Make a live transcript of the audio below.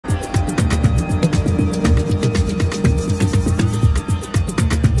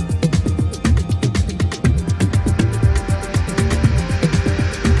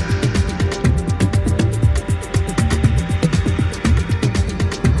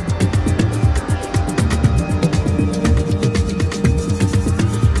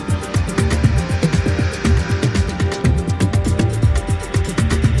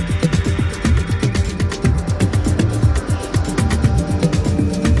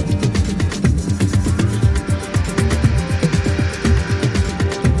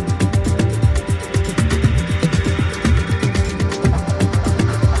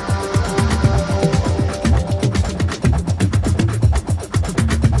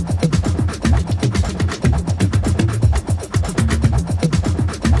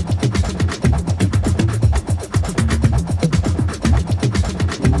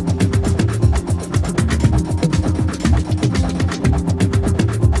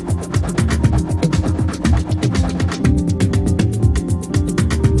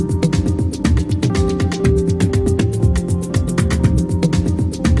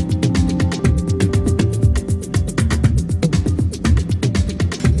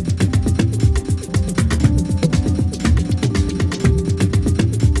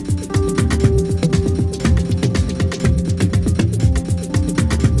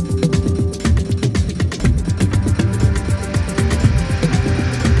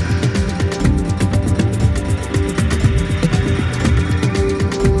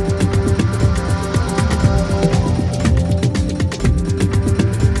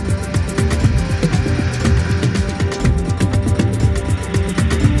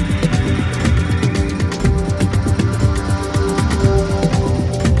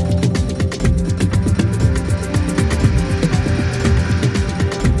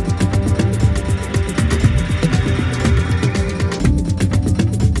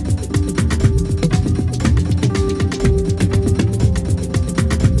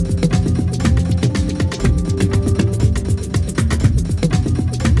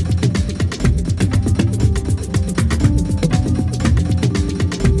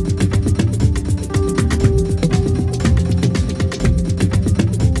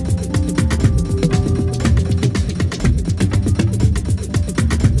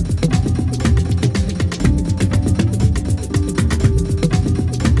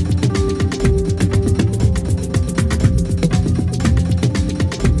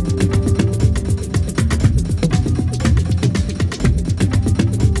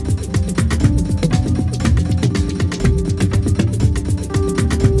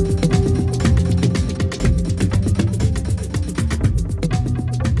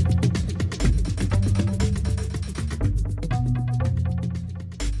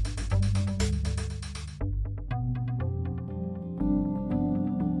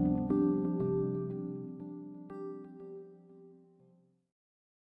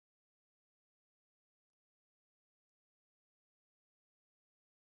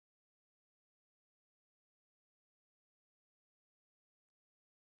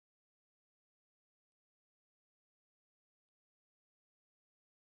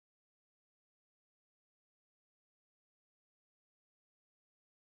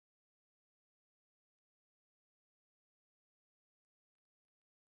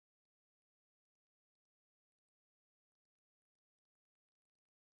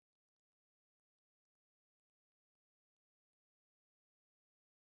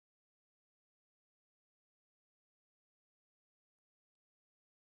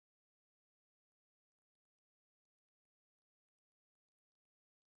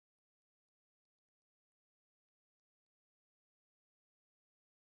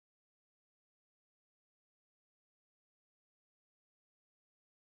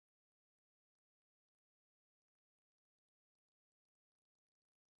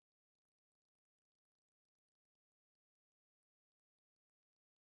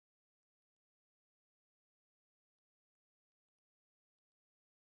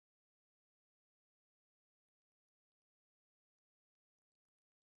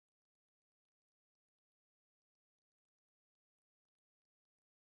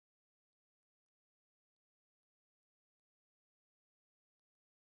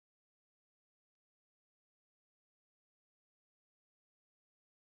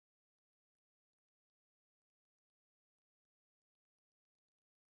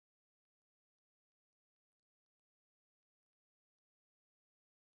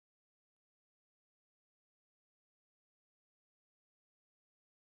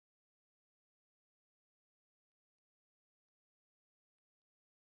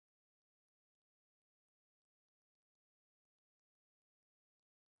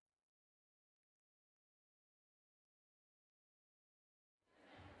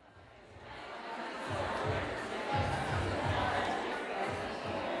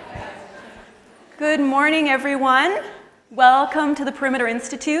Good morning, everyone. Welcome to the Perimeter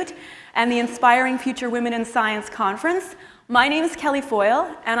Institute and the Inspiring Future Women in Science Conference. My name is Kelly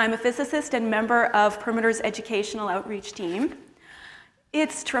Foyle, and I'm a physicist and member of Perimeter's educational outreach team.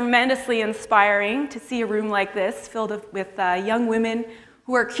 It's tremendously inspiring to see a room like this filled with young women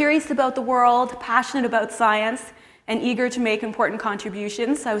who are curious about the world, passionate about science, and eager to make important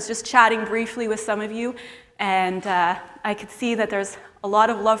contributions. I was just chatting briefly with some of you, and I could see that there's a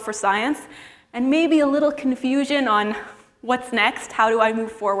lot of love for science and maybe a little confusion on what's next, how do I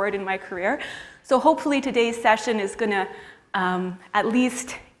move forward in my career. So hopefully today's session is going to at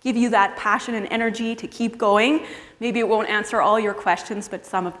least give you that passion and energy to keep going. Maybe it won't answer all your questions, but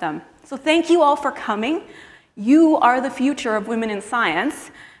some of them. So thank you all for coming. You are the future of women in science,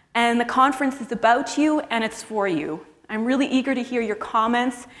 and the conference is about you and it's for you. I'm really eager to hear your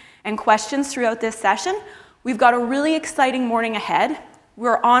comments and questions throughout this session. We've got a really exciting morning ahead.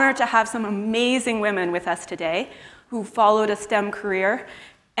 We're honored to have some amazing women with us today who followed a STEM career,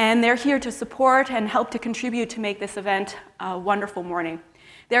 and they're here to support and help to contribute to make this event a wonderful morning.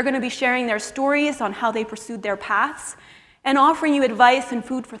 They're going to be sharing their stories on how they pursued their paths and offering you advice and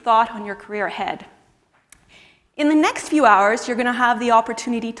food for thought on your career ahead. In the next few hours, you're going to have the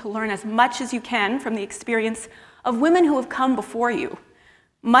opportunity to learn as much as you can from the experience of women who have come before you.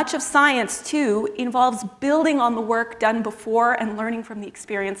 Much of science, too, involves building on the work done before and learning from the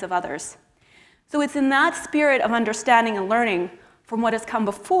experience of others. So it's in that spirit of understanding and learning from what has come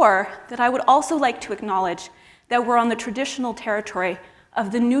before that I would also like to acknowledge that we're on the traditional territory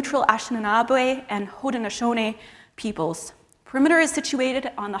of the neutral Anishinaabe and Haudenosaunee peoples. Perimeter is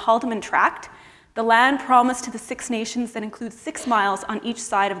situated on the Haldimand Tract, the land promised to the Six Nations that includes 6 miles on each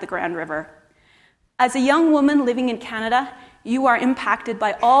side of the Grand River. As a young woman living in Canada, you are impacted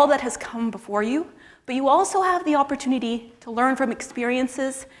by all that has come before you, but you also have the opportunity to learn from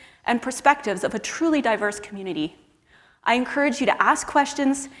experiences and perspectives of a truly diverse community. I encourage you to ask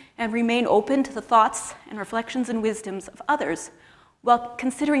questions and remain open to the thoughts and reflections and wisdoms of others while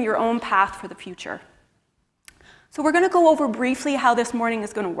considering your own path for the future. So we're going to go over briefly how this morning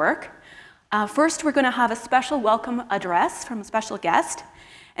is going to work. First, we're going to have a special welcome address from a special guest.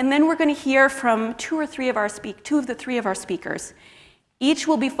 And then we're going to hear from two of the three of our speakers. Each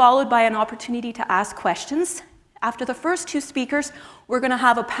will be followed by an opportunity to ask questions. After the first 2 speakers, we're going to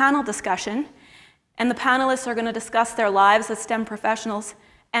have a panel discussion, and the panelists are going to discuss their lives as STEM professionals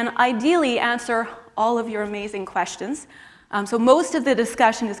and ideally answer all of your amazing questions. So most of the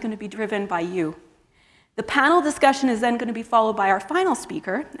discussion is going to be driven by you. The panel discussion is then going to be followed by our final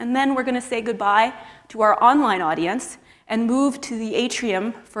speaker, and then we're going to say goodbye to our online audience and move to the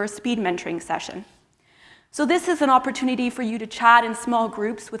atrium for a speed mentoring session. So this is an opportunity for you to chat in small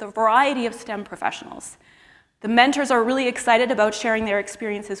groups with a variety of STEM professionals. The mentors are really excited about sharing their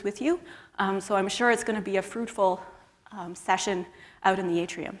experiences with you, so I'm sure it's going to be a fruitful session out in the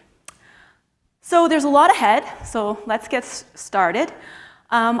atrium. So there's a lot ahead, so let's get started.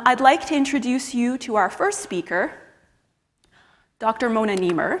 I'd like to introduce you to our first speaker, Dr. Mona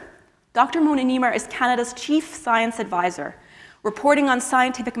Niemer. Dr. Mona Niemer is Canada's Chief Science Advisor, reporting on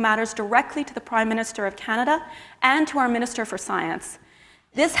scientific matters directly to the Prime Minister of Canada and to our Minister for Science.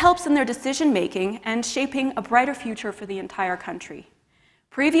 This helps in their decision-making and shaping a brighter future for the entire country.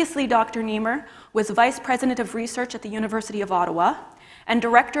 Previously, Dr. Niemer was Vice President of Research at the University of Ottawa and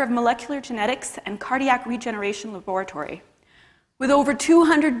Director of Molecular Genetics and Cardiac Regeneration Laboratory. With over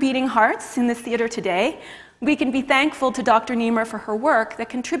 200 beating hearts in this theater today, we can be thankful to Dr. Niemer for her work that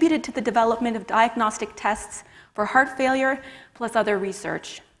contributed to the development of diagnostic tests for heart failure, plus other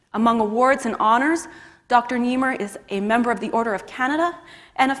research. Among awards and honors, Dr. Niemer is a member of the Order of Canada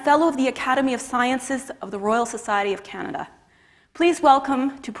and a Fellow of the Academy of Sciences of the Royal Society of Canada. Please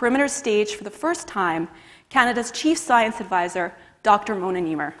welcome to Perimeter's stage for the first time, Canada's Chief Science Advisor, Dr. Mona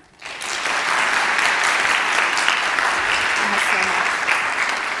Niemer.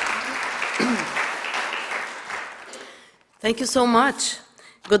 Thank you so much.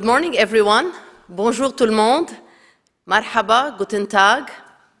 Good morning, everyone. Bonjour tout le monde. Marhaba, guten tag,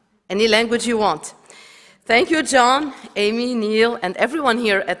 any language you want. Thank you, John, Amy, Neil, and everyone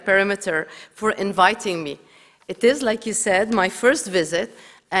here at Perimeter for inviting me. It is, like you said, my first visit,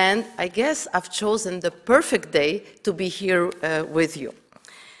 and I guess I've chosen the perfect day to be here with you.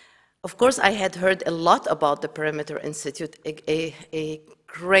 Of course, I had heard a lot about the Perimeter Institute, a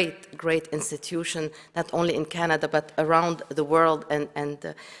great institution, not only in Canada, but around the world,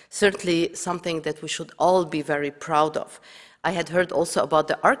 and certainly something that we should all be very proud of. I had heard also about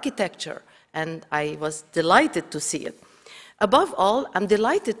the architecture, and I was delighted to see it. Above all, I'm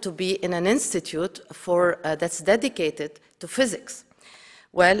delighted to be in an institute that's dedicated to physics.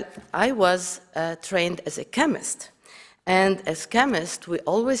 Well, I was trained as a chemist. And as chemists, we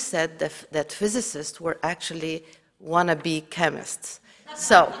always said that physicists were actually wannabe chemists.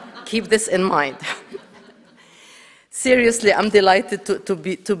 So keep this in mind. Seriously, I'm delighted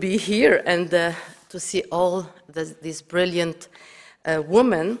to be here and to see all these brilliant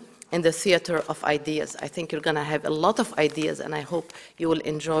women in the theater of ideas. I think you're going to have a lot of ideas, and I hope you will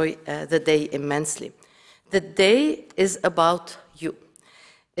enjoy the day immensely. The day is about you.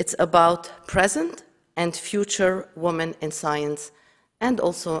 It's about present and future women in science and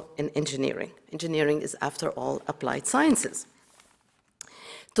also in engineering. Engineering is, after all, applied sciences.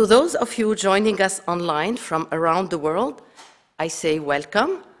 To those of you joining us online from around the world, I say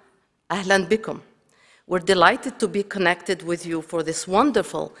welcome, ahlan bikum. We're delighted to be connected with you for this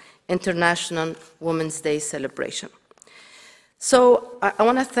wonderful International Women's Day celebration. So I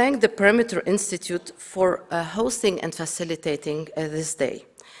want to thank the Perimeter Institute for hosting and facilitating this day.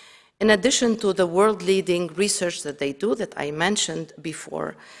 In addition to the world-leading research that they do that I mentioned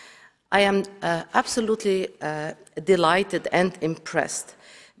before, I am absolutely delighted and impressed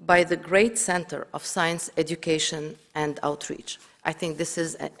by the great Center of Science Education and Outreach. I think this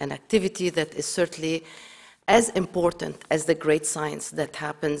is an activity that is certainly as important as the great science that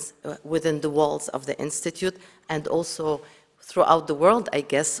happens within the walls of the Institute and also throughout the world, I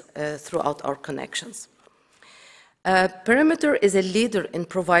guess, throughout our connections. Perimeter is a leader in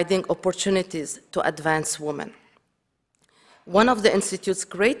providing opportunities to advance women. One of the Institute's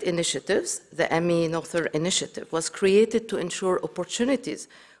great initiatives, the Emmy Noether Initiative, was created to ensure opportunities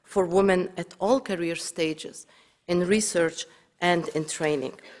for women at all career stages in research and in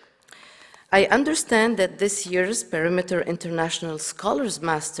training. I understand that this year's Perimeter International Scholars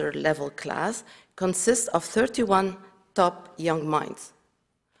Master level class consists of 31 top young minds,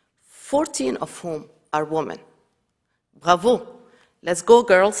 14 of whom are women. Bravo! Let's go,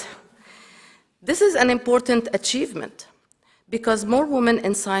 girls. This is an important achievement because more women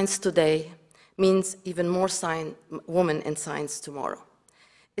in science today means even more women in science tomorrow.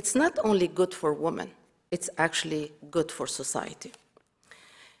 It's not only good for women, it's actually good for society.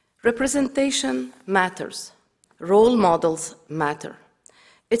 Representation matters. Role models matter.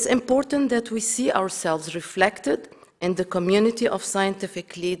 It's important that we see ourselves reflected in the community of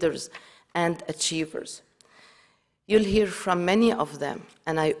scientific leaders and achievers. You'll hear from many of them,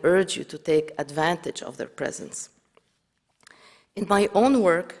 and I urge you to take advantage of their presence. In my own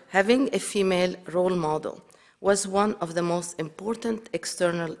work, having a female role model was one of the most important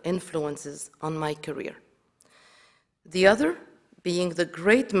external influences on my career. The other being the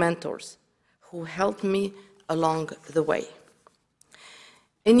great mentors who helped me along the way.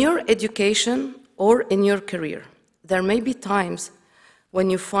 In your education or in your career, there may be times when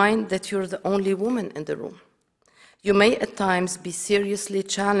you find that you're the only woman in the room. You may at times be seriously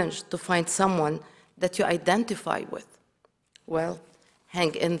challenged to find someone that you identify with. Well,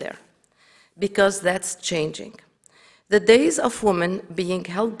 hang in there, because that's changing. The days of women being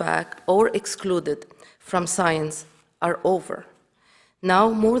held back or excluded from science are over. Now,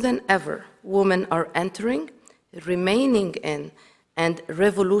 more than ever, women are entering, remaining in, and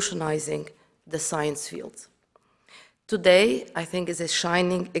revolutionizing the science fields. Today, I think, is a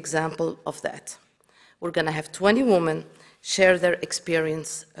shining example of that. We're going to have 20 women share their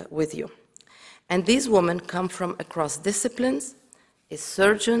experience with you. And these women come from across disciplines: a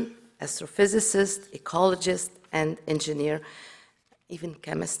surgeon, astrophysicist, ecologist, and engineer. Even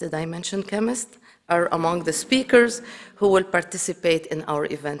chemist, did I mention chemist? Are among the speakers who will participate in our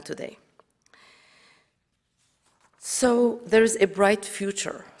event today. So there is a bright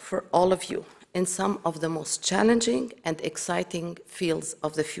future for all of you in some of the most challenging and exciting fields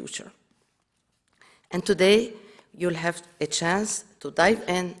of the future. And today, you'll have a chance to dive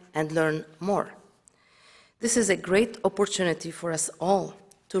in and learn more. This is a great opportunity for us all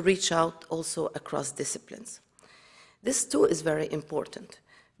to reach out also across disciplines. This too is very important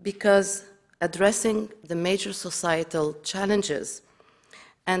because addressing the major societal challenges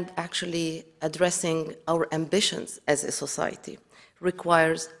and actually addressing our ambitions as a society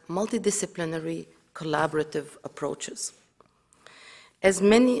requires multidisciplinary, collaborative approaches. As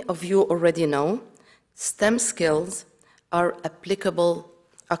many of you already know, STEM skills are applicable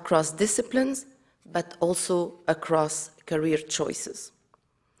across disciplines, but also across career choices.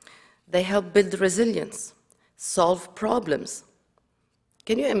 They help build resilience, solve problems.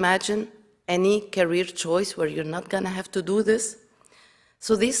 Can you imagine any career choice where you're not going to have to do this?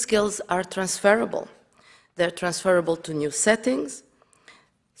 So these skills are transferable. They're transferable to new settings,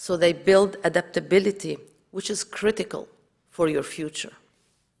 so they build adaptability, which is critical for your future.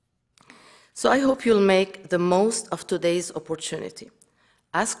 So I hope you'll make the most of today's opportunity.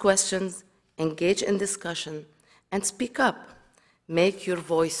 Ask questions, engage in discussion, and speak up. Make your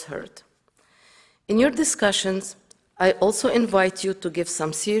voice heard. In your discussions, I also invite you to give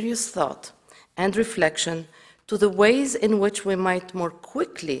some serious thought and reflection to the ways in which we might more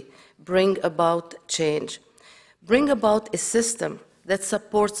quickly bring about change, bring about a system that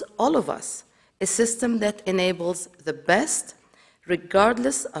supports all of us, a system that enables the best,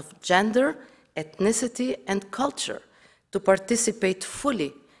 regardless of gender, ethnicity, and culture, to participate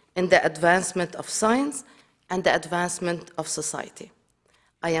fully in the advancement of science and the advancement of society.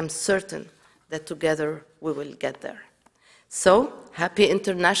 I am certain that together we will get there. So, happy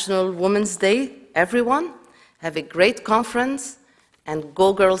International Women's Day, everyone. Have a great conference, and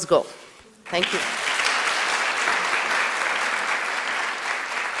go girls go. Thank you.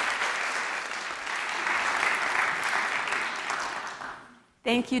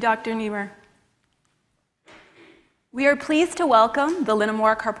 Thank you, Dr. Niemer. We are pleased to welcome the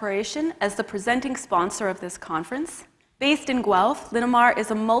Linamar Corporation as the presenting sponsor of this conference. Based in Guelph, Linamar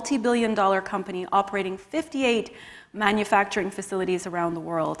is a multi-billion-dollar company operating 58 manufacturing facilities around the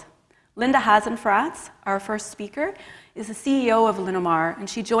world. Linda Hasenfratz, our first speaker, is the CEO of Linamar, and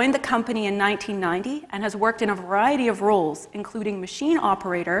she joined the company in 1990 and has worked in a variety of roles, including machine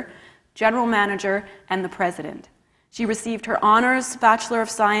operator, general manager, and the president. She received her honors Bachelor of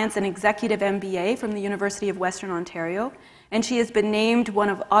Science and Executive MBA from the University of Western Ontario, and she has been named one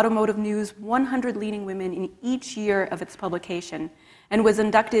of Automotive News' 100 leading women in each year of its publication, and was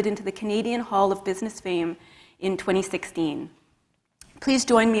inducted into the Canadian Hall of Business Fame in 2016. Please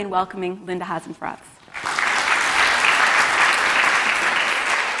join me in welcoming Linda Hasenfratz.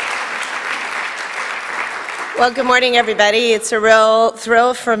 Well, good morning, everybody. It's a real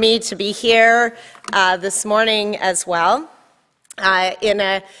thrill for me to be here this morning as well.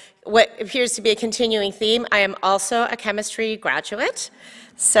 In what appears to be a continuing theme, I am also a chemistry graduate,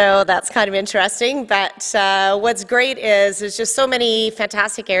 so that's kind of interesting. But what's great is there's just so many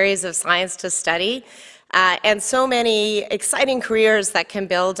fantastic areas of science to study. And so many exciting careers that can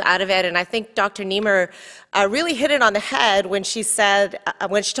build out of it. And I think Dr. Niemer really hit it on the head when she said,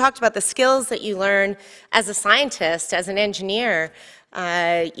 when she talked about the skills that you learn as a scientist, as an engineer,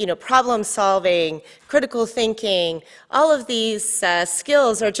 problem solving, critical thinking, all of these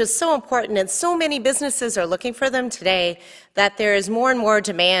skills are just so important, and so many businesses are looking for them today that there is more and more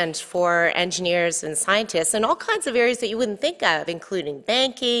demand for engineers and scientists in all kinds of areas that you wouldn't think of, including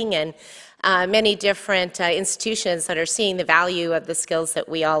banking and many different institutions that are seeing the value of the skills that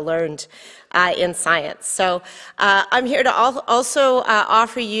we all learned in science. So I'm here to also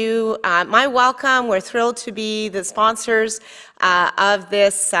offer you my welcome. We're thrilled to be the sponsors of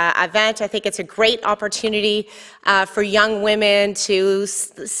this event. I think it's a great opportunity for young women to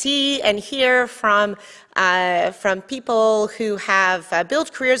see and hear from people who have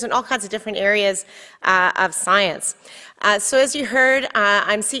built careers in all kinds of different areas of science. So as you heard,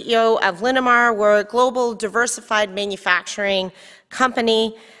 I'm CEO of Linamar. We're a global diversified manufacturing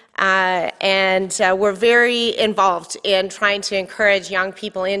company, and we're very involved in trying to encourage young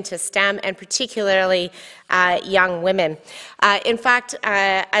people into STEM, and particularly young women. In fact,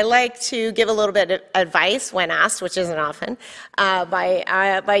 I like to give a little bit of advice when asked, which isn't often,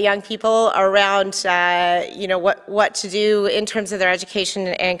 by young people around what to do in terms of their education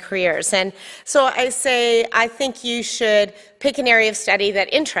and careers. And so I say, I think you should pick an area of study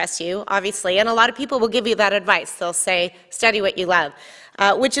that interests you, obviously, and a lot of people will give you that advice. They'll say, study what you love,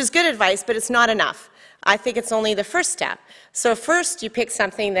 which is good advice, but it's not enough. I think it's only the first step. So first, you pick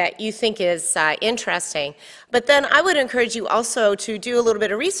something that you think is interesting. But then I would encourage you also to do a little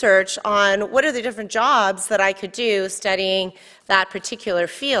bit of research on what are the different jobs that I could do studying that particular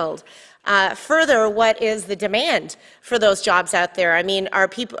field. Further, what is the demand for those jobs out there? I mean,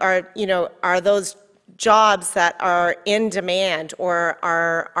 are those jobs that are in demand, or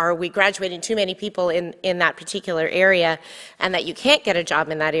are we graduating too many people in that particular area, and that you can't get a job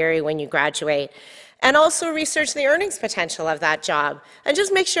in that area when you graduate? And also research the earnings potential of that job, and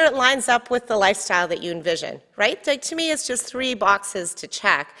just make sure it lines up with the lifestyle that you envision, right? Like, to me, it's just 3 boxes to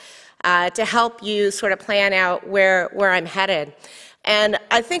check to help you sort of plan out where I'm headed. And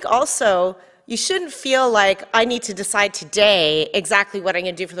I think also you shouldn't feel like I need to decide today exactly what I'm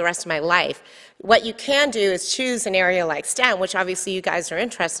going to do for the rest of my life. What you can do is choose an area like STEM, which obviously you guys are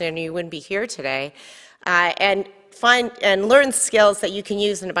interested in, or you wouldn't be here today, and find and learn skills that you can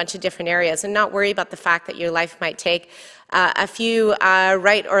use in a bunch of different areas, and not worry about the fact that your life might take a few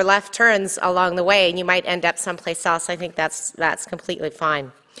right or left turns along the way, and you might end up someplace else. I think that's completely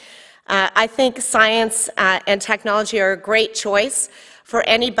fine. I think science and technology are a great choice for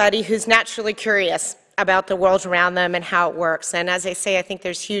anybody who's naturally curious about the world around them and how it works. And as I say, I think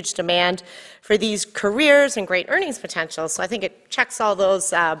there's huge demand for these careers and great earnings potential. So I think it checks all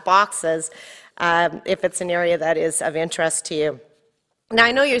those boxes if it's an area that is of interest to you. Now,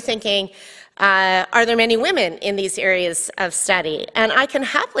 I know you're thinking, are there many women in these areas of study? And I can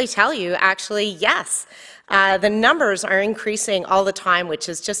happily tell you, actually, yes. The numbers are increasing all the time, which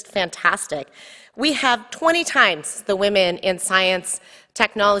is just fantastic. We have 20 times the women in science,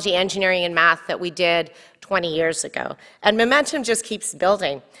 technology, engineering, and math that we did 20 years ago. And momentum just keeps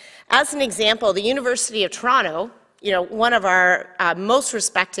building. As an example, the University of Toronto, one of our most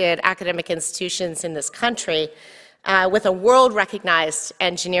respected academic institutions in this country, with a world-recognized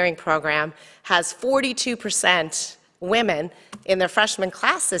engineering program, has 42% women in their freshman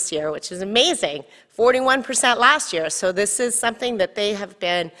class this year, which is amazing. 41% last year. So this is something that they have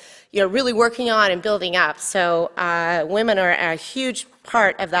been really working on and building up. So women are a huge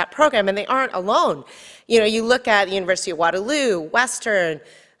part of that program, and they aren't alone. You look at the University of Waterloo, Western,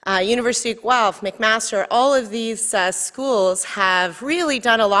 University of Guelph, McMaster, all of these schools have really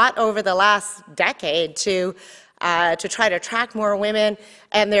done a lot over the last decade to try to attract more women,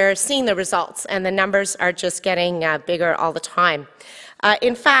 and they're seeing the results, and the numbers are just getting bigger all the time.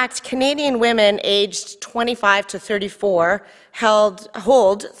 In fact, Canadian women aged 25 to 34 hold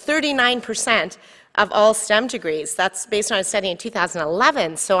 39% of all STEM degrees. That's based on a study in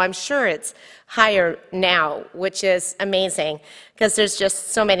 2011, so I'm sure it's higher now, which is amazing because there's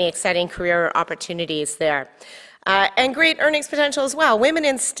just so many exciting career opportunities there. And great earnings potential as well. Women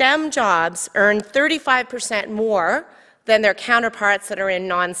in STEM jobs earn 35% more than their counterparts that are in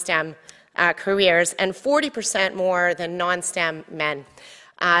non-STEM careers, and 40% more than non-STEM men.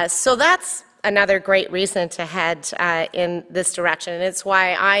 So that's another great reason to head in this direction. And it's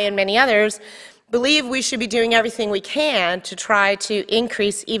why I and many others believe we should be doing everything we can to try to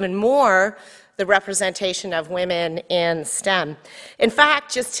increase even more the representation of women in STEM. In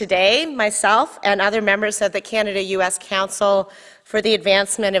fact, just today, myself and other members of the Canada-US Council for the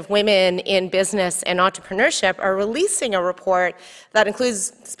Advancement of Women in Business and Entrepreneurship are releasing a report that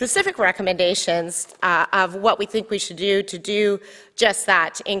includes specific recommendations of what we think we should do to do just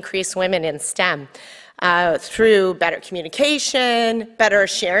that, to increase women in STEM. Through better communication, better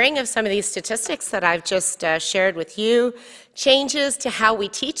sharing of some of these statistics that I've just shared with you, changes to how we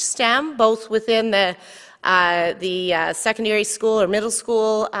teach STEM, both within the secondary school or middle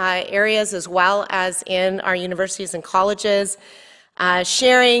school areas as well as in our universities and colleges,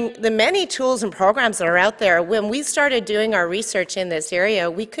 sharing the many tools and programs that are out there. When we started doing our research in this area,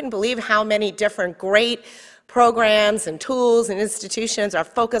 we couldn't believe how many different great programs and tools and institutions are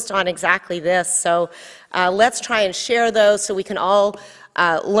focused on exactly this. So let's try and share those so we can all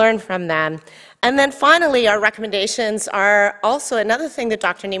learn from them. And then finally, our recommendations are also another thing that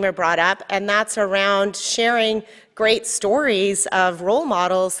Dr. Niemer brought up, and that's around sharing great stories of role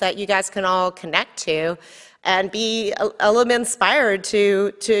models that you guys can all connect to and be a little bit inspired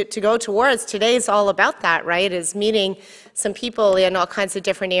to go towards. Today's all about that, right, is meeting some people in all kinds of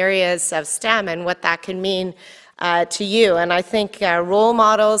different areas of STEM and what that can mean to you. And I think role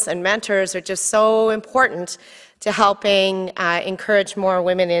models and mentors are just so important to helping encourage more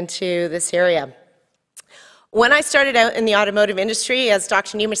women into this area. When I started out in the automotive industry, as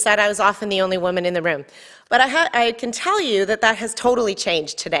Dr. Niemer said, I was often the only woman in the room. But I can tell you that that has totally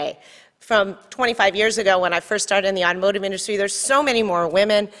changed today. From 25 years ago when I first started in the automotive industry, there's so many more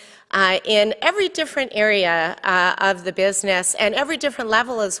women in every different area of the business and every different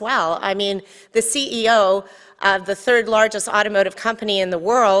level as well. I mean, the CEO of the third largest automotive company in the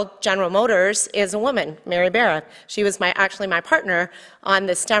world, General Motors, is a woman, Mary Barra. She was actually my partner on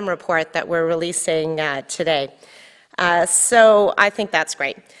the STEM report that we're releasing today. So I think that's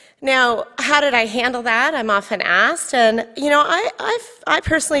great. Now, how did I handle that? I'm often asked, and I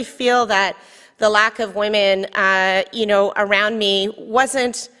personally feel that the lack of women, around me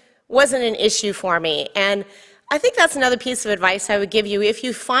wasn't an issue for me. And I think that's another piece of advice I would give you. If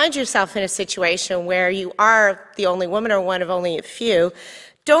you find yourself in a situation where you are the only woman or one of only a few,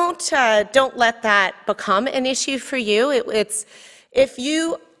 don't let that become an issue for you. If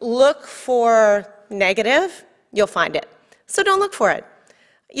you look for negative, you'll find it. So don't look for it.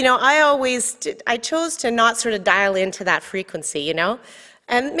 I chose to not sort of dial into that frequency,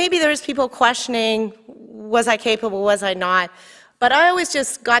 And maybe there was people questioning, was I capable, was I not? But I always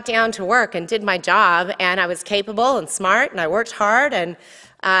just got down to work and did my job, and I was capable and smart, and I worked hard, and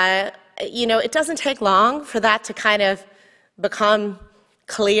it doesn't take long for that to kind of become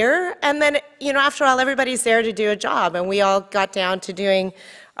clear. And then, after all, everybody's there to do a job, and we all got down to doing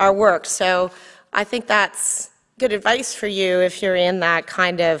our work. So I think that's good advice for you if you're in that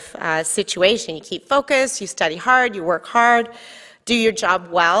kind of situation. You keep focused, you study hard, you work hard, do your job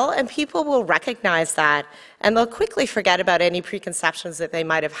well, and people will recognize that, and they'll quickly forget about any preconceptions that they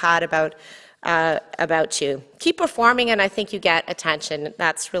might have had about you. Keep performing, and I think you get attention.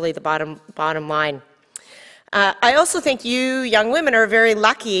 That's really the bottom line. I also think you young women are very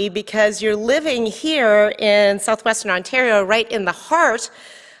lucky because you're living here in southwestern Ontario, right in the heart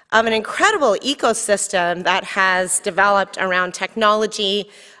of an incredible ecosystem that has developed around technology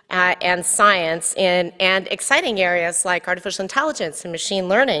and science and exciting areas like artificial intelligence and machine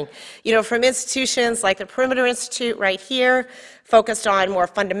learning. You know, from institutions like the Perimeter Institute right here, focused on more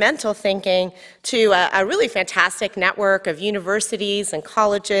fundamental thinking, to a really fantastic network of universities and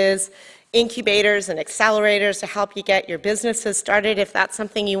colleges, incubators and accelerators to help you get your businesses started if that's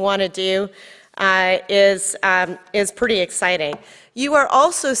something you want to do, is pretty exciting. You are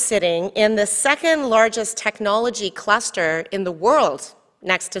also sitting in the second largest technology cluster in the world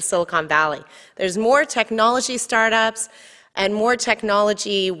next to Silicon Valley. There's more technology startups and more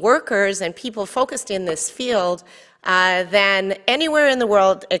technology workers and people focused in this field than anywhere in the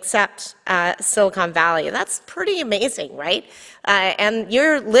world except Silicon Valley. That's pretty amazing, right? And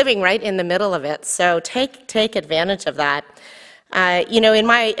you're living right in the middle of it, so take advantage of that. You know, in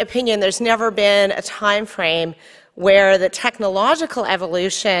my opinion, there's never been a time frame where the technological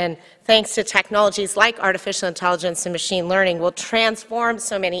evolution, thanks to technologies like artificial intelligence and machine learning, will transform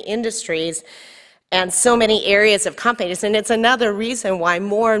so many industries and so many areas of companies. And it's another reason why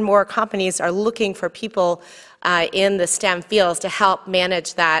more and more companies are looking for people in the STEM fields to help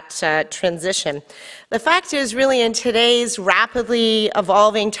manage that transition. The fact is, really, in today's rapidly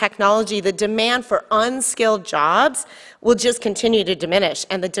evolving technology, the demand for unskilled jobs will just continue to diminish,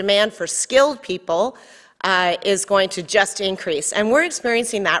 and the demand for skilled people is going to just increase. And we're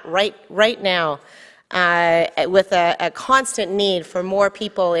experiencing that right now with a constant need for more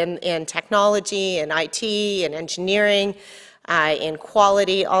people in technology, in IT, in engineering, in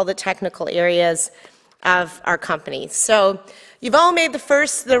quality, all the technical areas of our company. So you've all made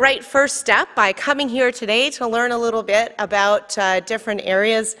the right first step by coming here today to learn a little bit about different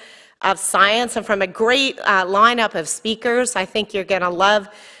areas of science, and from a great lineup of speakers. I think you're going to love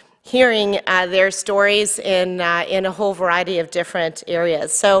hearing their stories in a whole variety of different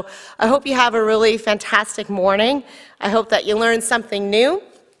areas. So I hope you have a really fantastic morning. I hope that you learn something new.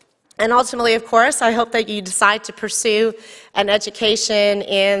 And ultimately, of course, I hope that you decide to pursue an education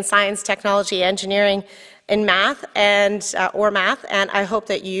in science, technology, engineering, and math, or math, and I hope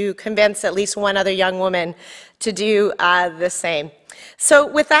that you convince at least one other young woman to do the same. So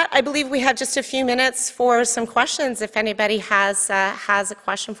with that, I believe we have just a few minutes for some questions. If anybody has a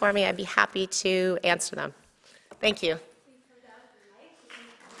question for me, I'd be happy to answer them. Thank you.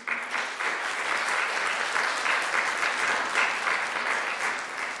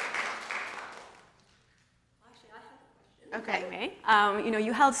 Okay. You know,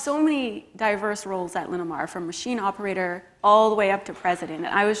 you held so many diverse roles at Linamar, from machine operator all the way up to president. And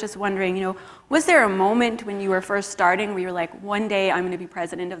I was just wondering, you know, was there a moment when you were first starting where you were like, one day I'm going to be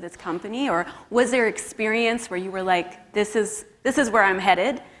president of this company? Or was there experience where you were like, this is where I'm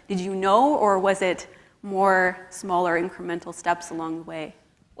headed? Did you know, or was it more smaller incremental steps along the way?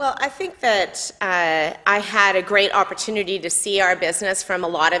 Well, I think that I had a great opportunity to see our business from a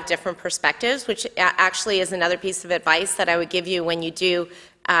lot of different perspectives, which actually is another piece of advice that I would give you when you do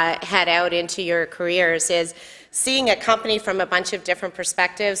head out into your careers, is seeing a company from a bunch of different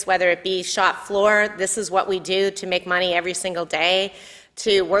perspectives, whether it be shop floor, this is what we do to make money every single day,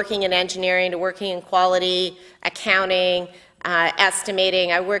 to working in engineering, to working in quality, accounting,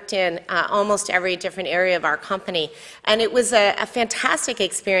 estimating. I worked in almost every different area of our company, and it was a fantastic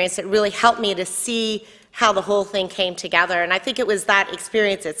experience. It really helped me to see how the whole thing came together, and I think it was that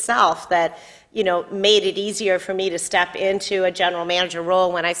experience itself that, you know, made it easier for me to step into a general manager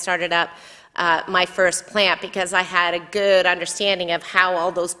role when I started up my first plant, because I had a good understanding of how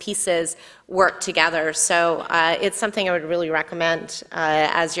all those pieces work together. So it's something I would really recommend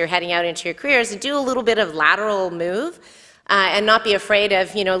as you're heading out into your careers, to do a little bit of lateral move. And not be afraid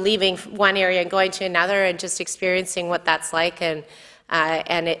of, you know, leaving one area and going to another, and just experiencing what that's like, and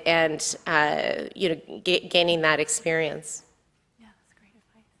you know, gaining that experience. Yeah, that's great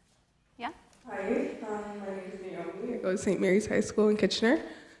advice. Yeah. Hi, my name is Naomi. I go to St. Mary's High School in Kitchener,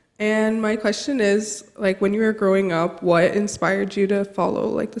 and my question is, like, when you were growing up, what inspired you to follow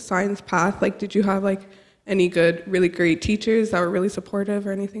like the science path? Like, did you have like any really great teachers that were really supportive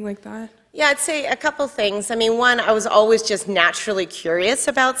or anything like that? Yeah, I'd say a couple things. I mean, one, I was always just naturally curious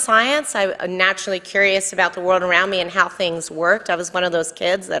about science. I'm naturally curious about the world around me and how things worked. I was one of those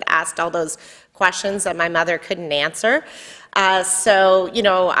kids that asked all those questions that my mother couldn't answer. So, you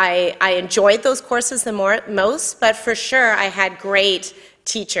know, I enjoyed those courses the most, but for sure I had great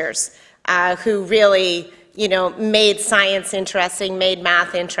teachers who really, you know, made science interesting, made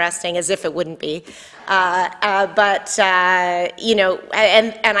math interesting, as if it wouldn't be. You know,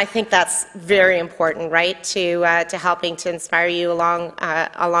 and I think that's very important, right, to helping to inspire you along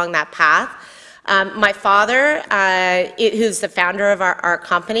that path. My father, who's the founder of our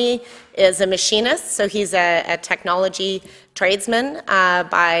company, is a machinist, so he's a technology tradesman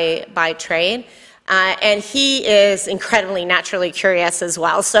by trade. And he is incredibly naturally curious as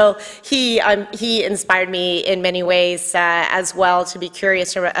well. So he inspired me in many ways as well to be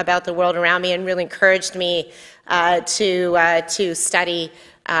curious about the world around me, and really encouraged me to study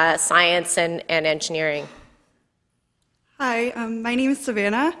science and engineering. Hi, my name is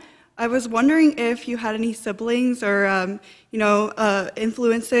Savannah. I was wondering if you had any siblings or you know,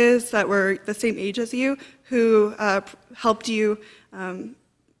 influences that were the same age as you who helped you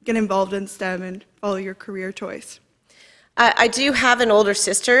get involved in STEM and follow your career choice. I do have an older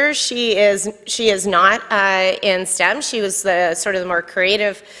sister. She is not in STEM. She was the sort of the more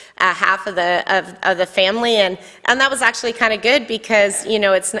creative half of the family, and that was actually kind of good because, you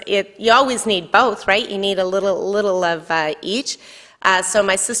know, you always need both, right? You need a little of each. So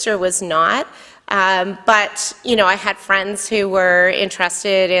my sister was not. But, you know, I had friends who were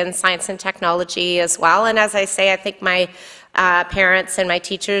interested in science and technology as well. And as I say, I think my parents and my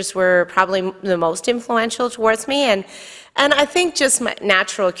teachers were probably the most influential towards me. And I think just my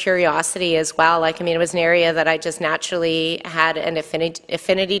natural curiosity as well. Like, I mean, it was an area that I just naturally had an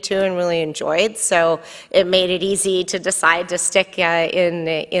affinity to and really enjoyed. So it made it easy to decide to stick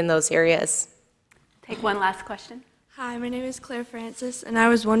in those areas. Take one last question. Hi, my name is Claire Francis, and I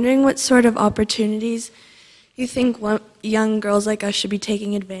was wondering what sort of opportunities you think young girls like us should be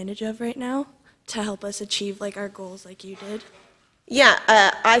taking advantage of right now to help us achieve like our goals like you did. Yeah,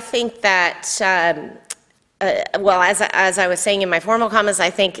 I think that, well, as I was saying in my formal comments,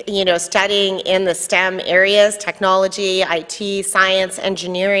 I think, you know, studying in the STEM areas, technology, IT, science,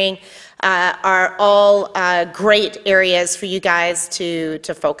 engineering, are all great areas for you guys to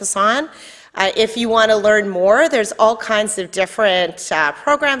focus on. If you want to learn more, there's all kinds of different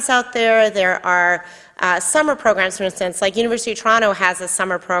programs out there. There are summer programs, for instance, like University of Toronto has a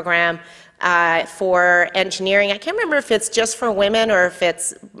summer program for engineering. I can't remember if it's just for women or if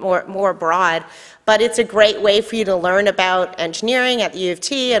it's more broad, but it's a great way for you to learn about engineering at the U of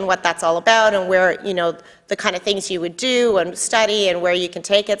T and what that's all about, and where, you know, the kind of things you would do and study and where you can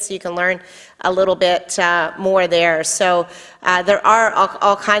take it, so you can learn a little bit more there. So there are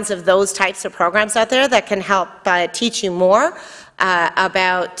all kinds of those types of programs out there that can help teach you more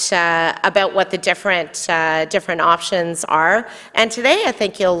about what the different options are. And today I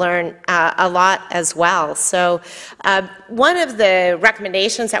think you'll learn a lot as well. So one of the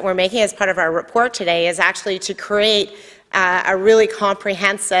recommendations that we're making as part of our report today is actually to create a really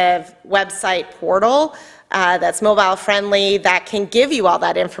comprehensive website portal that's mobile friendly, that can give you all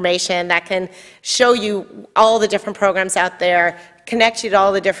that information, that can show you all the different programs out there, connect you to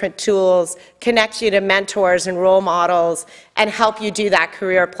all the different tools, connect you to mentors and role models, and help you do that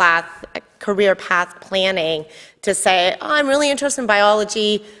career path planning to say, oh, I'm really interested in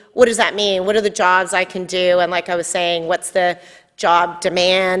biology. What does that mean? What are the jobs I can do? And like I was saying, what's the job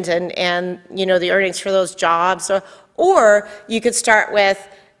demand and you know, the earnings for those jobs? Or you could start with,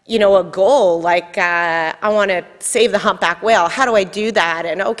 you know, a goal like I want to save the humpback whale. How do I do that?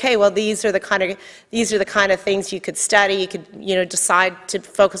 And okay, well, these are the kind of things you could study. You could, you know, decide to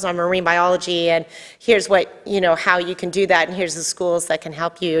focus on marine biology, and here's what, you know, how you can do that, and here's the schools that can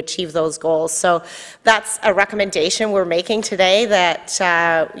help you achieve those goals. So that's a recommendation we're making today that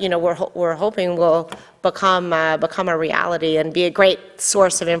you know, we're hoping will become a reality and be a great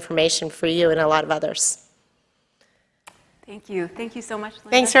source of information for you and a lot of others. Thank you. Thank you so much, Linda.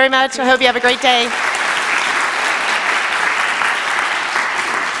 Thanks very much. I hope you have a great day.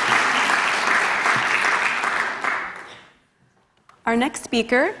 Our next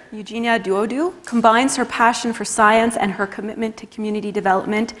speaker, Eugenia Duodu, combines her passion for science and her commitment to community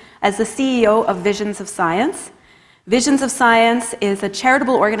development as the CEO of Visions of Science. Visions of Science is a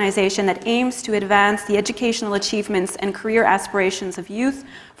charitable organization that aims to advance the educational achievements and career aspirations of youth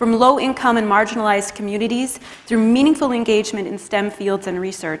from low-income and marginalized communities through meaningful engagement in STEM fields and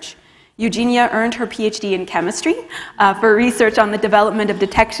research. Eugenia earned her PhD in chemistry for research on the development of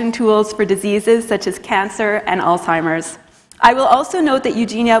detection tools for diseases such as cancer and Alzheimer's. I will also note that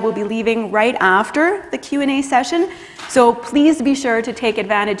Eugenia will be leaving right after the Q&A session, so please be sure to take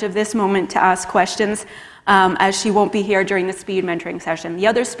advantage of this moment to ask questions, as she won't be here during the speed mentoring session. The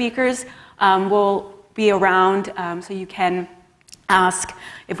other speakers will be around, so you can ask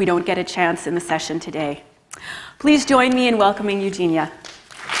if we don't get a chance in the session today. Please join me in welcoming Eugenia.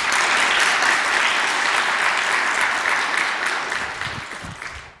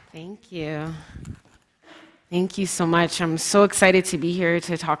 Thank you. Thank you so much. I'm so excited to be here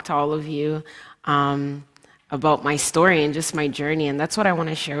to talk to all of you about my story and just my journey, and that's what I want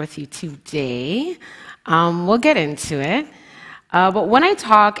to share with you today. We'll get into it. But when I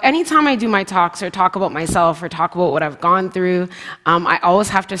talk, anytime I do my talks or talk about myself or talk about what I've gone through, I always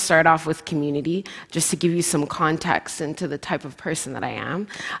have to start off with community, just to give you some context into the type of person that I am.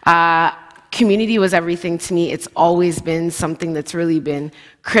 Community was everything to me. It's always been something that's really been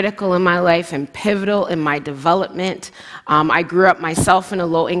critical in my life and pivotal in my development. I grew up myself in a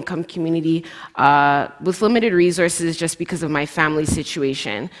low-income community with limited resources just because of my family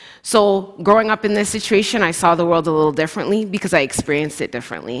situation. So growing up in this situation, I saw the world a little differently because I experienced it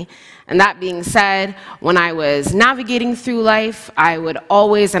differently. And that being said, when I was navigating through life, I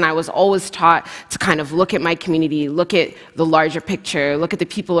was always taught to kind of look at my community, look at the larger picture, look at the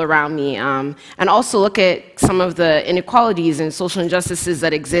people around me, and also look at some of the inequalities and social injustices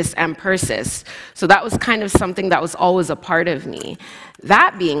that exist and persist. So that was kind of something that was always a part of me.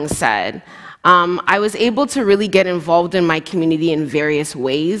 That being said, I was able to really get involved in my community in various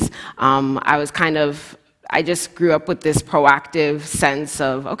ways. I just grew up with this proactive sense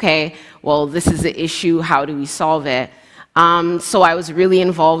of, okay, well, this is the issue, how do we solve it? So I was really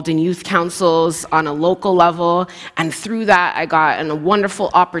involved in youth councils on a local level, and through that I got wonderful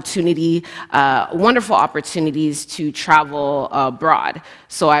opportunities to travel abroad.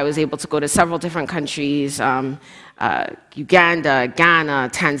 So I was able to go to several different countries, Uganda, Ghana,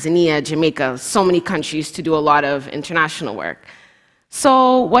 Tanzania, Jamaica, so many countries to do a lot of international work.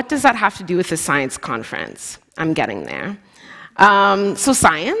 So what does that have to do with the science conference? I'm getting there. So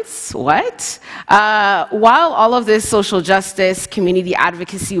science, what? While all of this social justice, community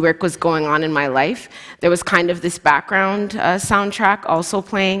advocacy work was going on in my life, there was kind of this background soundtrack also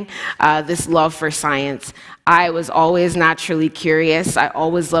playing, this love for science. I was always naturally curious. I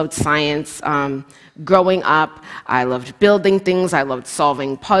always loved science. Growing up, I loved building things, I loved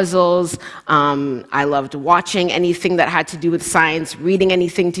solving puzzles, I loved watching anything that had to do with science, reading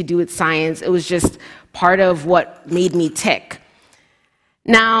anything to do with science. It was just part of what made me tick.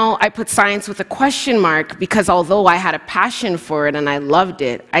 Now, I put science with a question mark because although I had a passion for it and I loved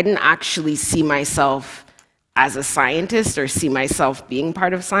it, I didn't actually see myself as a scientist or see myself being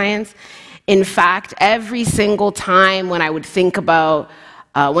part of science. In fact, every single time when I would think about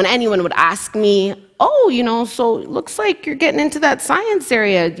when anyone would ask me, oh, so it looks like you're getting into that science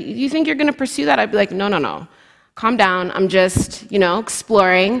area. Do you think you're going to pursue that? I'd be like, no. Calm down. I'm just,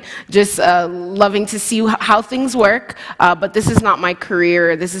 exploring, just loving to see how things work. But this is not my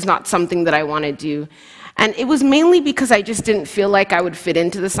career. This is not something that I want to do. And it was mainly because I just didn't feel like I would fit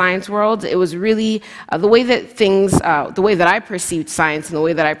into the science world. It was really the way that I perceived science and the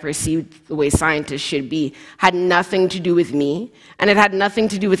way that I perceived the way scientists should be had nothing to do with me, and it had nothing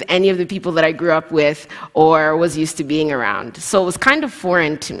to do with any of the people that I grew up with or was used to being around. So it was kind of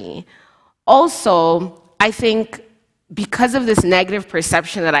foreign to me. Also, I think because of this negative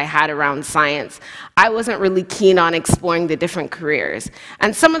perception that I had around science, I wasn't really keen on exploring the different careers.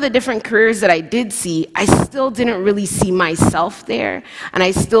 And some of the different careers that I did see, I still didn't really see myself there, and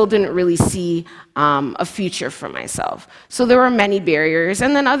I still didn't really see a future for myself. So there were many barriers,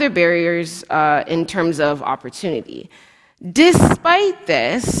 and then other barriers in terms of opportunity. Despite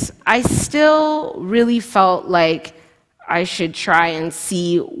this, I still really felt like I should try and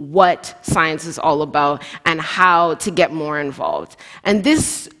see what science is all about and how to get more involved. And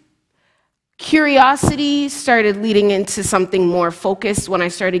this curiosity started leading into something more focused when I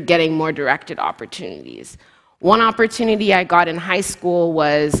started getting more directed opportunities. One opportunity I got in high school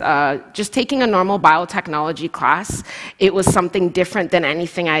was just taking a normal biotechnology class. It was something different than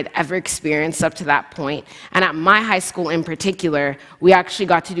anything I'd ever experienced up to that point. And at my high school in particular, we actually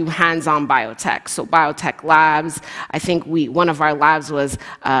got to do hands-on biotech. So biotech labs, I think one of our labs was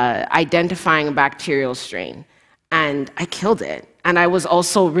identifying a bacterial strain. And I killed it. and I was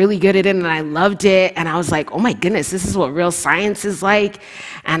also really good at it, and I loved it, and I was like, oh my goodness, this is what real science is like.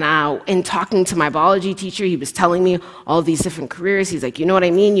 And in talking to my biology teacher, he was telling me all these different careers. He's like, you know what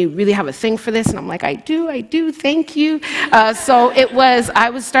I mean? You really have a thing for this? And I'm like, I do, thank you. So I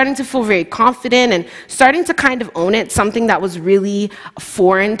was starting to feel very confident and starting to kind of own it, something that was really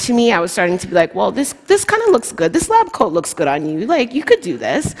foreign to me. I was starting to be like, well, this kind of looks good. This lab coat looks good on you. Like, you could do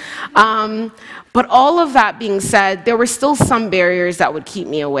this. But all of that being said, there were still some barriers that would keep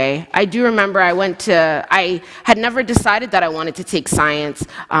me away. I do remember I had never decided that I wanted to take science,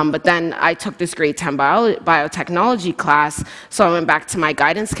 but then I took this grade 10 biotechnology class, so I went back to my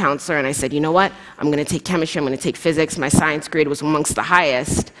guidance counselor and I said, you know what, I'm going to take chemistry, I'm going to take physics, my science grade was amongst the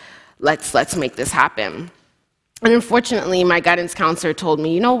highest, let's make this happen. And unfortunately, my guidance counselor told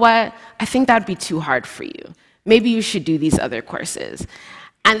me, you know what, I think that'd be too hard for you. Maybe you should do these other courses.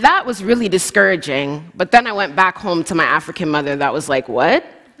 And that was really discouraging, but then I went back home to my African mother that was like, what?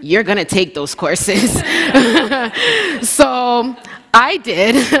 You're gonna take those courses. So I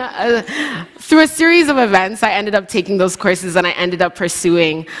did. Through a series of events, I ended up taking those courses and I ended up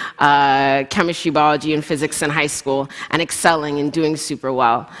pursuing chemistry, biology, and physics in high school and excelling and doing super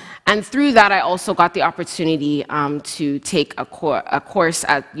well. And through that, I also got the opportunity to take a course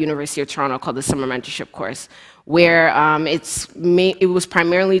at University of Toronto called the Summer Mentorship Course, where it was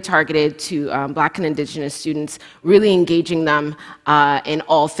primarily targeted to Black and Indigenous students, really engaging them in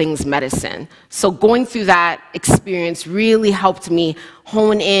all things medicine. So going through that experience really helped me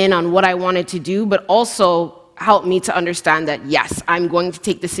hone in on what I wanted to do, but also helped me to understand that, yes, I'm going to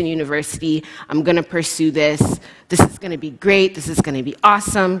take this in university, I'm going to pursue this, this is going to be great, this is going to be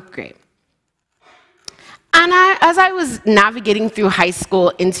awesome, great. And as I was navigating through high school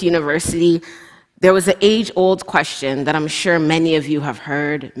into university, there was an age-old question that I'm sure many of you have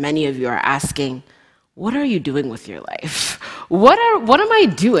heard, many of you are asking, what are you doing with your life? What am I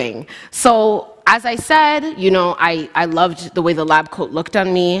doing? So as I said, you know, I loved the way the lab coat looked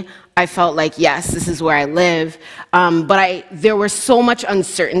on me. I felt like, yes, this is where I live. But there was so much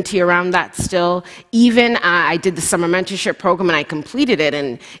uncertainty around that still. Even I did the summer mentorship program and I completed it,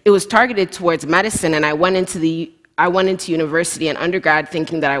 and it was targeted towards medicine, and I went into university and undergrad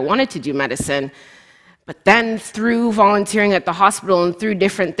thinking that I wanted to do medicine. But then through volunteering at the hospital and through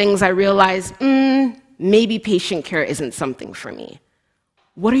different things, I realized, maybe patient care isn't something for me.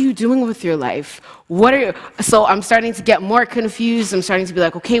 What are you doing with your life? So I'm starting to get more confused. I'm starting to be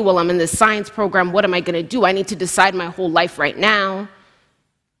like, okay, well, I'm in this science program. What am I going to do? I need to decide my whole life right now.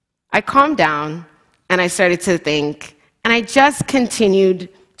 I calmed down and I started to think, and I just continued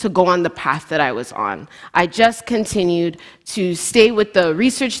to go on the path that I was on. I just continued to stay with the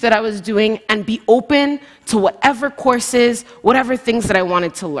research that I was doing and be open to whatever courses, whatever things that I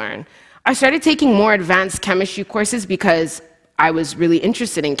wanted to learn. I started taking more advanced chemistry courses because I was really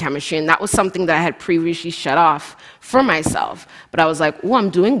interested in chemistry, and that was something that I had previously shut off for myself. But I was like, oh,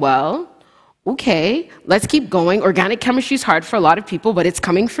 I'm doing well. Okay, let's keep going. Organic chemistry is hard for a lot of people, but it's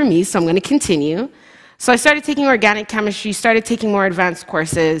coming for me, so I'm going to continue. So I started taking organic chemistry, started taking more advanced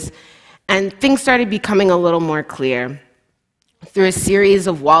courses, and things started becoming a little more clear. Through a series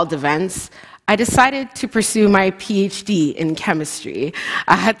of wild events, I decided to pursue my PhD in chemistry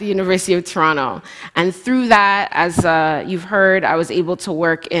at the University of Toronto. And through that, as you've heard, I was able to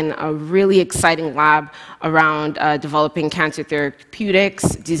work in a really exciting lab around developing cancer therapeutics,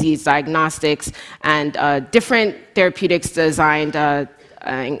 disease diagnostics, and different therapeutics designed in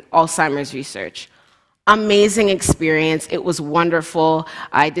Alzheimer's research. Amazing experience. It was wonderful.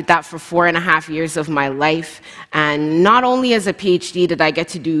 I did that for 4.5 years of my life. And not only as a PhD did I get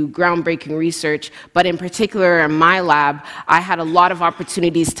to do groundbreaking research, but in particular in my lab, I had a lot of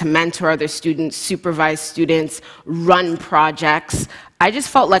opportunities to mentor other students, supervise students, run projects. I just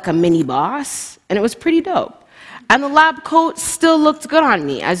felt like a mini boss, and it was pretty dope. And the lab coat still looked good on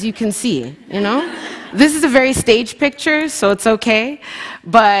me, as you can see, you know? This is a very staged picture, so it's okay.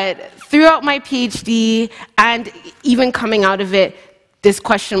 But throughout my PhD, and even coming out of it, this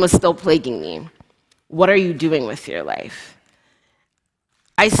question was still plaguing me. What are you doing with your life?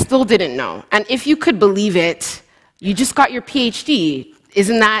 I still didn't know. And if you could believe it, you just got your PhD.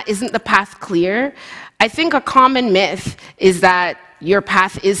 Isn't the path clear? I think a common myth is that your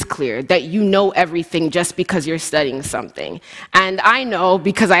path is clear, that you know everything just because you're studying something. And I know,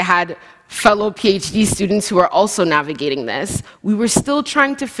 because I had fellow PhD students who are also navigating this, we were still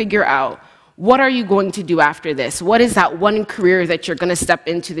trying to figure out, what are you going to do after this? What is that one career that you're going to step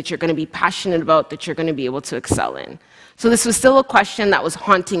into, that you're going to be passionate about, that you're going to be able to excel in? So this was still a question that was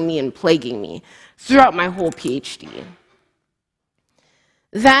haunting me and plaguing me throughout my whole PhD.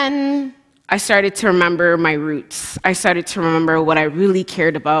 Then I started to remember my roots. I started to remember what I really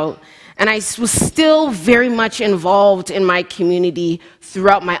cared about. And I was still very much involved in my community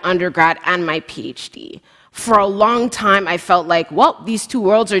throughout my undergrad and my PhD. For a long time, I felt like, well, these two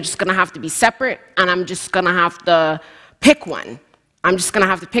worlds are just going to have to be separate, and I'm just going to have to pick one. I'm just going to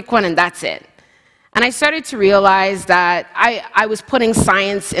have to pick one, and that's it. And I started to realize that I was putting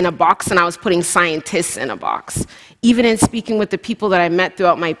science in a box, and I was putting scientists in a box. Even in speaking with the people that I met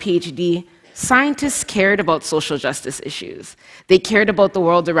throughout my PhD, scientists cared about social justice issues. They cared about the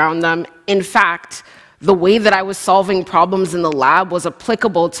world around them. In fact, the way that I was solving problems in the lab was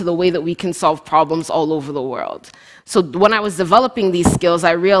applicable to the way that we can solve problems all over the world. So when I was developing these skills,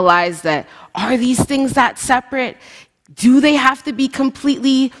 I realized that, are these things that separate? Do they have to be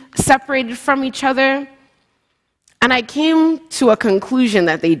completely separated from each other? And I came to a conclusion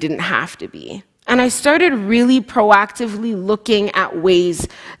that they didn't have to be. And I started really proactively looking at ways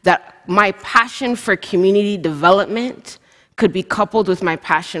that my passion for community development could be coupled with my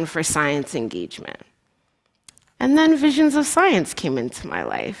passion for science engagement. And then Visions of Science came into my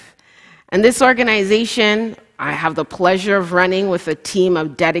life. And this organization, I have the pleasure of running with a team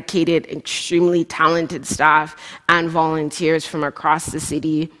of dedicated, extremely talented staff and volunteers from across the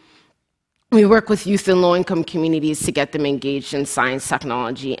city. We work with youth in low-income communities to get them engaged in science,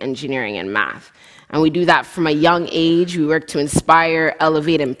 technology, engineering, and math. And we do that from a young age. We work to inspire,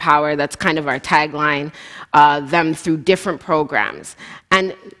 elevate, empower. That's kind of our tagline, them through different programs.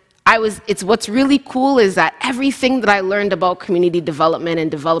 And what's really cool is that everything that I learned about community development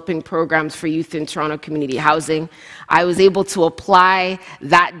and developing programs for youth in Toronto community housing, I was able to apply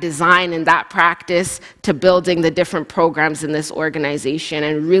that design and that practice to building the different programs in this organization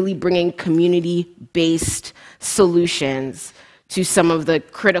and really bringing community-based solutions to some of the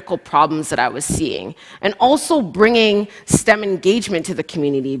critical problems that I was seeing. And also bringing STEM engagement to the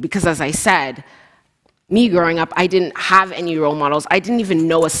community, because as I said, me growing up, I didn't have any role models. I didn't even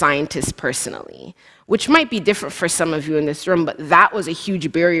know a scientist personally, which might be different for some of you in this room, but that was a huge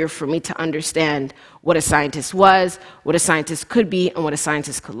barrier for me to understand what a scientist was, what a scientist could be, and what a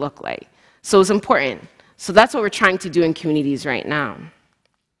scientist could look like. So it was important. So that's what we're trying to do in communities right now.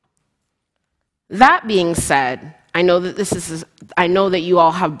 That being said, I know that you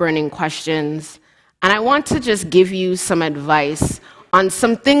all have burning questions, and I want to just give you some advice on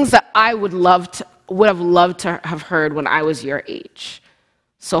some things that I would have loved to have heard when I was your age.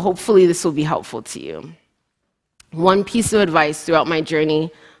 So hopefully this will be helpful to you. One piece of advice throughout my journey: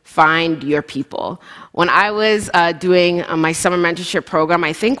 find your people. When I was doing my summer mentorship program,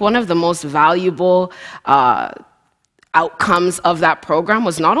 I think one of the most valuable outcomes of that program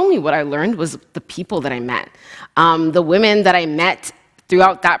was not only what I learned, was the people that I met. The women that I met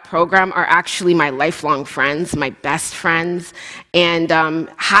throughout that program are actually my lifelong friends, my best friends. And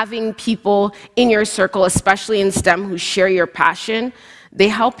having people in your circle, especially in STEM, who share your passion, they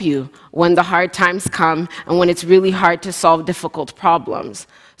help you when the hard times come and when it's really hard to solve difficult problems.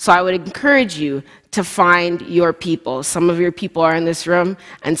 So I would encourage you to find your people. Some of your people are in this room,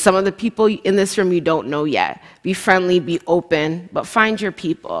 and some of the people in this room you don't know yet. Be friendly, be open, but find your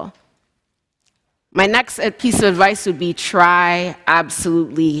people. My next piece of advice would be try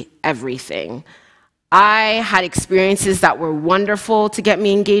absolutely everything. I had experiences that were wonderful to get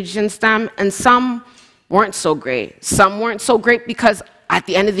me engaged in STEM, and some weren't so great. Some weren't so great because at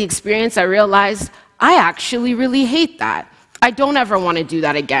the end of the experience, I realized I actually really hate that. I don't ever want to do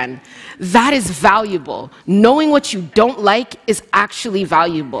that again. That is valuable. Knowing what you don't like is actually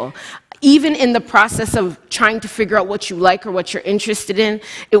valuable. Even in the process of trying to figure out what you like or what you're interested in,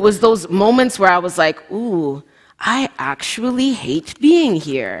 it was those moments where I was like, ooh, I actually hate being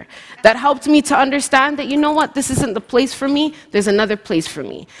here. That helped me to understand that, you know what, this isn't the place for me, there's another place for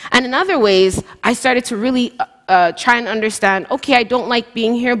me. And in other ways, I started to really try and understand, okay, I don't like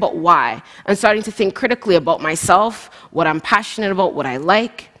being here, but why? And starting to think critically about myself, what I'm passionate about, what I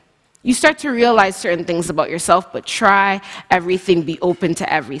like. You start to realize certain things about yourself, but try everything, be open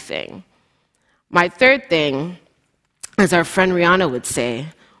to everything. My third thing, as our friend Rihanna would say,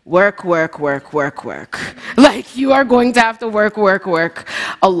 work, work, work, work, work. Like, you are going to have to work, work, work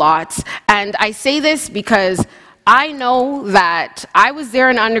a lot. And I say this because I know that I was there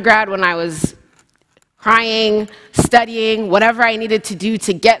in undergrad when I was crying, studying, whatever I needed to do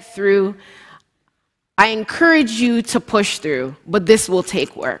to get through. I encourage you to push through, but this will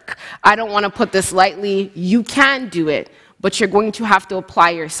take work. I don't want to put this lightly. You can do it, but you're going to have to apply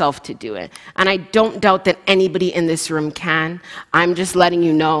yourself to do it. And I don't doubt that anybody in this room can. I'm just letting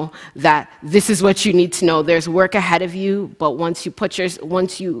you know that this is what you need to know. There's work ahead of you, but once you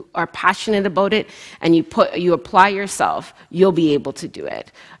are passionate about it and you apply yourself, you'll be able to do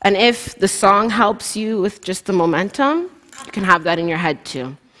it. And if the song helps you with just the momentum, you can have that in your head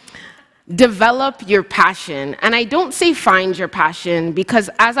too. Develop your passion. And I don't say find your passion because,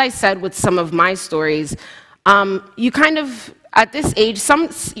 as I said with some of my stories, you kind of, at this age,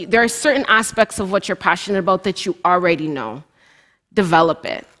 there are certain aspects of what you're passionate about that you already know. Develop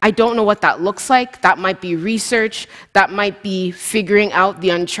it. I don't know what that looks like. That might be research. That might be figuring out the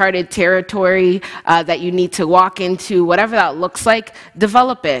uncharted territory that you need to walk into. Whatever that looks like,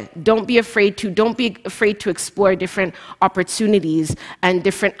 develop it. Don't be afraid to explore different opportunities and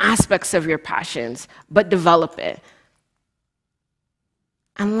different aspects of your passions, but develop it.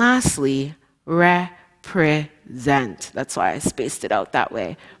 And lastly, represent. That's why I spaced it out that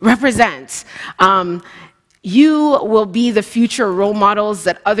way. Represent. You will be the future role models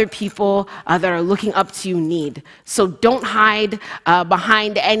that other people that are looking up to you need. So don't hide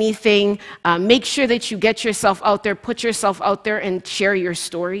behind anything. Make sure that you get yourself out there, put yourself out there, and share your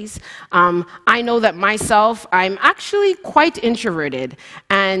stories. I know that myself, I'm actually quite introverted,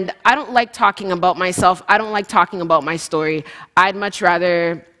 and I don't like talking about myself. I don't like talking about my story. I'd much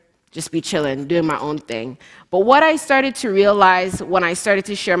rather just be chilling, doing my own thing. But what I started to realize when I started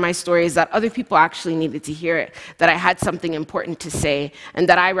to share my story is that other people actually needed to hear it, that I had something important to say, and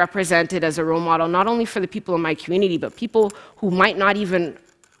that I represented as a role model, not only for the people in my community, but people who might not even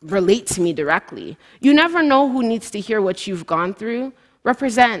relate to me directly. You never know who needs to hear what you've gone through.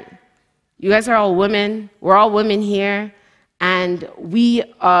 Represent. You guys are all women. We're all women here. And we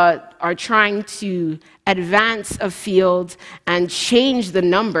are trying to advance a field and change the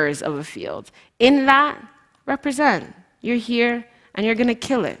numbers of a field. In that, represent. You're here, and you're going to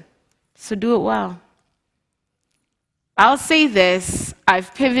kill it. So do it well. I'll say this.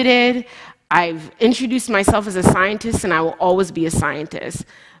 I've pivoted. I've introduced myself as a scientist, and I will always be a scientist.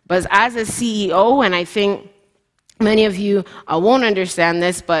 But as a CEO, and I think many of you won't understand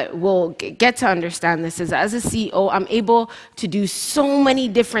this, but will get to understand this, is as a CEO, I'm able to do so many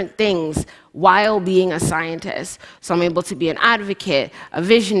different things while being a scientist. So I'm able to be an advocate, a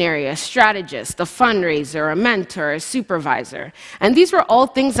visionary, a strategist, a fundraiser, a mentor, a supervisor. And these were all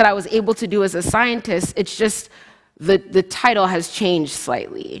things that I was able to do as a scientist. It's just the title has changed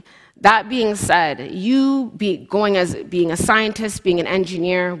slightly. That being said, going as being a scientist, being an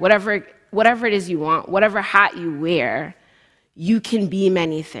engineer, whatever it is you want, whatever hat you wear, you can be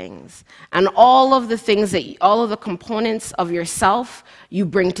many things. And all of the components of yourself, you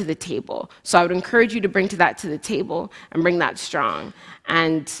bring to the table. So I would encourage you to bring that to the table and bring that strong.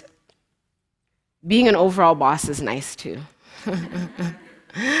 And being an overall boss is nice too.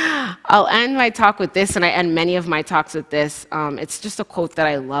 I'll end my talk with this, and I end many of my talks with this. It's just a quote that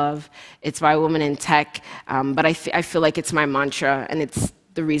I love. It's by a woman in tech, but I feel like it's my mantra, and it's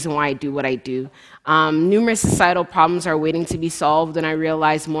the reason why I do what I do. Numerous societal problems are waiting to be solved, and I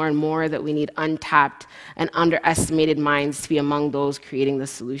realize more and more that we need untapped and underestimated minds to be among those creating the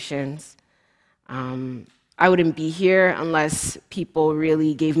solutions. I wouldn't be here unless people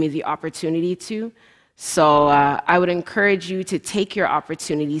really gave me the opportunity to. So I would encourage you to take your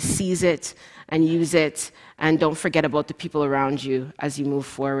opportunity, seize it, and use it, and don't forget about the people around you as you move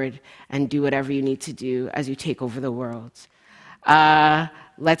forward, and do whatever you need to do as you take over the world.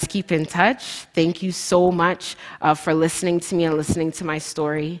 Let's keep in touch. Thank you so much for listening to me and listening to my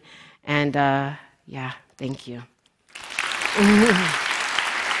story. And yeah, thank you.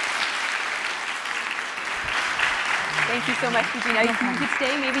 Thank you so much, Eugenia. You could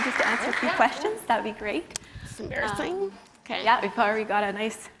stay maybe just to answer a few questions. That would be great. It's embarrassing. Okay. Yeah, we've already got a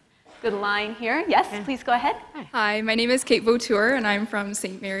nice, good line here. Yes, please go ahead. Hi, my name is Kate Vautour, and I'm from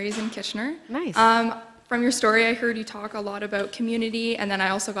St. Mary's in Kitchener. Nice. From your story, I heard you talk a lot about community, and then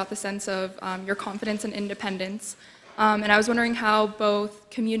I also got the sense of your confidence and independence. And I was wondering how both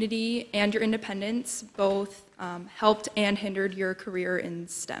community and your independence both helped and hindered your career in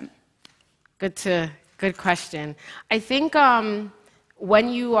STEM. Good question. I think when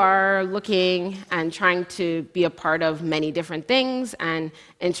you are looking and trying to be a part of many different things and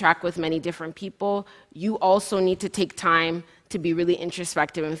interact with many different people, you also need to take time to be really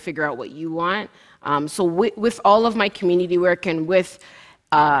introspective and figure out what you want. So with all of my community work and with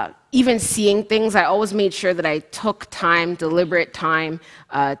even seeing things, I always made sure that I took time, deliberate time,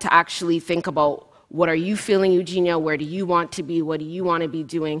 to actually think about what are you feeling, Eugenia, where do you want to be, what do you want to be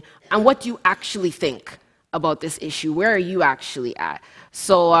doing, and what do you actually think about this issue, where are you actually at?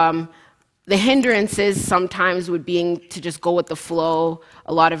 So the hindrances sometimes would being to just go with the flow,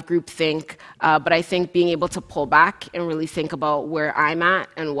 a lot of groupthink, but I think being able to pull back and really think about where I'm at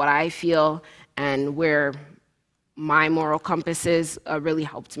and what I feel and where my moral compass is really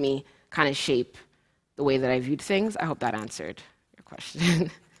helped me kind of shape the way that I viewed things. I hope that answered your question.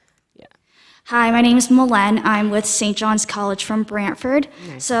 Yeah. Hi, my name is Molen. I'm with St. John's College from Brantford.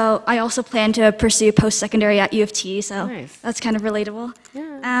 Nice. So I also plan to pursue post-secondary at U of T, so Nice. that's kind of relatable.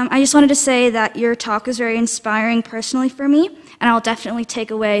 Yeah. I just wanted to say that your talk was very inspiring personally for me, and I'll definitely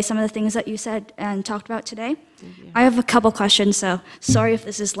take away some of the things that you said and talked about today. I have a couple questions, so sorry if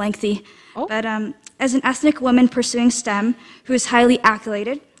this is lengthy. Oh. But as an ethnic woman pursuing STEM who is highly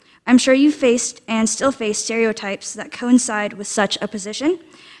accoladed, I'm sure you faced and still face stereotypes that coincide with such a position.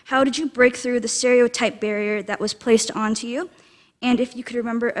 How did you break through the stereotype barrier that was placed onto you? And if you could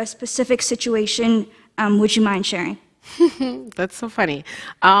remember a specific situation, would you mind sharing? That's so funny.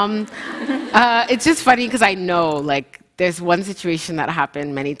 It's just funny because I know, like, there's one situation that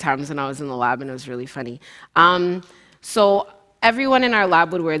happened many times when I was in the lab, and it was really funny. So everyone in our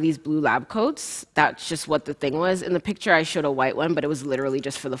lab would wear these blue lab coats. That's just what the thing was. In the picture, I showed a white one, but it was literally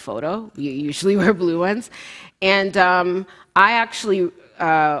just for the photo. You usually wear blue ones. And I actually,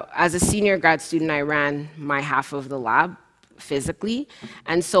 as a senior grad student, I ran my half of the lab physically.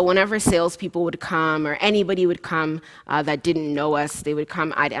 And so whenever salespeople would come or anybody would come that didn't know us, they would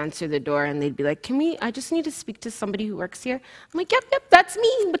come, I'd answer the door and they'd be like, I just need to speak to somebody who works here. I'm like, yep, that's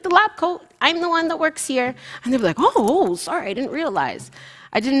me with the lab coat. I'm the one that works here. And they'd be like, oh, sorry, I didn't realize.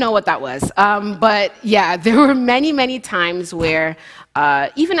 I didn't know what that was. But yeah, there were many, many times where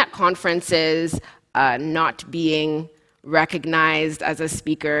even at conferences, not being recognized as a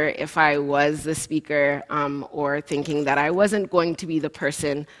speaker if I was the speaker, or thinking that I wasn't going to be the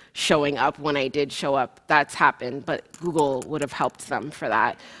person showing up when I did show up. That's happened, but Google would have helped them for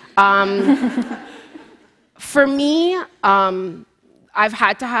that. For me, I've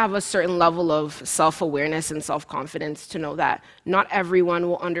had to have a certain level of self-awareness and self-confidence to know that not everyone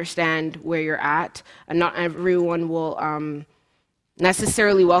will understand where you're at, and not everyone will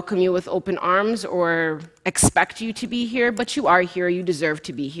necessarily welcome you with open arms or expect you to be here, but you are here, you deserve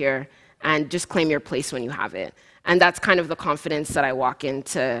to be here, and just claim your place when you have it. And that's kind of the confidence that I walk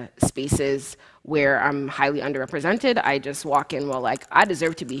into spaces where I'm highly underrepresented. I just walk in, well, like, I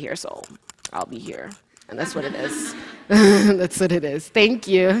deserve to be here, so I'll be here. And that's what it is. That's what it is. Thank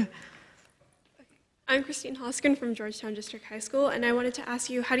you. I'm Christine Hoskin from Georgetown District High School, and I wanted to ask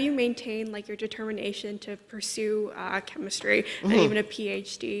you, how do you maintain your determination to pursue chemistry and even a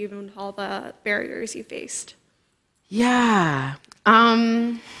PhD, even with all the barriers you faced? Yeah.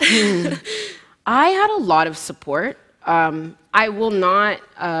 I had a lot of support. I will not,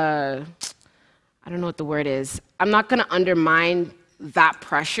 I don't know what the word is. I'm not going to undermine that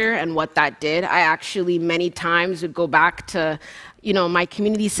pressure and what that did. I actually many times would go back to my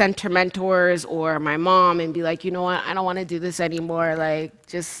community center mentors or my mom and be like, you know what, I don't want to do this anymore. Like,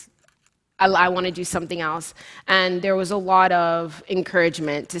 I want to do something else. And there was a lot of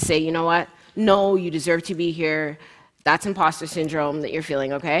encouragement to say, you know what, no, you deserve to be here. That's imposter syndrome that you're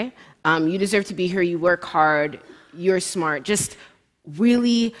feeling, okay? You deserve to be here. You work hard. You're smart. Just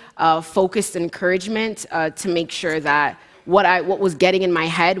really focused encouragement to make sure that what was getting in my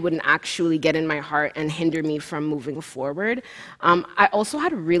head wouldn't actually get in my heart and hinder me from moving forward. I also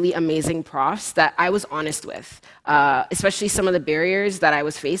had really amazing profs that I was honest with, especially some of the barriers that I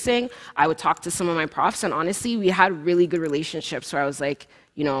was facing. I would talk to some of my profs, and honestly, we had really good relationships where I was like,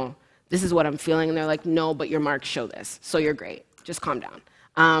 this is what I'm feeling, and they're like, no, but your marks show this, so you're great. Just calm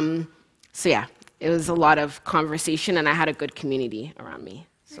down. So yeah, it was a lot of conversation, and I had a good community around me,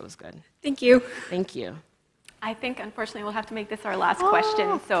 so it was good. Thank you. Thank you. I think, unfortunately, we'll have to make this our last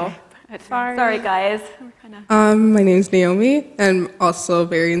question. So, okay. Sorry, guys. My name is Naomi, and I'm also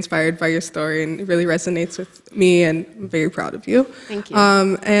very inspired by your story, and it really resonates with me, and I'm very proud of you. Thank you.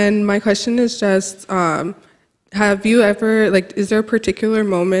 And my question is just, have you ever, is there a particular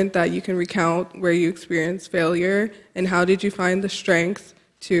moment that you can recount where you experienced failure, and how did you find the strength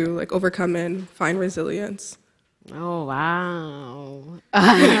to overcome and find resilience? Oh, wow.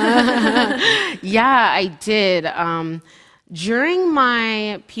 Yeah, I did. During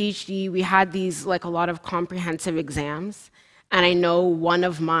my PhD, we had these, a lot of comprehensive exams, and I know one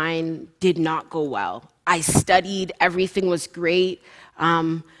of mine did not go well. I studied, everything was great,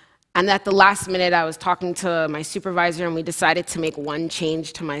 and at the last minute, I was talking to my supervisor, and we decided to make one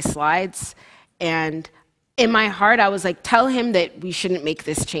change to my slides, and in my heart, I was like, tell him that we shouldn't make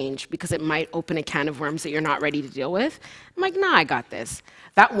this change because it might open a can of worms that you're not ready to deal with. I'm like, nah, I got this.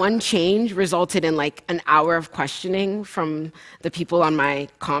 That one change resulted in like an hour of questioning from the people on my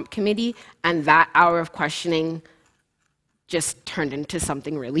comp committee, and that hour of questioning just turned into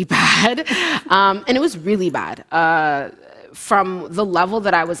something really bad. And it was really bad. From the level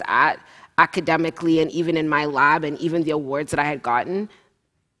that I was at academically and even in my lab and even the awards that I had gotten,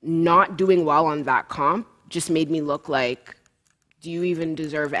 not doing well on that comp just made me look like, do you even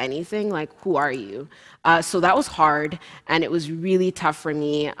deserve anything? Like, who are you? So that was hard, and it was really tough for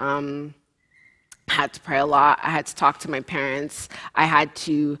me. I had to pray a lot. I had to talk to my parents. I had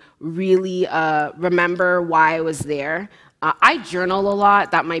to really remember why I was there. I journal a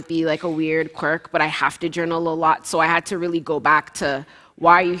lot. That might be like a weird quirk, but I have to journal a lot. So I had to really go back to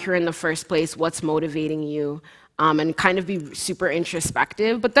why are you here in the first place? What's motivating you? And kind of be super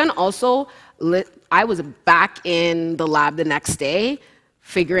introspective. But then also, I was back in the lab the next day,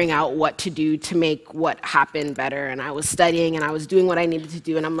 figuring out what to do to make what happened better. And I was studying and I was doing what I needed to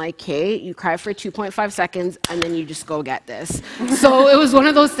do. And I'm like, hey, you cry for 2.5 seconds and then you just go get this. So it was one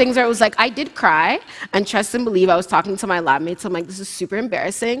of those things where it was like, I did cry and trust and believe. I was talking to my lab mates. I'm like, this is super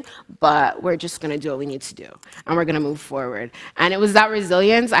embarrassing, but we're just going to do what we need to do. And we're going to move forward. And it was that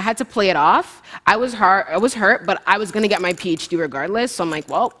resilience. I had to play it off. I was hurt, but I was going to get my PhD regardless. So I'm like,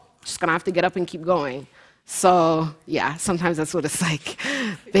 well, just going to have to get up and keep going. So, yeah, sometimes that's what it's like.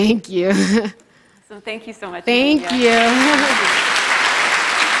 Thank you. So thank you so much. Thank you.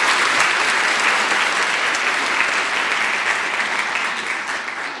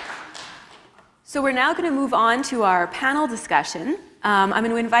 So we're now going to move on to our panel discussion. I'm going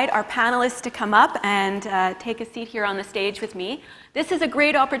to invite our panelists to come up and take a seat here on the stage with me. This is a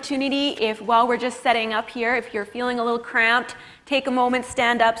great opportunity if, while we're just setting up here, if you're feeling a little cramped, take a moment,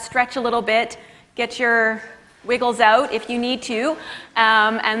 stand up, stretch a little bit, get your wiggles out if you need to,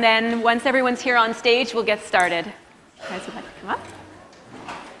 and then once everyone's here on stage, we'll get started. You guys would like to come up?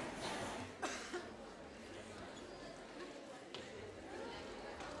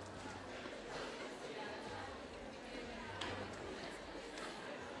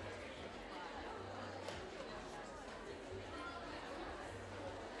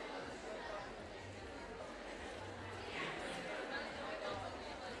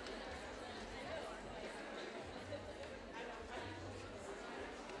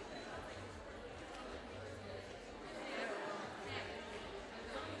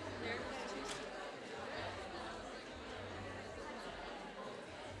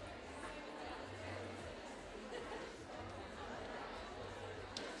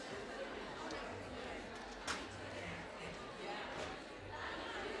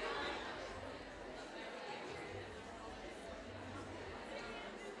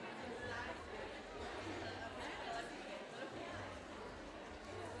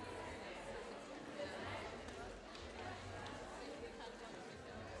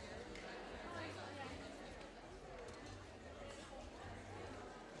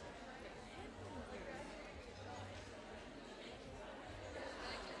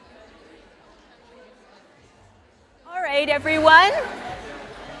 All right, everyone.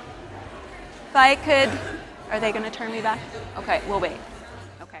 If I could, are they going to turn me back? Okay, we'll wait.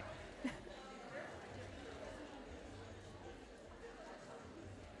 Okay.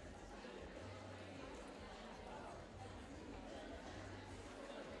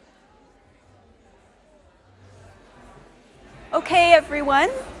 Okay, everyone.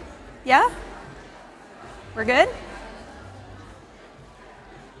 Yeah? We're good?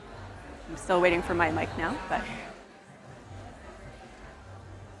 I'm still waiting for my mic now, but.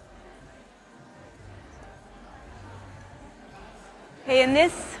 Okay, in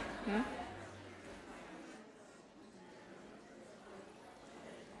this,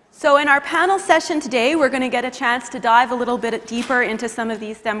 so in our panel session today, we're going to get a chance to dive a little bit deeper into some of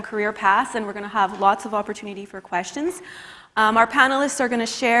these STEM career paths, and we're going to have lots of opportunity for questions. Our panelists are going to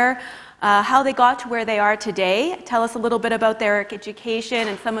share how they got to where they are today, tell us a little bit about their education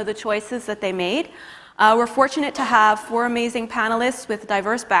and some of the choices that they made. We're fortunate to have 4 amazing panelists with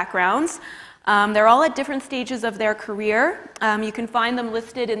diverse backgrounds. They're all at different stages of their career. You can find them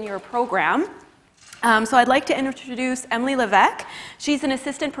listed in your program. So I'd like to introduce Emily Levesque. She's an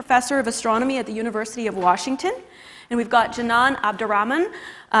assistant professor of astronomy at the University of Washington. And we've got Janan Abdurrahman,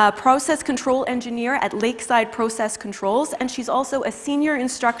 process control engineer at Lakeside Process Controls, and she's also a senior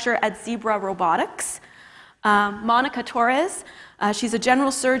instructor at Zebra Robotics. Monica Torres, she's a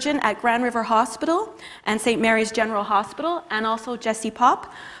general surgeon at Grand River Hospital and St. Mary's General Hospital, and also Jessie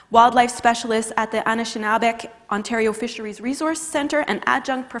Pop, wildlife specialist at the Anishinaabe Ontario Fisheries Resource Centre and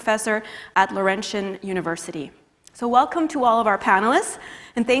adjunct professor at Laurentian University. So welcome to all of our panelists,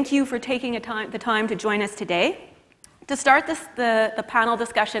 and thank you for taking the time to join us today. To start the panel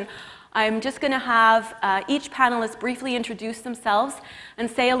discussion, I'm just going to have each panelist briefly introduce themselves and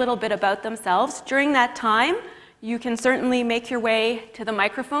say a little bit about themselves. During that time, you can certainly make your way to the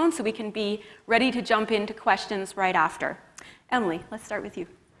microphone so we can be ready to jump into questions right after. Emily, let's start with you.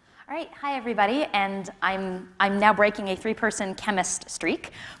 All right, hi everybody, and I'm now breaking a 3-person chemist streak.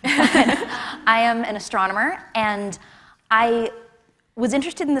 I am an astronomer, and I was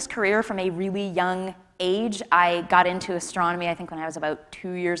interested in this career from a really young age. I got into astronomy, I think, when I was about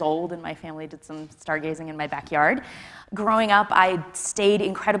 2 years old, and my family did some stargazing in my backyard. Growing up, I stayed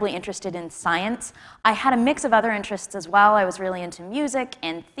incredibly interested in science. I had a mix of other interests as well. I was really into music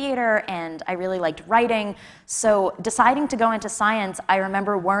and theater, and I really liked writing. So deciding to go into science, I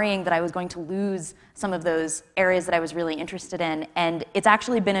remember worrying that I was going to lose some of those areas that I was really interested in. And it's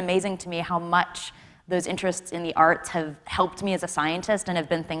actually been amazing to me how much those interests in the arts have helped me as a scientist and have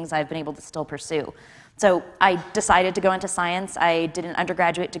been things I've been able to still pursue. So I decided to go into science. I did an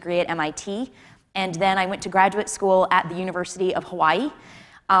undergraduate degree at MIT, and then I went to graduate school at the University of Hawaii,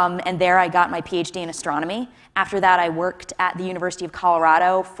 and there I got my PhD in astronomy. After that, I worked at the University of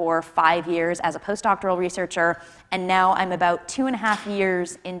Colorado for 5 years as a postdoctoral researcher, and now I'm about 2.5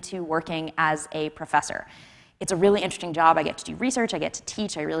 years into working as a professor. It's a really interesting job. I get to do research, I get to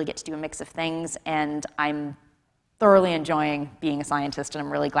teach, I really get to do a mix of things, and I'm thoroughly enjoying being a scientist, and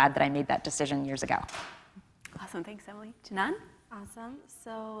I'm really glad that I made that decision years ago. Awesome, thanks, Emily. Janan? Awesome.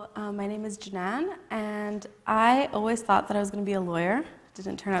 So my name is Janan, and I always thought that I was going to be a lawyer. It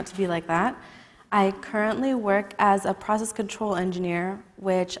didn't turn out to be like that. I currently work as a process control engineer,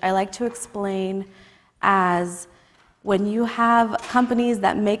 which I like to explain as when you have companies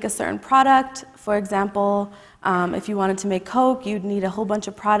that make a certain product. For example, if you wanted to make Coke, you'd need a whole bunch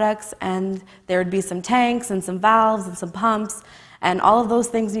of products, and there would be some tanks and some valves and some pumps, and all of those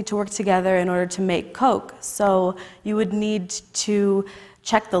things need to work together in order to make Coke. So you would need to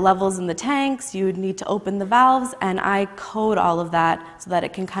check the levels in the tanks, you would need to open the valves, and I code all of that so that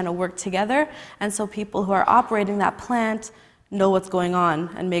it can kind of work together, and so people who are operating that plant know what's going on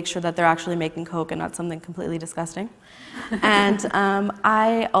and make sure that they're actually making Coke and not something completely disgusting. And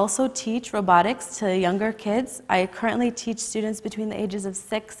I also teach robotics to younger kids. I currently teach students between the ages of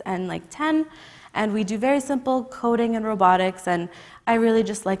 6 and like 10, and we do very simple coding and robotics, and I really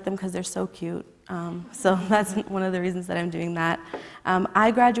just like them because they're so cute. So that's one of the reasons that I'm doing that.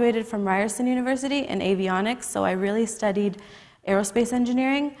 I graduated from Ryerson University in avionics, so I really studied aerospace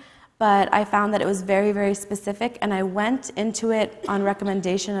engineering, but I found that it was very, very specific, and I went into it on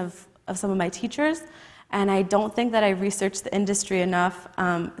recommendation of some of my teachers, and I don't think that I researched the industry enough,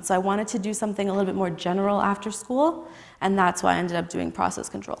 so I wanted to do something a little bit more general after school, and that's why I ended up doing process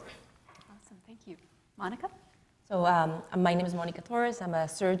control. Awesome, thank you. Monica? So my name is Monica Torres. I'm a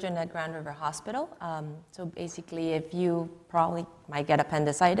surgeon at Grand River Hospital. So basically, if you probably might get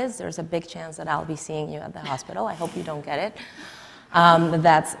appendicitis, there's a big chance that I'll be seeing you at the hospital. I hope you don't get it.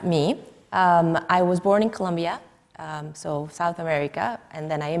 That's me. I was born in Colombia, so South America, and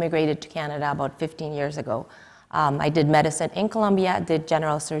then I immigrated to Canada about 15 years ago. I did medicine in Colombia, did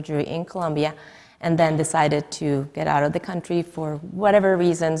general surgery in Colombia, and then decided to get out of the country for whatever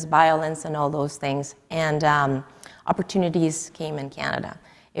reasons, violence and all those things, and opportunities came in Canada.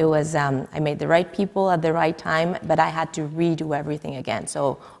 It was, I made the right people at the right time, but I had to redo everything again.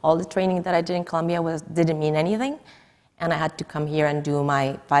 So all the training that I did in Colombia didn't mean anything, and I had to come here and do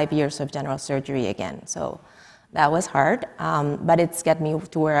my 5 years of general surgery again. So that was hard, but it's got me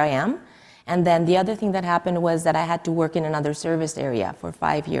to where I am. And then the other thing that happened was that I had to work in another service area for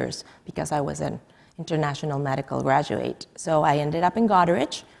 5 years because I was an international medical graduate. So I ended up in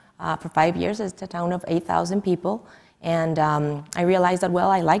Goderich for 5 years. It's a town of 8,000 people. And I realized that,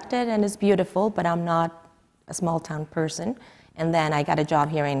 well, I liked it and it's beautiful, but I'm not a small town person. And then I got a job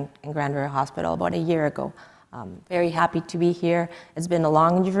here in Grand River Hospital about a year ago. Very happy to be here. It's been a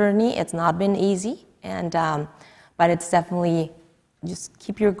long journey. It's not been easy, and but it's definitely just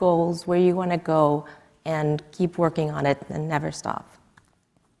keep your goals where you want to go and keep working on it and never stop.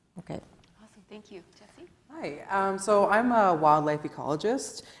 Okay. Awesome, thank you. Jessie? Hi, Hi, so I'm a wildlife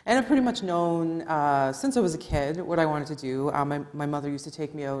ecologist, and I've pretty much known since I was a kid what I wanted to do. My mother used to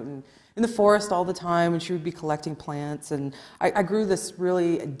take me out in the forest all the time, and she would be collecting plants, and I grew this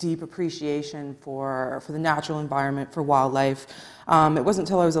really deep appreciation for the natural environment, for wildlife. It wasn't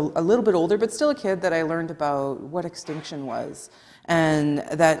until I was a little bit older, but still a kid, that I learned about what extinction was, and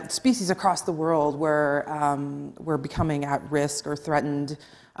that species across the world were becoming at risk or threatened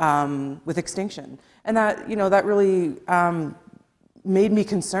with extinction. And that, that really made me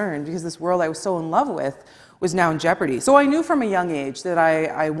concerned, because this world I was so in love with was now in jeopardy. So I knew from a young age that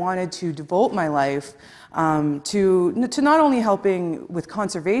I wanted to devote my life to not only helping with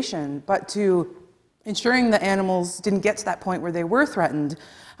conservation, but to ensuring that animals didn't get to that point where they were threatened.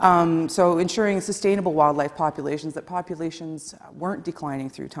 So ensuring sustainable wildlife populations, that populations weren't declining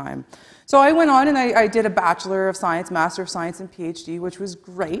through time. So I went on and I did a Bachelor of Science, Master of Science, and PhD, which was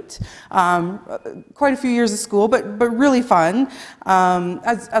great. Quite a few years of school, but really fun.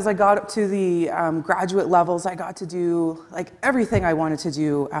 As I got up to the graduate levels, I got to do like everything I wanted to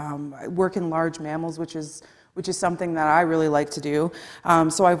do. Work in large mammals, which is something that I really like to do.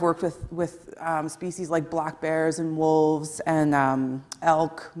 So I've worked with species like black bears and wolves and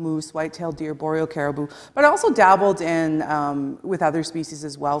elk, moose, white-tailed deer, boreal caribou. But I also dabbled in with other species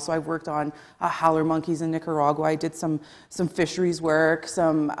as well. So I've worked on howler monkeys in Nicaragua. I did some fisheries work,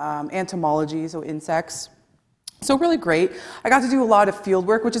 some entomology, so insects. So really great. I got to do a lot of field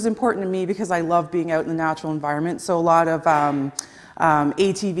work, which is important to me because I love being out in the natural environment. So a lot of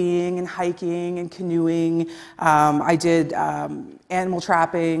ATVing and hiking and canoeing. I did animal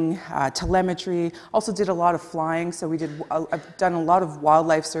trapping, telemetry. Also did a lot of flying. So I've done a lot of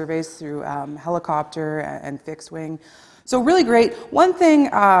wildlife surveys through helicopter and fixed wing. So really great. One thing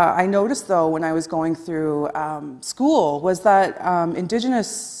I noticed though when I was going through school was that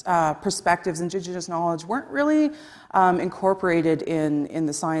Indigenous perspectives, Indigenous knowledge weren't really incorporated in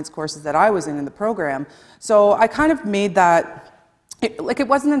the science courses that I was in the program. So I kind of made that. It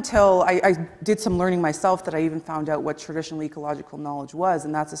wasn't until I did some learning myself that I even found out what traditional ecological knowledge was,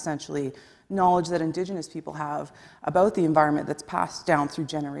 and that's essentially knowledge that Indigenous people have about the environment that's passed down through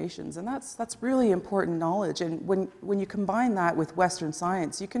generations, and that's really important knowledge. And when you combine that with Western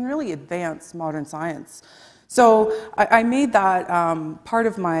science, you can really advance modern science. So I made that part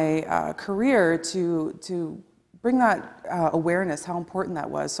of my career to bring that awareness, how important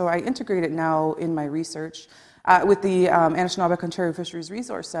that was. So I integrate it now in my research. With the Anishinaabe Ontario Fisheries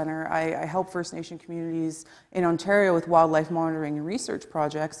Resource Centre, I help First Nation communities in Ontario with wildlife monitoring and research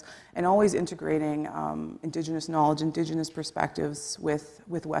projects, and always integrating Indigenous knowledge, Indigenous perspectives with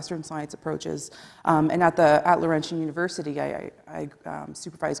Western science approaches. And at Laurentian University, I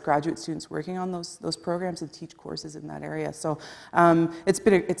supervise graduate students working on those programs and teach courses in that area. So it's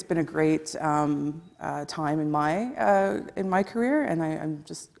been a great time in my career, and I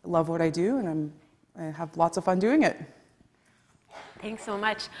just love what I do, and I have lots of fun doing it. Thanks so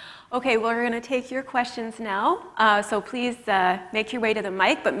much. Okay, well, we're going to take your questions now. So please make your way to the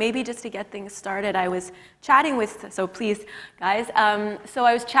mic, but maybe just to get things started, I was chatting with, so please, guys. So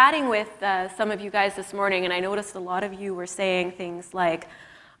I was chatting with some of you guys this morning, and I noticed a lot of you were saying things like,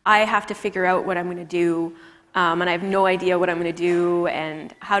 I have to figure out what I'm going to do, and I have no idea what I'm going to do,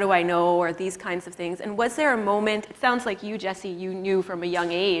 and how do I know, or these kinds of things. And was there a moment, it sounds like you, Jesse, you knew from a young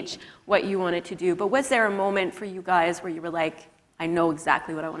age what you wanted to do, but was there a moment for you guys where you were like, I know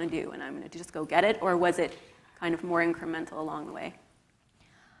exactly what I want to do, and I'm going to just go get it, or was it kind of more incremental along the way?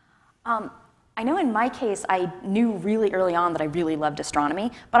 I know in my case, I knew really early on that I really loved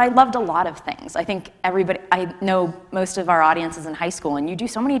astronomy, but I loved a lot of things. I think I know most of our audience is in high school, and you do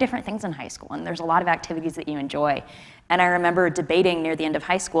so many different things in high school, and there's a lot of activities that you enjoy. And I remember debating near the end of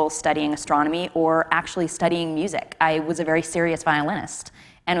high school studying astronomy or actually studying music. I was a very serious violinist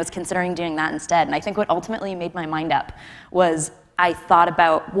and was considering doing that instead. And I think what ultimately made my mind up was I thought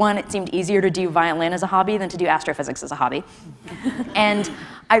about, one, it seemed easier to do violin as a hobby than to do astrophysics as a hobby. And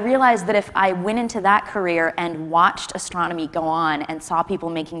I realized that if I went into that career and watched astronomy go on and saw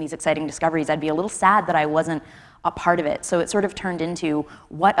people making these exciting discoveries, I'd be a little sad that I wasn't a part of it. So it sort of turned into,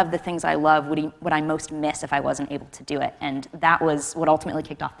 what of the things I love would I most miss if I wasn't able to do it? And that was what ultimately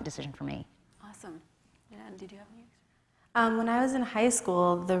kicked off the decision for me. Awesome. Yeah, and did you have any? When I was in high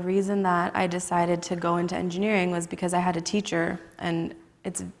school, the reason that I decided to go into engineering was because I had a teacher, and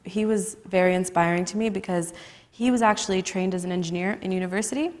he was very inspiring to me because he was actually trained as an engineer in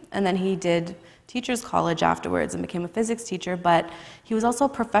university, and then he did teachers college afterwards and became a physics teacher, but he was also a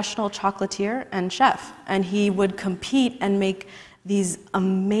professional chocolatier and chef, and he would compete and make these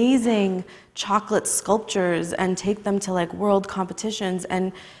amazing chocolate sculptures and take them to like world competitions,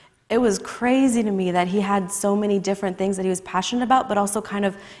 and it was crazy to me that he had so many different things that he was passionate about, but also kind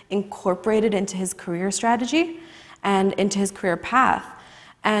of incorporated into his career strategy and into his career path.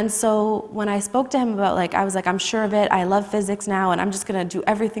 And so when I spoke to him about, like, I was like, I'm sure of it, I love physics now, and I'm just gonna do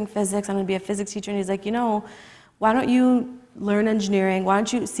everything physics, I'm gonna be a physics teacher. And he's like, you know, why don't you learn engineering? Why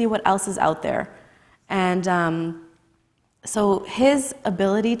don't you see what else is out there? And so his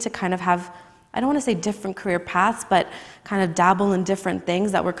ability to kind of have, I don't want to say different career paths, but kind of dabble in different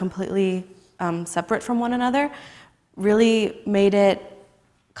things that were completely separate from one another, really made it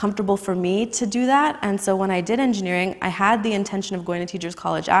comfortable for me to do that. And so when I did engineering, I had the intention of going to teachers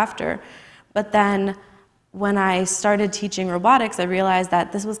college after, but then when I started teaching robotics, I realized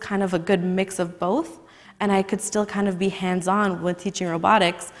that this was kind of a good mix of both, and I could still kind of be hands-on with teaching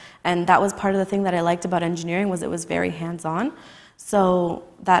robotics, and that was part of the thing that I liked about engineering, was it was very hands-on. So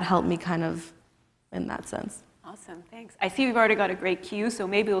that helped me kind of in that sense. Awesome, thanks. I see we've already got a great queue, so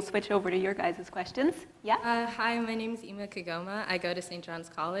maybe we'll switch over to your guys' questions. Yeah? Hi, my name is Ima Kagoma. I go to St. John's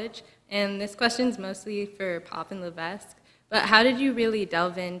College, and this question's mostly for Pop and Levesque. But how did you really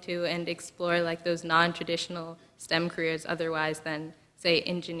delve into and explore like those non-traditional STEM careers otherwise than, say,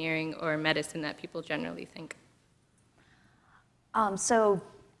 engineering or medicine that people generally think? So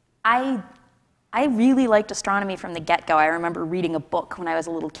I really liked astronomy from the get-go. I remember reading a book when I was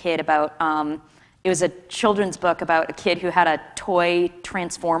a little kid about, it was a children's book about a kid who had a toy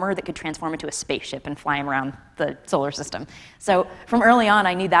transformer that could transform into a spaceship and fly him around the solar system. So from early on,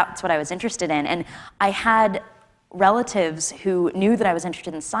 I knew that's what I was interested in. And I had relatives who knew that I was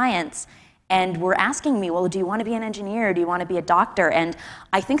interested in science and were asking me, well, do you want to be an engineer? Do you want to be a doctor? And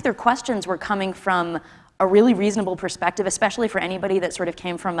I think their questions were coming from a really reasonable perspective, especially for anybody that sort of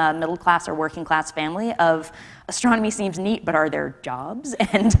came from a middle class or working class family, of astronomy seems neat, but are there jobs?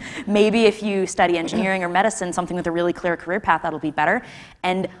 And maybe if you study engineering or medicine, something with a really clear career path, that'll be better.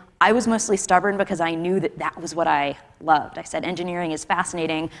 And I was mostly stubborn because I knew that that was what I loved. I said, engineering is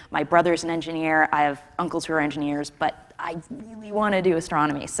fascinating. My brother's an engineer. I have uncles who are engineers, but I really want to do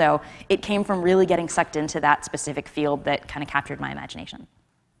astronomy. So it came from really getting sucked into that specific field that kind of captured my imagination.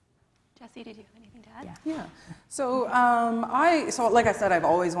 Jesse, did you have anything to add? Yeah. So like I said, I've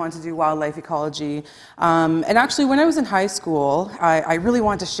always wanted to do wildlife ecology. And actually, when I was in high school, I really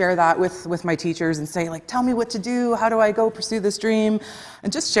wanted to share that with my teachers and say, like, tell me what to do. How do I go pursue this dream?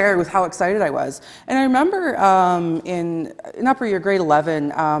 And just share with how excited I was. And I remember in upper year, grade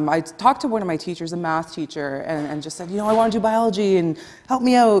 11, I talked to one of my teachers, a math teacher, and just said, you know, I want to do biology and help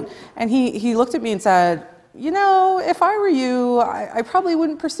me out. And he looked at me and said, you know, if I were you, I probably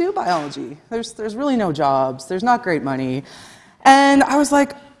wouldn't pursue biology. There's really no jobs. There's not great money. And I was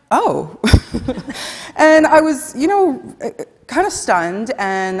like, oh. And I was, you know, kind of stunned.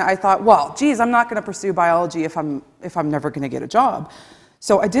 And I thought, well, geez, I'm not going to pursue biology if I'm never going to get a job.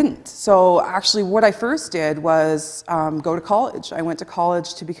 So I didn't. So actually what I first did was go to college. I went to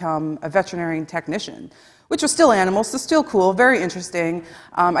college to become a veterinarian technician, which was still animals, so still cool, very interesting.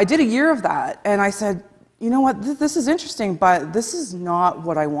 I did a year of that, and I said, you know what, this is interesting, but this is not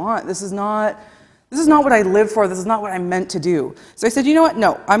what I want. This is not what I live for. This is not what I'm meant to do. So I said, you know what,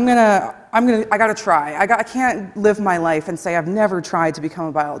 no, I gotta try. I can't live my life and say I've never tried to become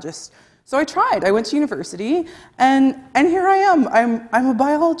a biologist. So I tried. I went to university, and here I am. I'm a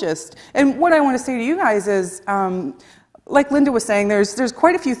biologist. And what I want to say to you guys is, like Linda was saying, there's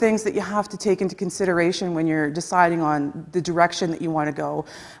quite a few things that you have to take into consideration when you're deciding on the direction that you want to go.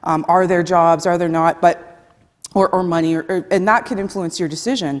 Are there jobs? Are there not? Or money, and that can influence your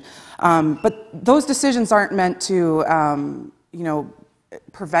decision. But those decisions aren't meant to, you know,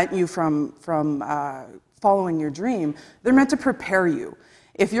 prevent you from following your dream. They're meant to prepare you.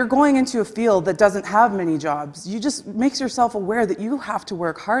 If you're going into a field that doesn't have many jobs, you just makes yourself aware that you have to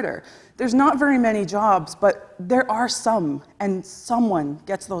work harder. There's not very many jobs, but there are some, and someone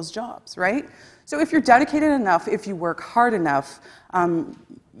gets those jobs, right? So if you're dedicated enough, if you work hard enough,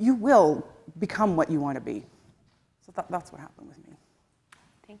 you will become what you want to be. So that's what happened with me.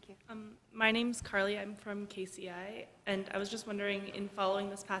 Thank you. My name's Carly. I'm from KCI, and I was just wondering, in following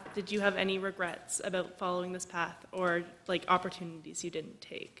this path, did you have any regrets about following this path, or like opportunities you didn't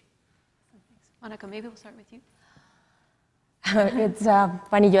take? Monica, maybe we'll start with you. It's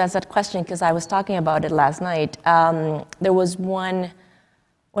funny you asked that question because I was talking about it last night. There was one,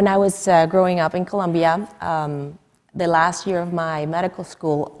 when I was growing up in Colombia, the last year of my medical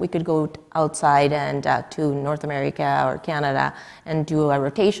school, we could go outside and to North America or Canada and do a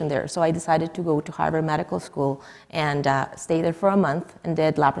rotation there. So I decided to go to Harvard Medical School and stay there for a month and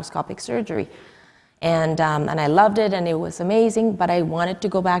did laparoscopic surgery. And I loved it, and it was amazing, but I wanted to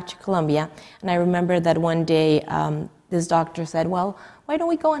go back to Colombia. And I remember that one day, this doctor said, well, why don't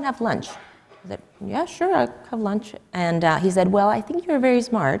we go and have lunch? I said, yeah, sure, I'll have lunch. And he said, well, I think you're very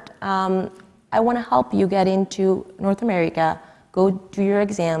smart. I want to help you get into North America, go do your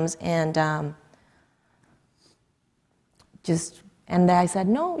exams, and and I said,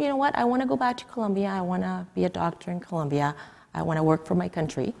 no, you know what, I want to go back to Colombia. I want to be a doctor in Colombia. I want to work for my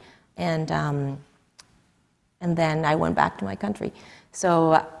country. And then I went back to my country.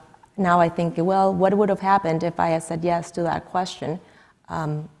 So now I think, well, what would have happened if I had said yes to that question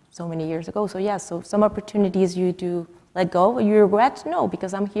so many years ago? So yes, so some opportunities you do let go. You regret? No,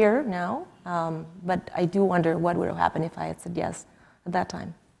 because I'm here now. But I do wonder what would have happened if I had said yes at that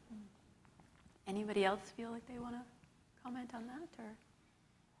time. Anybody else feel like they want to comment on that, or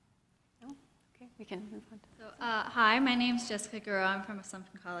no? Okay, we can move on. Hi, my name's Jessica Guerrero. I'm from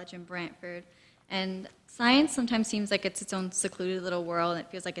Assumption College in Brantford. And science sometimes seems like it's its own secluded little world, and it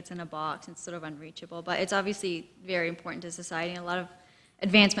feels like it's in a box, and it's sort of unreachable. But it's obviously very important to society, and a lot of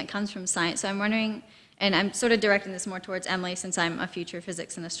advancement comes from science. So I'm wondering, and I'm sort of directing this more towards Emily, since I'm a future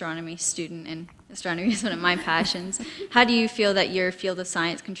physics and astronomy student, and astronomy is one of my passions. How do you feel that your field of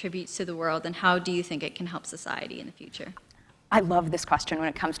science contributes to the world, and how do you think it can help society in the future? I love this question when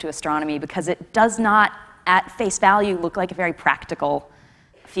it comes to astronomy because it does not, at face value, look like a very practical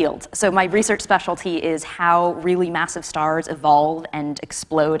field. So my research specialty is how really massive stars evolve and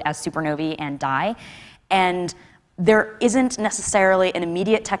explode as supernovae and die. And there isn't necessarily an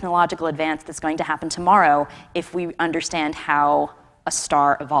immediate technological advance that's going to happen tomorrow if we understand how a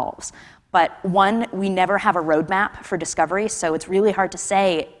star evolves. But one, we never have a roadmap for discovery, so it's really hard to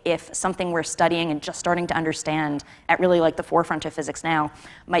say if something we're studying and just starting to understand at really like the forefront of physics now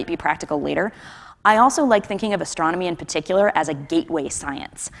might be practical later. I also like thinking of astronomy in particular as a gateway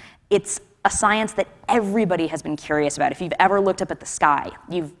science. It's a science that everybody has been curious about. If you've ever looked up at the sky,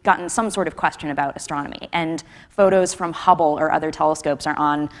 you've gotten some sort of question about astronomy. And photos from Hubble or other telescopes are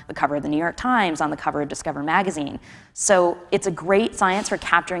on the cover of the New York Times, on the cover of Discover magazine. So it's a great science for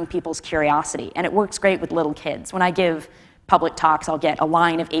capturing people's curiosity. And it works great with little kids. When I give public talks, I'll get a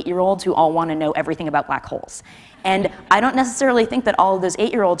line of 8-year-olds who all want to know everything about black holes. And I don't necessarily think that all of those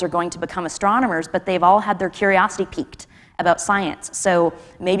 8-year-olds are going to become astronomers, but they've all had their curiosity piqued about science. So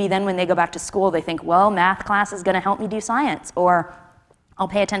maybe then when they go back to school, they think, well, math class is going to help me do science, or I'll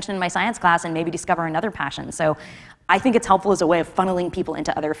pay attention in my science class and maybe discover another passion. So I think it's helpful as a way of funneling people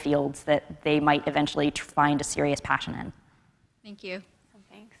into other fields that they might eventually find a serious passion in. Thank you.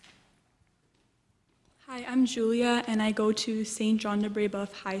 Thanks. Hi, I'm Julia, and I go to St. John de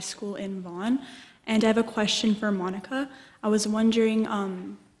Brébeuf High School in Vaughan. And I have a question for Monica. I was wondering,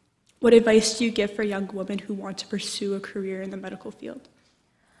 what advice do you give for young women who want to pursue a career in the medical field?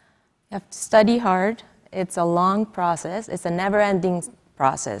 You have to study hard. It's a long process. It's a never-ending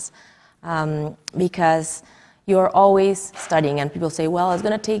process because you're always studying. And people say, well, it's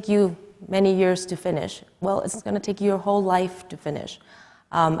going to take you many years to finish. Well, it's going to take you your whole life to finish.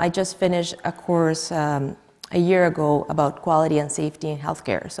 I just finished a course a year ago about quality and safety in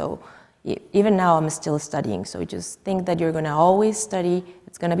healthcare. So even now, I'm still studying. So just think that you're going to always study.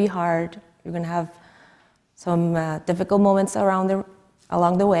 It's going to be hard. You're going to have some difficult moments along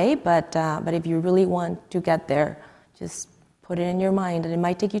the way. But if you really want to get there, just put it in your mind. And it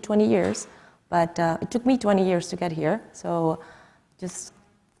might take you 20 years. But it took me 20 years to get here. So just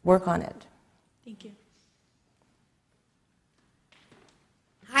work on it. Thank you.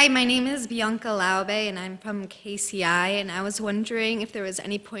 Hi, my name is Bianca Laube, and I'm from KCI, and I was wondering if there was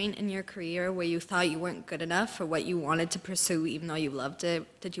any point in your career where you thought you weren't good enough for what you wanted to pursue, even though you loved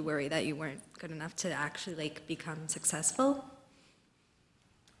it. Did you worry that you weren't good enough to actually become successful?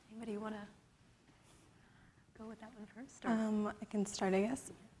 Anybody want to go with that one first? Or? I can start, I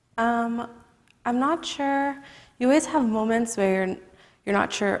guess. I'm not sure. You always have moments where you're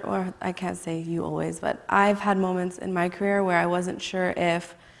not sure, or I can't say you always, but I've had moments in my career where I wasn't sure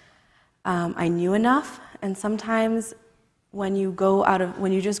if I knew enough. And sometimes when you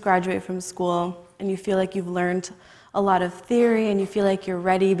just graduate from school and you feel like you've learned a lot of theory and you feel like you're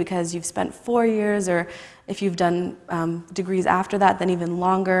ready because you've spent 4 years, or if you've done degrees after that, then even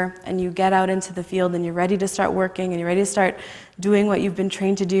longer, and you get out into the field and you're ready to start working and you're ready to start doing what you've been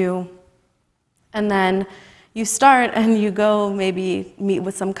trained to do. And then you start and you go maybe meet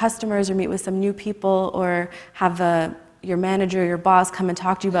with some customers or meet with some new people, or have your manager, your boss come and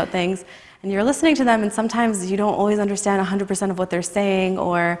talk to you about things, and you're listening to them, and sometimes you don't always understand 100% of what they're saying,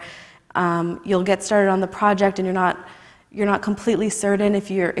 or you'll get started on the project and you're not completely certain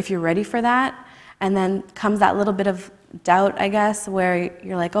if you're ready for that, and then comes that little bit of doubt, I guess, where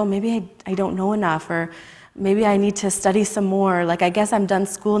you're like, oh, maybe I don't know enough, or maybe I need to study some more. Like, I guess I'm done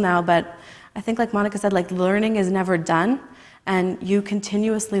school now, but I think like Monica said, like learning is never done, and you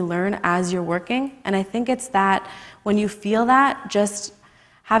continuously learn as you're working. And I think it's that when you feel that, just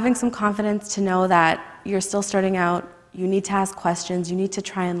having some confidence to know that you're still starting out, you need to ask questions, you need to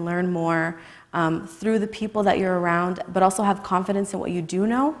try and learn more through the people that you're around, but also have confidence in what you do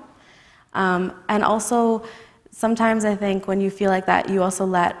know. And also, sometimes I think when you feel like that, you also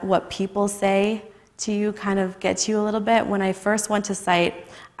let what people say to you kind of get to you a little bit. When I first went to site,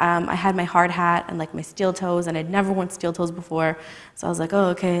 I had my hard hat and like my steel toes, and I'd never worn steel toes before. So I was like, oh,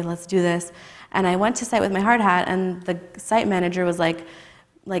 okay, let's do this. And I went to site with my hard hat, and the site manager was like,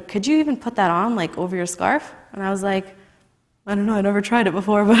 could you even put that on, like over your scarf? And I was like, I don't know, I never tried it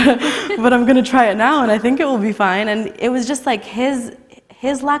before, but I'm gonna try it now, and I think it will be fine. And it was just like his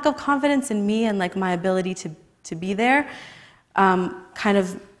lack of confidence in me and like my ability to be there kind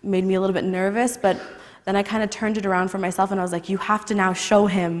of made me a little bit nervous, but then I kind of turned it around for myself, and I was like, you have to now show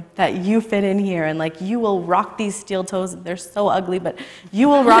him that you fit in here, and like you will rock these steel toes. They're so ugly, but you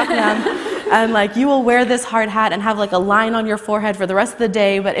will rock them, and like you will wear this hard hat and have like a line on your forehead for the rest of the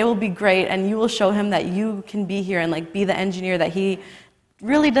day, but it will be great, and you will show him that you can be here and like be the engineer that he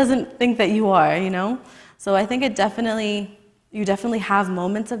really doesn't think that you are, you know? So I think you definitely have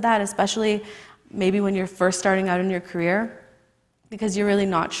moments of that, especially maybe when you're first starting out in your career, because you're really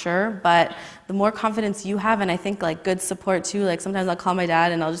not sure. But the more confidence you have, and I think like good support too, like sometimes I'll call my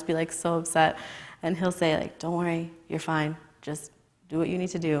dad and I'll just be like so upset, and he'll say like, don't worry, you're fine, just do what you need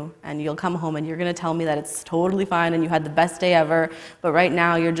to do, and you'll come home and you're gonna tell me that it's totally fine and you had the best day ever, but right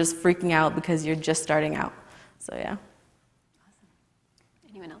now you're just freaking out because you're just starting out. So yeah.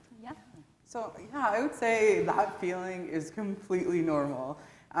 Anyone else? Yeah. So yeah, I would say that feeling is completely normal.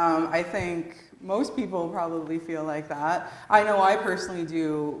 I think most people probably feel like that. I know I personally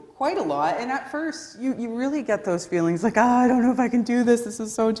do quite a lot, and at first you really get those feelings like, I don't know if I can do this, this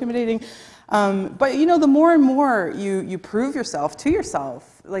is so intimidating. But you know, the more and more you prove yourself to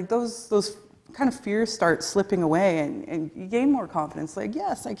yourself, like those kind of fears start slipping away, and you gain more confidence, like,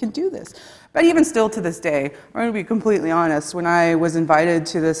 yes, I can do this. But even still to this day, I'm going to be completely honest, when I was invited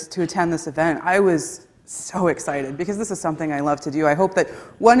to attend this event, I was so excited because this is something I love to do. I hope that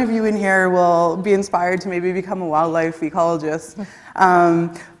one of you in here will be inspired to maybe become a wildlife ecologist.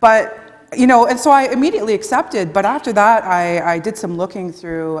 But, you know, and so I immediately accepted, but after that I did some looking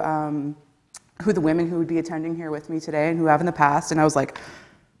through who the women who would be attending here with me today and who have in the past, and I was like,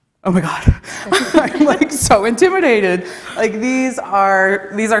 oh my God, I'm like so intimidated. Like these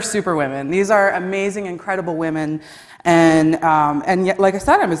are super women. These are amazing, incredible women. And yet, like I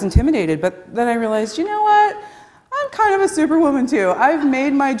said, I was intimidated, but then I realized, you know what? I'm kind of a superwoman too. I've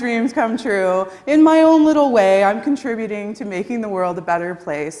made my dreams come true in my own little way. I'm contributing to making the world a better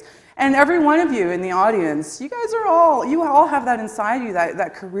place. And every one of you in the audience, you all have that inside you,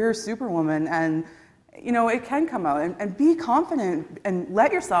 that career superwoman, and you know, it can come out, and be confident and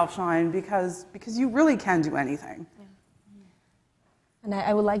let yourself shine because you really can do anything. And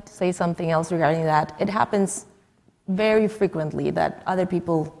I would like to say something else regarding that. It happens very frequently that other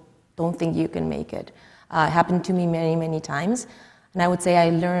people don't think you can make it. It happened to me many, many times. And I would say I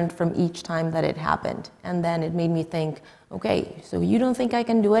learned from each time that it happened. And then it made me think, okay, so you don't think I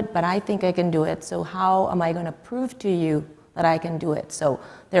can do it, but I think I can do it. So how am I going to prove to you that I can do it? So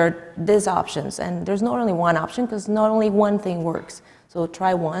there are these options. And there's not only one option, because not only one thing works. So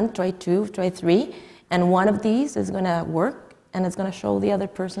try one, try two, try three. And one of these is going to work, and it's going to show the other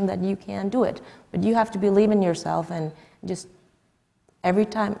person that you can do it. But you have to believe in yourself and just every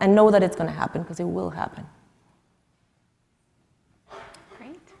time, and know that it's going to happen, because it will happen.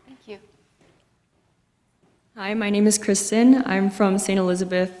 Great, thank you. Hi, my name is Kristen. I'm from St.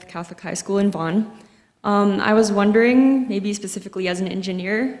 Elizabeth Catholic High School in Vaughan. I was wondering, maybe specifically as an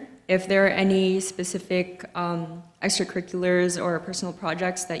engineer, if there are any specific extracurriculars or personal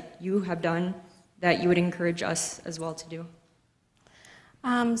projects that you have done that you would encourage us as well to do.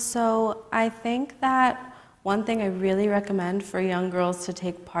 So I think that one thing I really recommend for young girls to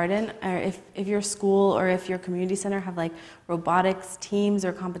take part in, or if your school or if your community center have like robotics teams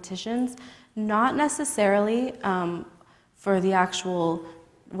or competitions, not necessarily for the actual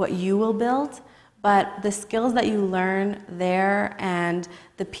what you will build, but the skills that you learn there and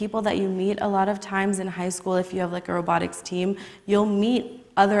the people that you meet a lot of times in high school. If you have like a robotics team, you'll meet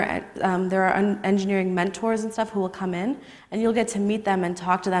there are engineering mentors and stuff who will come in, and you'll get to meet them and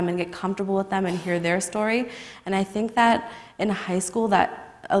talk to them and get comfortable with them and hear their story. And I think that in high school,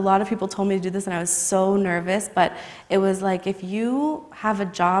 that a lot of people told me to do this, and I was so nervous, but it was like, if you have a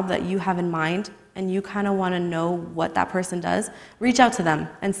job that you have in mind and you kind of want to know what that person does, reach out to them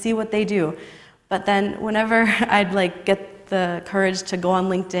and see what they do. But then whenever I'd like get the courage to go on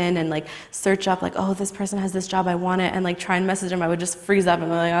LinkedIn and like search up like, oh, this person has this job, I want it, and like try and message them, I would just freeze up and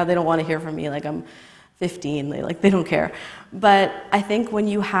be like, oh, they don't want to hear from me, like I'm 15, they don't care. But I think when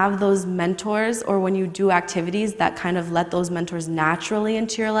you have those mentors or when you do activities that kind of let those mentors naturally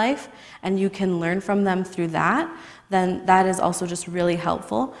into your life and you can learn from them through that, then that is also just really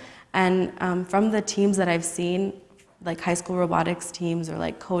helpful. And from the teams that I've seen, like high school robotics teams or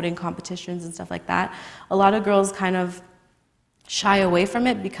like coding competitions and stuff like that, a lot of girls kind of shy away from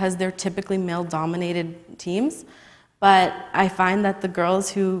it because they're typically male-dominated teams. But I find that the girls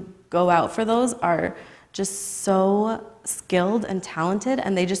who go out for those are just so skilled and talented,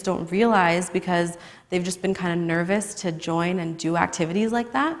 and they just don't realize because they've just been kind of nervous to join and do activities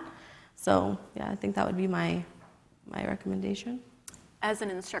like that. So yeah, I think that would be my recommendation. As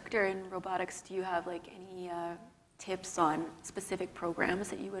an instructor in robotics, do you have like any tips on specific programs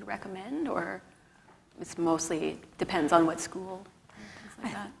that you would recommend, or it's mostly depends on what school, things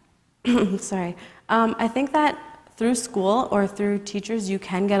like that? Sorry. I think that through school or through teachers, you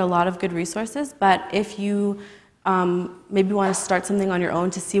can get a lot of good resources, but if you maybe want to start something on your own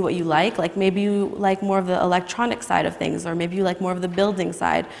to see what you like maybe you like more of the electronic side of things, or maybe you like more of the building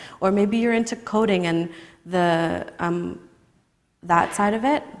side, or maybe you're into coding and the that side of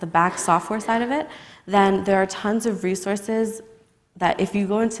it, the back software side of it, then there are tons of resources that even if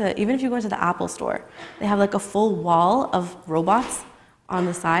you go into the Apple store, they have like a full wall of robots on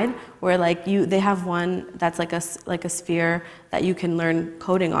the side where they have one that's like a sphere that you can learn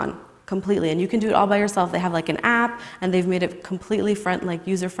coding on completely, and you can do it all by yourself. They have like an app, and they've made it completely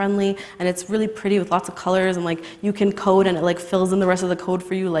user friendly, and it's really pretty with lots of colors, and like you can code and it like fills in the rest of the code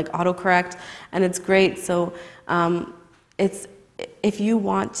for you, like autocorrect, and it's great. So if you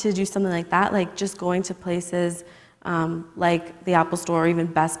want to do something like that, like just going to places like the Apple Store or even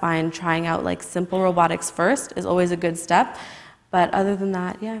Best Buy and trying out like simple robotics first is always a good step. But other than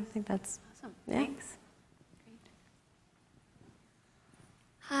that, yeah, I think that's awesome. Yeah. Thanks.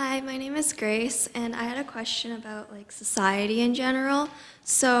 Hi, my name is Grace, and I had a question about like society in general.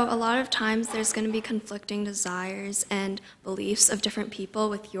 So a lot of times there's going to be conflicting desires and beliefs of different people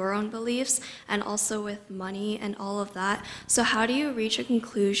with your own beliefs, and also with money and all of that. So how do you reach a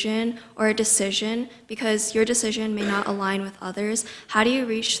conclusion or a decision, because your decision may not align with others? How do you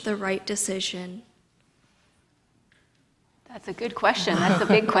reach the right decision? That's a good question. That's a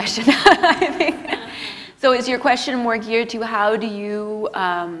big question, I think. So is your question more geared to how do you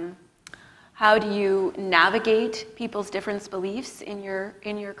navigate people's different beliefs in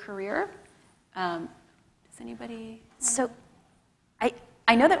your career? Does anybody? So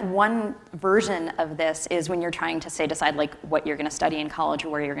I know that one version of this is when you're trying to decide like what you're going to study in college or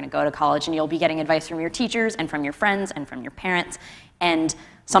where you're going to go to college, and you'll be getting advice from your teachers and from your friends and from your parents, and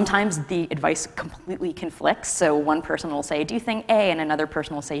sometimes the advice completely conflicts. So one person will say, do think A, and another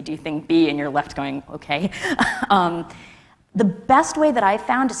person will say, do think B, and you're left going, okay. The best way that I've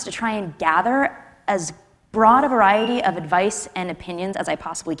found is to try and gather as broad a variety of advice and opinions as I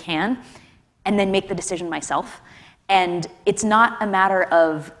possibly can, and then make the decision myself. And it's not a matter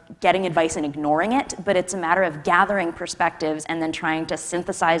of getting advice and ignoring it, but it's a matter of gathering perspectives and then trying to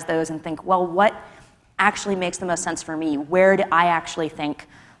synthesize those and think, well, what actually makes the most sense for me? Where do I actually think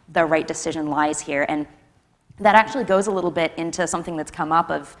the right decision lies here? And that actually goes a little bit into something that's come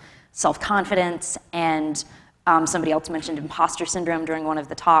up of self-confidence, and somebody else mentioned imposter syndrome during one of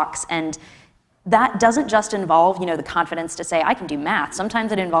the talks. And that doesn't just involve, the confidence to say, I can do math.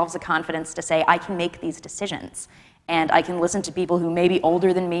 Sometimes it involves the confidence to say, I can make these decisions. And I can listen to people who may be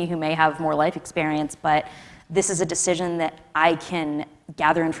older than me, who may have more life experience, but this is a decision that I can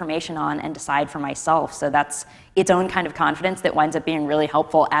gather information on and decide for myself. So that's its own kind of confidence that winds up being really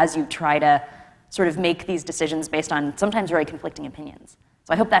helpful as you try to sort of make these decisions based on sometimes very conflicting opinions.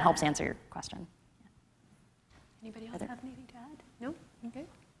 So I hope that helps answer your question. Anybody else have anything to add? No? Okay.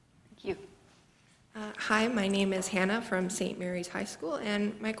 Thank you. Hi, my name is Hannah from St. Mary's High School,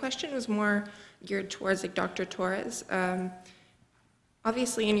 and my question was more geared towards Dr. Torres.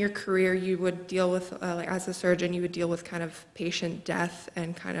 Obviously, in your career, you would deal with, as a surgeon, you would deal with kind of patient death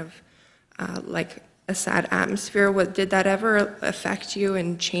and kind of like a sad atmosphere. Did that ever affect you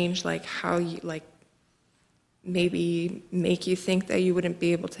and change how you maybe make you think that you wouldn't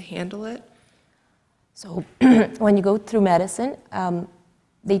be able to handle it? So when you go through medicine,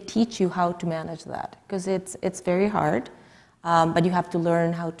 they teach you how to manage that, because it's very hard, but you have to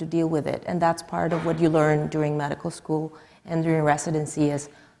learn how to deal with it, and that's part of what you learn during medical school and during residency, is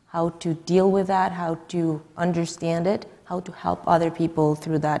how to deal with that, how to understand it, how to help other people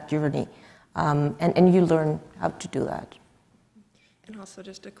through that journey, and you learn how to do that. And also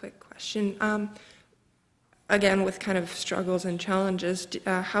just a quick question. again, with kind of struggles and challenges,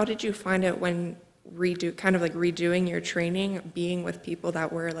 how did you find it when redoing your training, being with people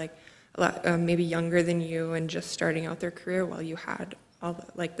that were like maybe younger than you and just starting out their career while you had all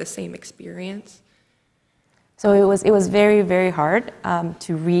the same experience? So it was very, very hard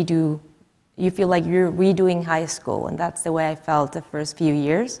to redo. You feel like you're redoing high school, and that's the way I felt the first few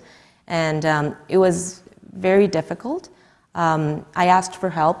years. And it was very difficult. I asked for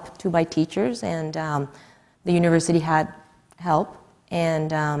help to my teachers, and the university had help.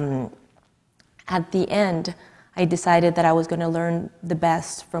 And at the end, I decided that I was going to learn the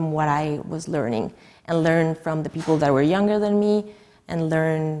best from what I was learning, and learn from the people that were younger than me, and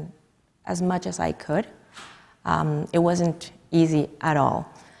learn as much as I could. It wasn't easy at all.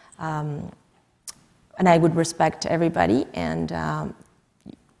 And I would respect everybody, and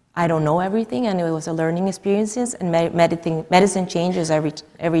I don't know everything, and it was a learning experiences, and medicine changes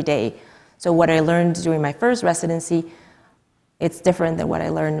every day. So what I learned during my first residency, it's different than what I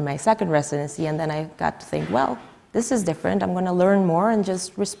learned in my second residency, and then I got to think, well, this is different. I'm going to learn more and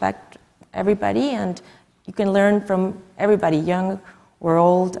just respect everybody, and you can learn from everybody, young or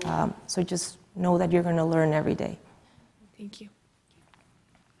old, so just know that you're going to learn every day. Thank you.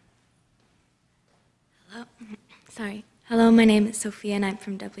 Hello. Sorry. Hello, my name is Sophia, and I'm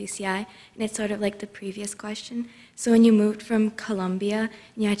from WCI, and it's sort of like the previous question. So when you moved from Columbia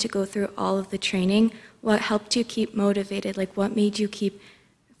and you had to go through all of the training, what helped you keep motivated? Like, what made you keep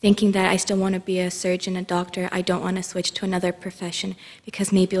thinking that I still want to be a surgeon, a doctor, I don't want to switch to another profession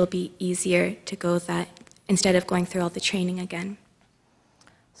because maybe it'll be easier to go that instead of going through all the training again?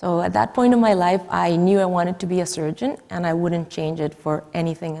 So at that point in my life, I knew I wanted to be a surgeon, and I wouldn't change it for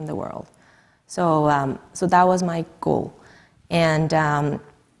anything in the world. So, so that was my goal. And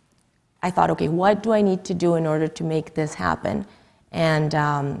I thought, okay, what do I need to do in order to make this happen? And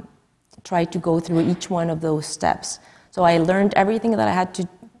try to go through each one of those steps. So I learned everything that I had to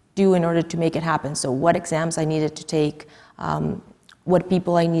do in order to make it happen. So what exams I needed to take, what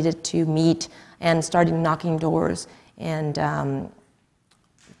people I needed to meet, and started knocking doors, and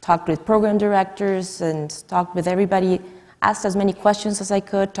talked with program directors, and talked with everybody, asked as many questions as I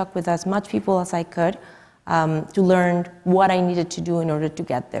could, talked with as much people as I could, to learn what I needed to do in order to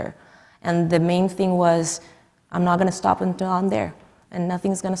get there. And the main thing was, I'm not going to stop until I'm there, and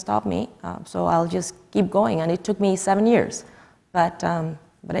nothing's going to stop me, so I'll just keep going. And it took me 7 years, but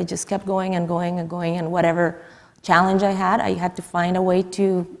I just kept going and going and going, and whatever challenge I had to find a way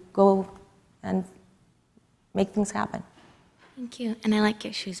to go and make things happen. Thank you, and I like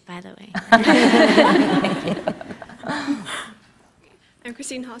your shoes, by the way. Thank you. I'm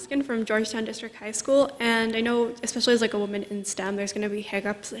Christine Hoskin from Georgetown District High School, and I know, especially as like a woman in STEM, there's going to be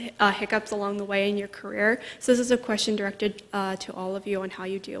hiccups along the way in your career. So this is a question directed to all of you on how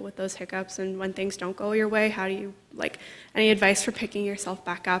you deal with those hiccups, and when things don't go your way, how do you, like, any advice for picking yourself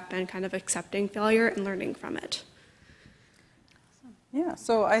back up and kind of accepting failure and learning from it? Yeah,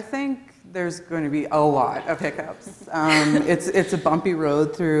 so I think there's going to be a lot of hiccups. It's a bumpy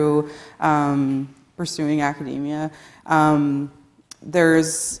road through pursuing academia.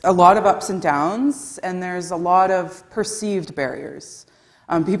 There's a lot of ups and downs, and there's a lot of perceived barriers.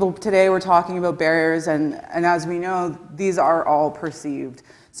 People today were talking about barriers, and as we know, these are all perceived.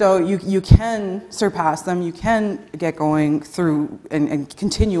 So you can surpass them, you can get going through and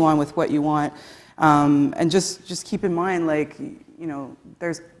continue on with what you want. And just keep in mind, like, you know,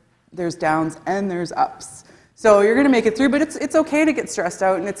 there's downs and there's ups. So you're going to make it through, but it's okay to get stressed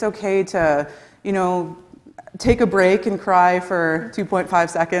out, and it's okay to, you know, take a break and cry for 2.5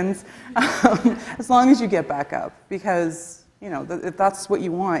 seconds, as long as you get back up, because, you know, if that's what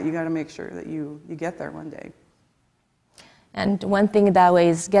you want, you got to make sure that you get there one day. And one thing that way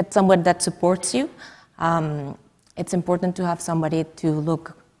is get someone that supports you. It's important to have somebody that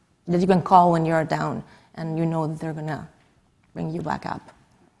you can call when you're down, and you know that they're going to bring you back up.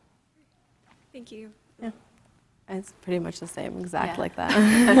 Thank you. Yeah. It's pretty much the same, like that.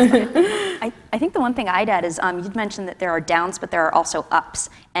 I think the one thing I'd add is you'd mentioned that there are downs, but there are also ups.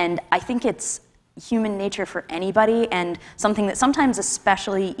 And I think it's human nature for anybody, and something that's sometimes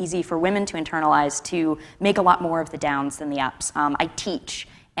especially easy for women to internalize, to make a lot more of the downs than the ups. I teach.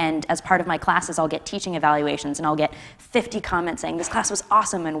 And as part of my classes, I'll get teaching evaluations, and I'll get 50 comments saying, this class was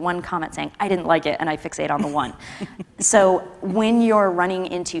awesome, and one comment saying, I didn't like it, and I fixate on the one. So when you're running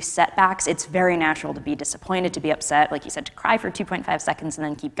into setbacks, it's very natural to be disappointed, to be upset, like you said, to cry for 2.5 seconds and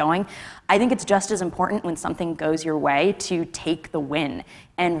then keep going. I think it's just as important when something goes your way to take the win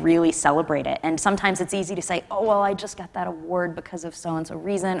and really celebrate it. And sometimes it's easy to say, oh, well, I just got that award because of so-and-so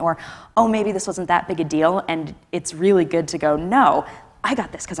reason, or, oh, maybe this wasn't that big a deal, and it's really good to go, no, I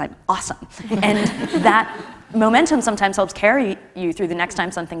got this because I'm awesome. And that momentum sometimes helps carry you through the next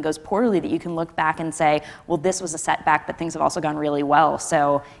time something goes poorly, that you can look back and say, well, this was a setback, but things have also gone really well.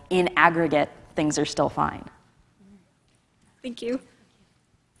 So in aggregate, things are still fine. Thank you.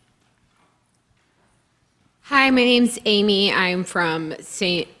 Hi, my name's Amy. I'm from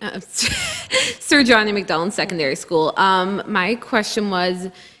Sir John A. Macdonald Secondary School. My question was,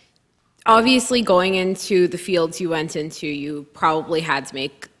 obviously going into the fields you went into, you probably had to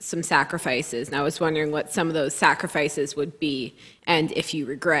make some sacrifices. And I was wondering what some of those sacrifices would be and if you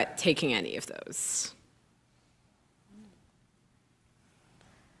regret taking any of those.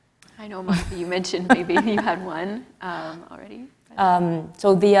 I know, Monica, you mentioned maybe you had one already.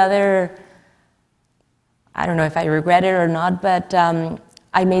 So the other, I don't know if I regret it or not, but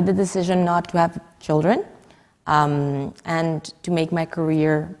I made the decision not to have children and to make my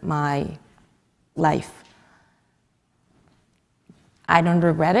career my life. I don't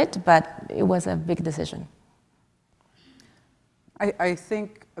regret it, but it was a big decision. I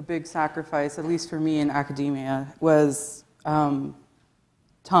think a big sacrifice, at least for me in academia, was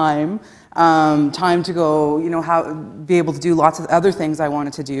time. Time to go, be able to do lots of other things I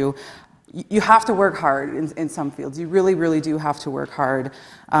wanted to do. You have to work hard in some fields. You really, really do have to work hard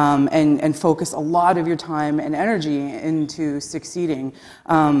and focus a lot of your time and energy into succeeding.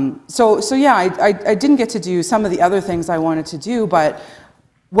 So yeah, I didn't get to do some of the other things I wanted to do, but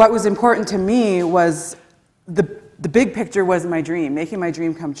what was important to me was the big picture was my dream, making my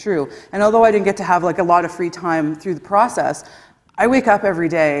dream come true. And although I didn't get to have like a lot of free time through the process, I wake up every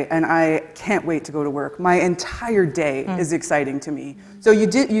day and I can't wait to go to work. My entire day is exciting to me. So you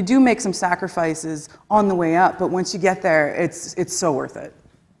do make some sacrifices on the way up, but once you get there, it's so worth it.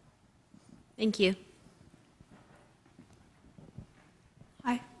 Thank you.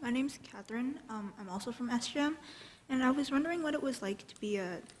 Hi, my name's Catherine. I'm also from SGM, and I was wondering what it was like to be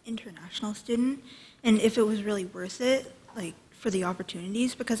an international student and if it was really worth it, like, for the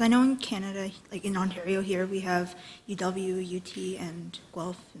opportunities, because I know in Canada, like in Ontario here, we have UW, UT, and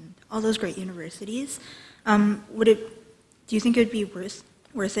Guelph, and all those great universities. Do you think it would be worth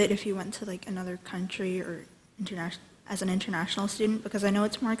it if you went to like another country or as an international student? Because I know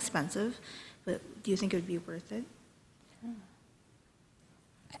it's more expensive, but do you think it would be worth it? Is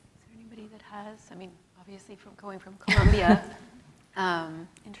there anybody that has, I mean, obviously from going from Colombia,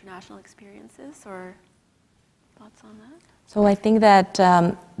 international experiences or thoughts on that? So I think that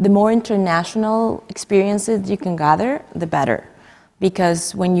the more international experiences you can gather, the better.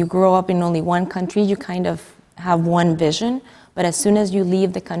 Because when you grow up in only one country, you kind of have one vision. But as soon as you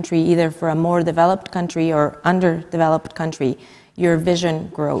leave the country, either for a more developed country or underdeveloped country, your vision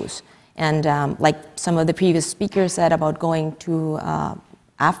grows. And like some of the previous speakers said about going to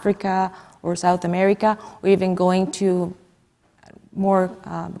Africa or South America, or even going to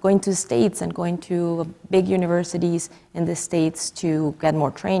going to States and going to big universities in the States to get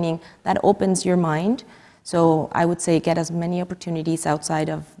more training, that opens your mind. So I would say get as many opportunities outside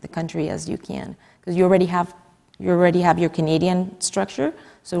of the country as you can, because you already have your Canadian structure,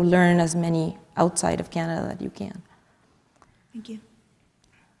 so learn as many outside of Canada that you can. Thank you.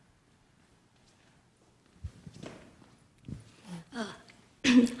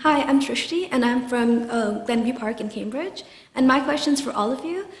 Hi, I'm Trishti, and I'm from Glenview Park in Cambridge. And my question's for all of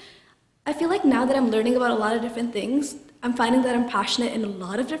you. I feel like now that I'm learning about a lot of different things, I'm finding that I'm passionate in a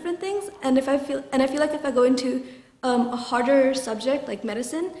lot of different things. And I feel like if I go into a harder subject like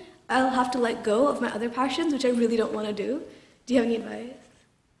medicine, I'll have to let go of my other passions, which I really don't want to do. Do you have any advice?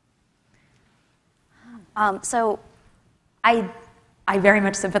 So I very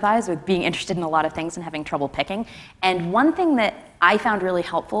much sympathize with being interested in a lot of things and having trouble picking. And one thing that I found really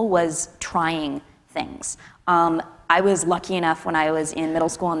helpful was trying things. I was lucky enough when I was in middle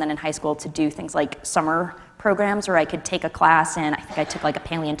school and then in high school to do things like summer programs where I could take a class, and I think I took like a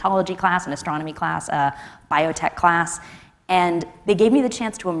paleontology class, an astronomy class, a biotech class, and they gave me the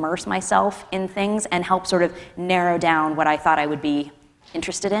chance to immerse myself in things and help sort of narrow down what I thought I would be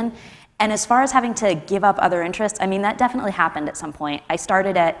interested in. And as far as having to give up other interests, I mean, that definitely happened at some point. I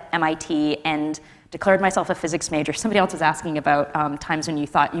started at MIT and declared myself a physics major. Somebody else was asking about times when you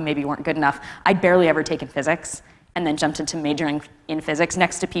thought you maybe weren't good enough. I'd barely ever taken physics and then jumped into majoring in physics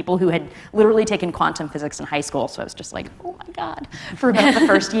next to people who had literally taken quantum physics in high school. So I was just like, oh my God, for about the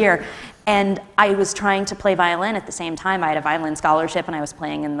first year. And I was trying to play violin at the same time. I had a violin scholarship and I was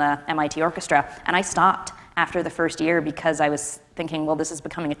playing in the MIT orchestra. And I stopped after the first year because I was thinking, well, this is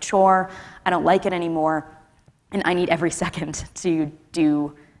becoming a chore. I don't like it anymore. And I need every second to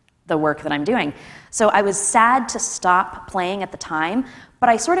do the work that I'm doing. So I was sad to stop playing at the time, but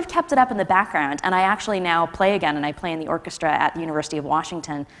I sort of kept it up in the background, and I actually now play again, and I play in the orchestra at the University of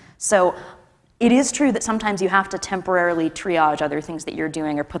Washington. So it is true that sometimes you have to temporarily triage other things that you're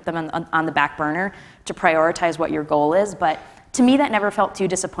doing or put them on the back burner to prioritize what your goal is, but to me that never felt too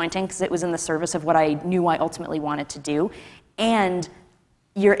disappointing because it was in the service of what I knew I ultimately wanted to do, and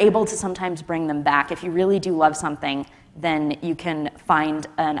you're able to sometimes bring them back. If you really do love something, then you can find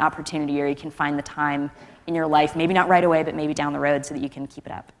an opportunity or you can find the time in your life, maybe not right away, but maybe down the road so that you can keep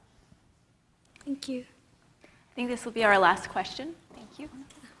it up. Thank you. I think this will be our last question. Thank you.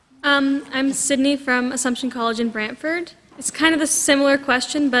 I'm Sydney from Assumption College in Brantford. It's kind of a similar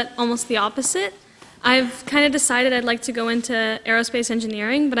question, but almost the opposite. I've kind of decided I'd like to go into aerospace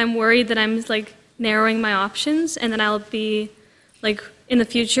engineering, but I'm worried that I'm like narrowing my options and then I'll be like, in the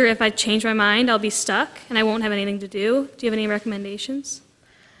future, if I change my mind, I'll be stuck and I won't have anything to do. Do you have any recommendations?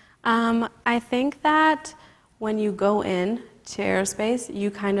 I think that when you go in to aerospace, you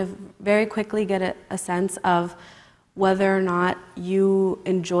kind of very quickly get a sense of whether or not you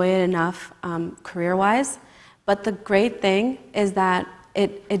enjoy it enough career-wise. But the great thing is that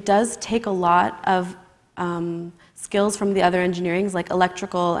it does take a lot of skills from the other engineerings, like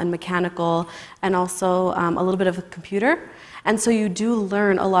electrical and mechanical, and also a little bit of a computer. And so you do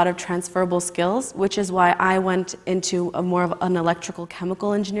learn a lot of transferable skills, which is why I went into more of an electrical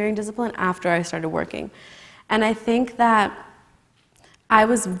chemical engineering discipline after I started working. And I think that I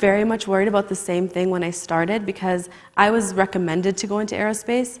was very much worried about the same thing when I started because I was recommended to go into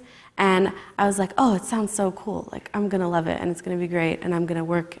aerospace and I was like, oh, it sounds so cool. Like, I'm gonna love it and it's gonna be great and I'm gonna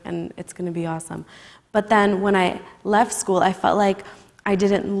work and it's gonna be awesome. But then when I left school, I felt like I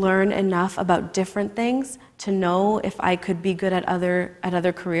didn't learn enough about different things to know if I could be good at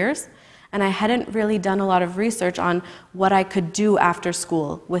other careers. And I hadn't really done a lot of research on what I could do after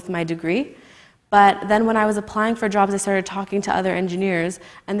school with my degree. But then when I was applying for jobs, I started talking to other engineers,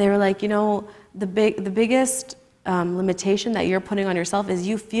 and they were like, you know, the biggest limitation that you're putting on yourself is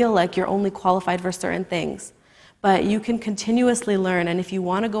you feel like you're only qualified for certain things. But you can continuously learn, and if you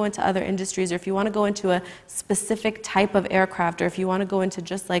want to go into other industries, or if you want to go into a specific type of aircraft, or if you want to go into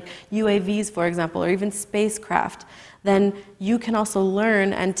just like UAVs, for example, or even spacecraft, then you can also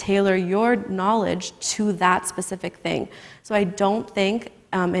learn and tailor your knowledge to that specific thing. So I don't think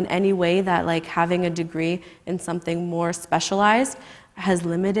in any way that like having a degree in something more specialized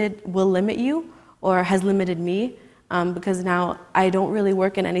will limit you, or has limited me, because now I don't really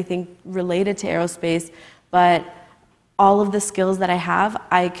work in anything related to aerospace, but all of the skills that I have,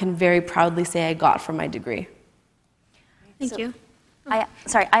 I can very proudly say I got from my degree. Thank you. I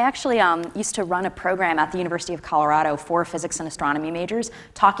actually used to run a program at the University of Colorado for physics and astronomy majors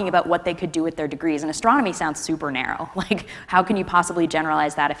talking about what they could do with their degrees. And astronomy sounds super narrow. Like, how can you possibly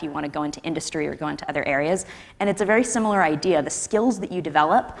generalize that if you want to go into industry or go into other areas? And it's a very similar idea. The skills that you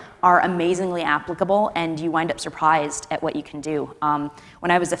develop are amazingly applicable, and you wind up surprised at what you can do.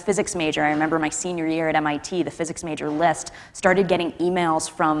 When I was a physics major, I remember my senior year at MIT, the physics major list started getting emails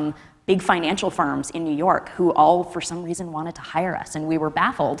from big financial firms in New York who all, for some reason, wanted to hire us, and we were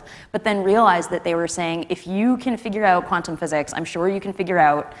baffled, but then realized that they were saying, if you can figure out quantum physics, I'm sure you can figure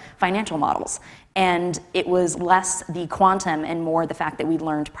out financial models. And it was less the quantum and more the fact that we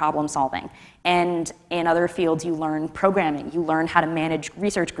learned problem solving. And in other fields, you learn programming, you learn how to manage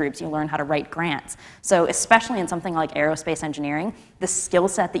research groups, you learn how to write grants. So especially in something like aerospace engineering, the skill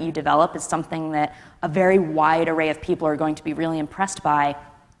set that you develop is something that a very wide array of people are going to be really impressed by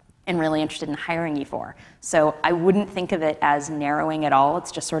and really interested in hiring you for. So I wouldn't think of it as narrowing at all.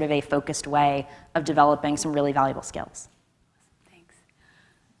 It's just sort of a focused way of developing some really valuable skills. Thanks.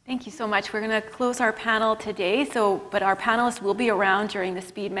 Thank you so much. We're going to close our panel today, but our panelists will be around during the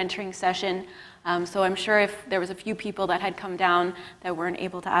speed mentoring session. So I'm sure if there was a few people that had come down that weren't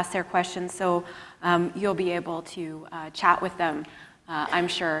able to ask their questions, so you'll be able to chat with them, I'm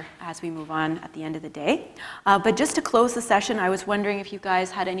sure, as we move on at the end of the day. But just to close the session, I was wondering if you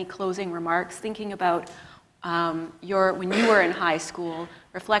guys had any closing remarks, thinking about when you were in high school,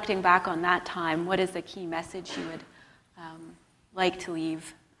 reflecting back on that time, what is the key message you would like to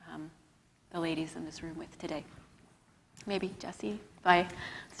leave the ladies in this room with today? Maybe Jessie, if I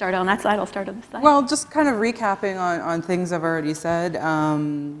start on that side, I'll start on this side. Well, just kind of recapping on things I've already said,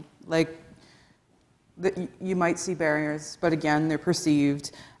 you might see barriers, but again, they're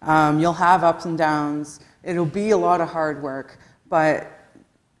perceived. You'll have ups and downs. It'll be a lot of hard work, but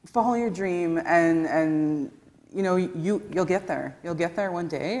follow your dream, and you know, you'll get there. You'll get there one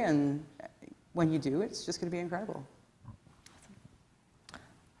day, and when you do, it's just going to be incredible.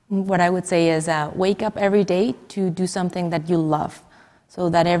 What I would say is wake up every day to do something that you love. so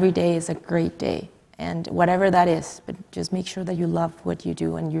that every day is a great day. And whatever that is, but just make sure that you love what you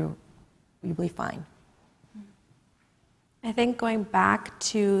do and you'll be fine. I think going back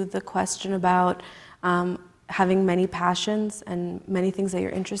to the question about having many passions and many things that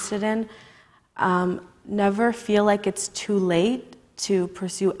you're interested in, never feel like it's too late to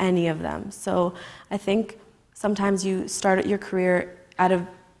pursue any of them. So I think sometimes you start your career at a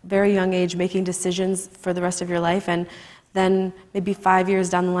very young age making decisions for the rest of your life, and then maybe 5 years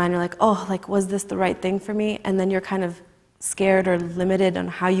down the line you're like, oh, like, was this the right thing for me? And then you're kind of scared or limited on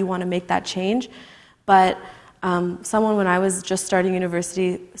how you want to make that change. But someone, when I was just starting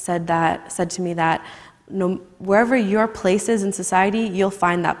university, said to me that wherever your place is in society, you'll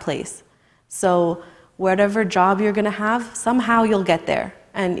find that place. So whatever job you're going to have, somehow you'll get there.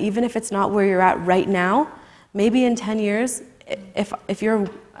 And even if it's not where you're at right now, maybe in 10 years, if you're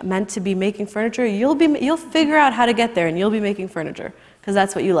meant to be making furniture, you'll figure out how to get there and you'll be making furniture because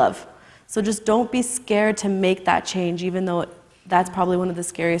that's what you love. So just don't be scared to make that change, even though that's probably one of the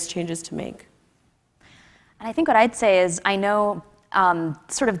scariest changes to make. And I think what I'd say is, I know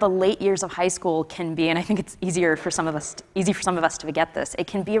sort of the late years of high school can be, and I think it's easy for some of us to forget this, it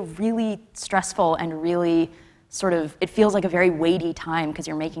can be a really stressful and really sort of, it feels like a very weighty time because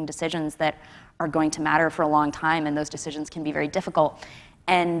you're making decisions that are going to matter for a long time, and those decisions can be very difficult.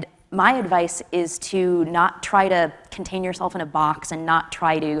 And my advice is to not try to contain yourself in a box and not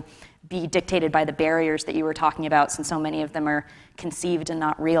try to be dictated by the barriers that you were talking about, since so many of them are conceived and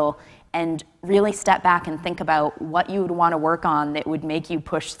not real, and really step back and think about what you would want to work on that would make you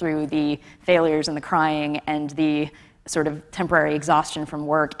push through the failures and the crying and the sort of temporary exhaustion from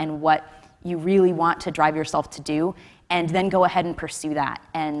work, and what you really want to drive yourself to do, and then go ahead and pursue that.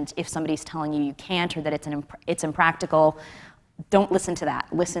 And if somebody's telling you you can't or that it's impractical, don't listen to that.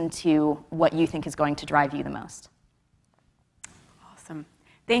 Listen to what you think is going to drive you the most. Awesome.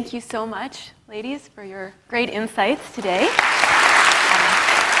 Thank you so much, ladies, for your great insights today.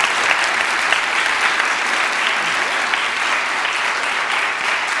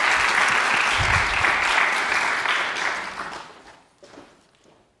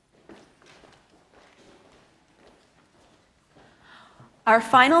 Our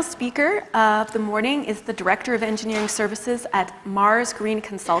final speaker of the morning is the Director of Engineering Services at Mars Green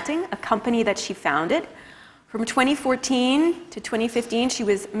Consulting, a company that she founded. From 2014 to 2015, she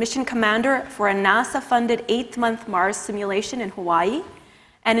was mission commander for a NASA-funded 8th-month Mars simulation in Hawaii.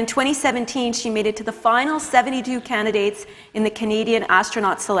 And in 2017, she made it to the final 72 candidates in the Canadian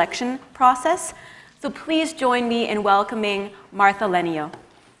astronaut selection process. So please join me in welcoming Martha Lenio.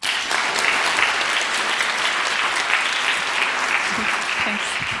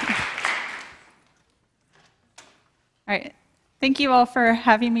 All right, thank you all for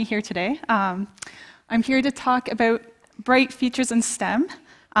having me here today. I'm here to talk about bright futures in STEM.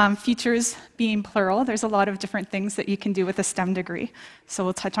 Futures being plural, there's a lot of different things that you can do with a STEM degree. So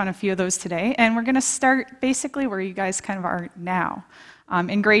we'll touch on a few of those today. And we're gonna start basically where you guys kind of are now.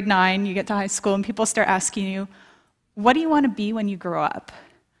 In grade 9, you get to high school and people start asking you, what do you wanna be when you grow up?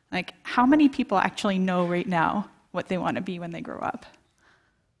 Like, how many people actually know right now what they wanna be when they grow up?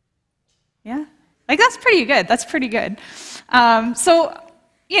 Yeah? Like, that's pretty good. That's pretty good. So,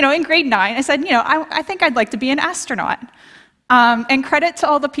 in grade 9, I said, I think I'd like to be an astronaut. And credit to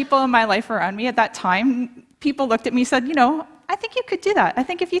all the people in my life around me at that time. People looked at me and said, I think you could do that. I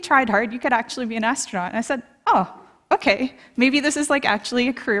think if you tried hard, you could actually be an astronaut. And I said, oh, okay. Maybe this is like actually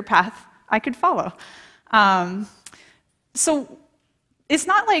a career path I could follow. So it's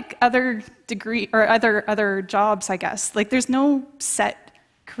not like other degree or other jobs, I guess. Like, there's no set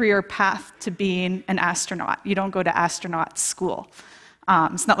career path to being an astronaut. You don't go to astronaut school.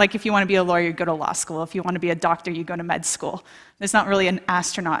 It's not like if you want to be a lawyer, you go to law school. If you want to be a doctor, you go to med school. There's not really an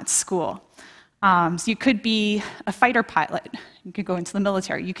astronaut school. So you could be a fighter pilot. You could go into the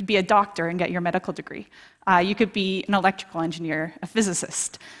military. You could be a doctor and get your medical degree. You could be an electrical engineer, a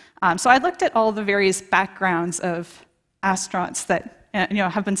physicist. So I looked at all the various backgrounds of astronauts that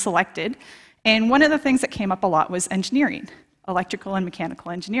have been selected. And one of the things that came up a lot was engineering. Electrical and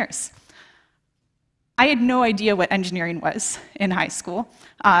mechanical engineers. I had no idea what engineering was in high school.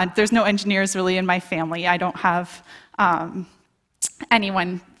 There's no engineers really in my family. I don't have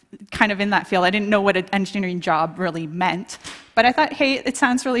anyone kind of in that field. I didn't know what an engineering job really meant. But I thought, hey, it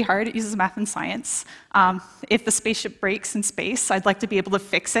sounds really hard. It uses math and science. If the spaceship breaks in space, I'd like to be able to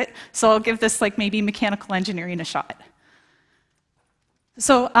fix it. So I'll give this like maybe mechanical engineering a shot.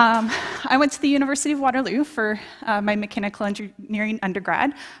 So I went to the University of Waterloo for my mechanical engineering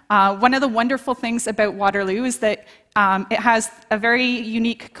undergrad. One of the wonderful things about Waterloo is that it has a very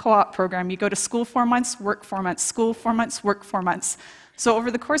unique co-op program. You go to school 4 months, work 4 months, school 4 months, work 4 months. So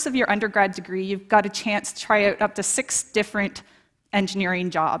over the course of your undergrad degree, you've got a chance to try out up to 6 different engineering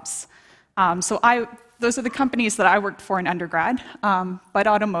jobs. Those are the companies that I worked for in undergrad. Bud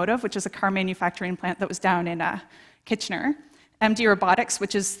Automotive, which is a car manufacturing plant that was down in Kitchener. MD Robotics,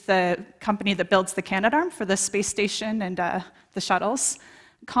 which is the company that builds the Canadarm for the space station and the shuttles.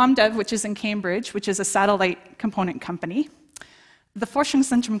 Comdev, which is in Cambridge, which is a satellite component company. The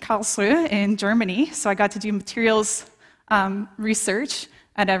Forschungszentrum Karlsruhe in Germany, so I got to do materials research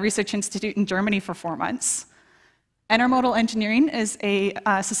at a research institute in Germany for 4 months. Intermodal Engineering is a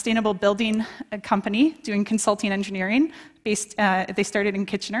sustainable building company doing consulting engineering. They started in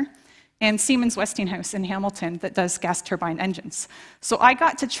Kitchener. And Siemens Westinghouse in Hamilton that does gas turbine engines. So I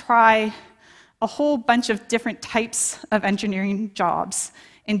got to try a whole bunch of different types of engineering jobs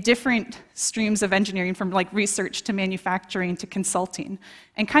in different streams of engineering, from like research to manufacturing to consulting,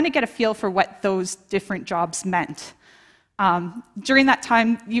 and kind of get a feel for what those different jobs meant. During that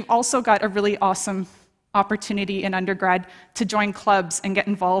time, you've also got a really awesome opportunity in undergrad to join clubs and get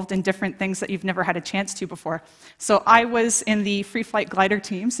involved in different things that you've never had a chance to before. So I was in the free flight glider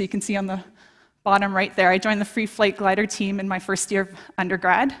team, so you can see on the bottom right there, I joined the free flight glider team in my first year of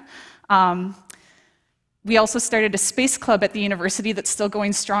undergrad. We also started a space club at the university that's still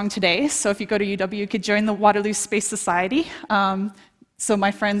going strong today. So if you go to UW, you could join the Waterloo Space Society. So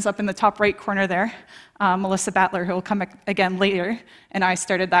my friends up in the top right corner there, Melissa Battler, who will come again later, and I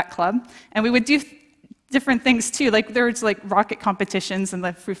started that club. And we would do different things too, like there was like rocket competitions and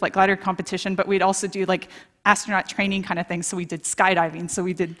the free flight glider competition, but we'd also do like astronaut training kind of things. So we did skydiving. So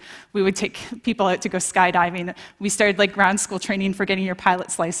we would take people out to go skydiving. We started like ground school training for getting your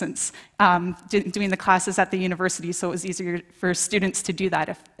pilot's license, doing the classes at the university, so it was easier for students to do that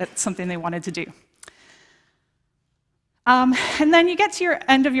if that's something they wanted to do. And then you get to your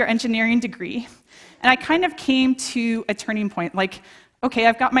end of your engineering degree, and I kind of came to a turning point, like, okay,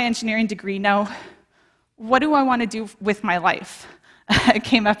 I've got my engineering degree now. What do I want to do with my life? It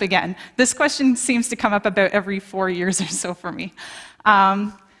came up again. This question seems to come up about every 4 years or so for me.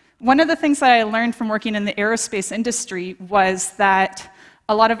 One of the things that I learned from working in the aerospace industry was that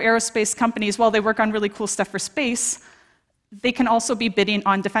a lot of aerospace companies, while they work on really cool stuff for space, they can also be bidding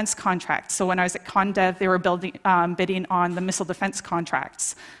on defense contracts. So when I was at Condev, they were bidding on the missile defense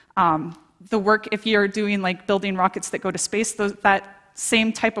contracts. The work, if you're doing like building rockets that go to space, that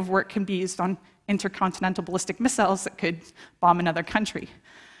same type of work can be used on intercontinental ballistic missiles that could bomb another country.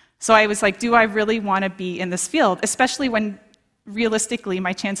 So I was like, do I really want to be in this field? Especially when, realistically,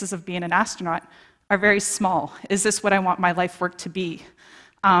 my chances of being an astronaut are very small. Is this what I want my life work to be?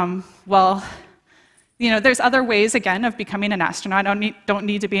 Well, you know, there's other ways, again, of becoming an astronaut. I don't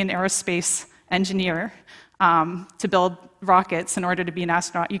need to be an aerospace engineer to build rockets in order to be an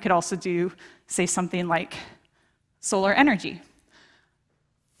astronaut. You could also do, say, something like solar energy.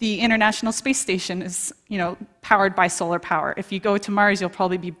 The International Space Station is, you know, powered by solar power. If you go to Mars, you'll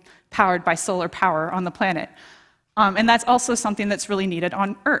probably be powered by solar power on the planet. And that's also something that's really needed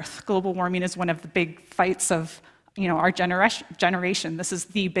on Earth. Global warming is one of the big fights of, you know, our generation. This is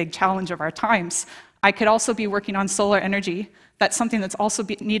the big challenge of our times. I could also be working on solar energy. That's something that's also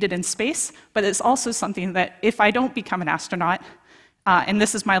needed in space, but it's also something that if I don't become an astronaut, and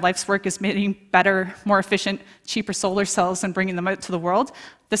this is my life's work, is making better, more efficient, cheaper solar cells and bringing them out to the world,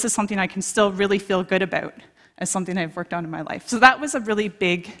 this is something I can still really feel good about as something I've worked on in my life. So that was a really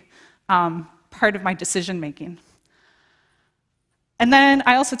big part of my decision making. And then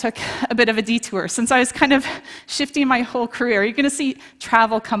I also took a bit of a detour. Since I was kind of shifting my whole career, you're going to see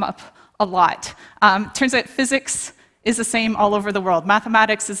travel come up a lot. Turns out physics is the same all over the world.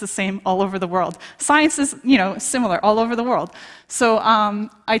 Mathematics is the same all over the world. Science is, you know, similar all over the world. So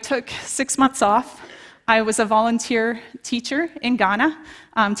I took 6 months off. I was a volunteer teacher in Ghana,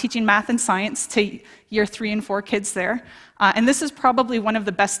 teaching math and science to year 3 and 4 kids there. And this is probably one of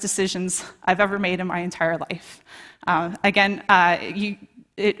the best decisions I've ever made in my entire life. Again,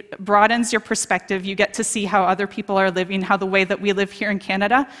 it broadens your perspective. You get to see how other people are living, how the way that we live here in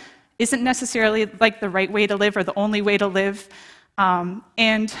Canada isn't necessarily like the right way to live or the only way to live,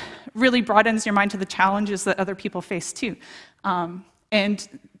 and really broadens your mind to the challenges that other people face too. And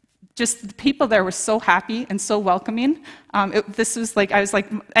just the people there were so happy and so welcoming. This was like, I was like,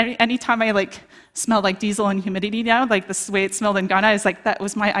 anytime I like smell like diesel and humidity now, like this way it smelled in Ghana, I was like, that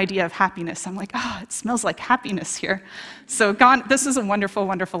was my idea of happiness. I'm like, oh, it smells like happiness here. So Ghana, this was a wonderful,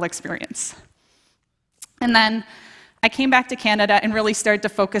 wonderful experience. And then I came back to Canada and really started to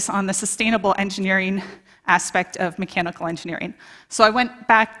focus on the sustainable engineering aspect of mechanical engineering. So I went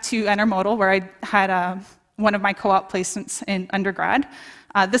back to Intermodal, where I had one of my co-op placements in undergrad.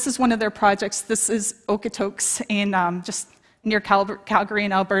 This is one of their projects. This is Okotoks in just near Calgary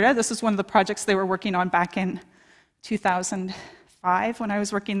in Alberta. This is one of the projects they were working on back in 2005 when I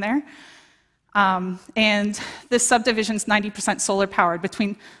was working there. And this subdivision is 90% solar powered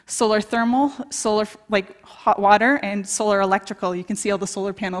between solar thermal, solar like hot water, and solar electrical. You can see all the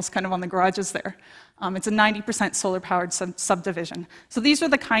solar panels kind of on the garages there. It's a 90% solar powered subdivision. So these are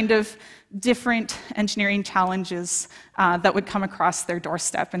the kind of different engineering challenges that would come across their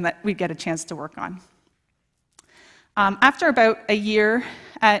doorstep and that we get a chance to work on. After about a year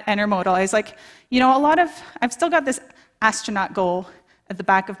at Intermodal, I was like, you know, I've still got this astronaut goal at the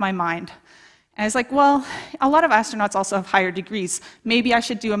back of my mind. And I was like, well, a lot of astronauts also have higher degrees. Maybe I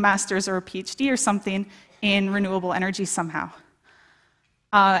should do a master's or a PhD or something in renewable energy somehow.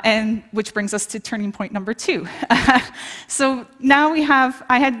 And which brings us to turning point number 2. So now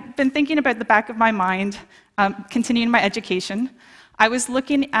I had been thinking about the back of my mind, continuing my education. I was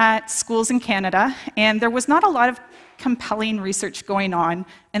looking at schools in Canada, and there was not a lot of compelling research going on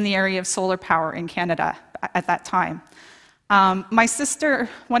in the area of solar power in Canada at that time. One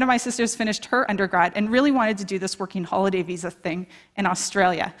of my sisters finished her undergrad and really wanted to do this working holiday visa thing in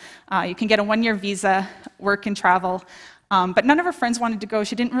Australia. You can get a 1-year visa, work and travel, but none of her friends wanted to go.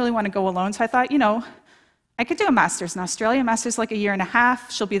 She didn't really want to go alone, so I thought, you know, I could do a master's in Australia. A master's like 1.5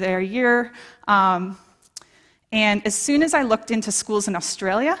 years. She'll be there a year. And as soon as I looked into schools in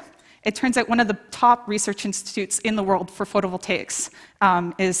Australia, it turns out one of the top research institutes in the world for photovoltaics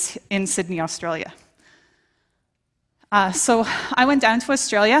is in Sydney, Australia. So I went down to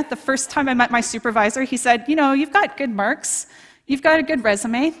Australia. The first time I met my supervisor, he said, you know, you've got good marks, you've got a good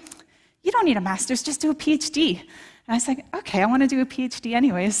resume, you don't need a master's, just do a PhD. And I was like, okay, I want to do a PhD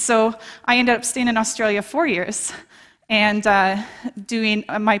anyways. So I ended up staying in Australia 4 years and doing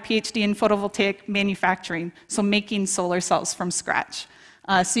my PhD in photovoltaic manufacturing, so making solar cells from scratch.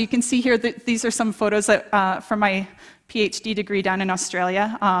 So you can see here that these are some photos from my PhD degree down in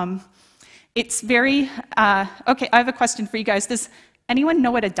Australia. It's very, okay, I have a question for you guys. Does anyone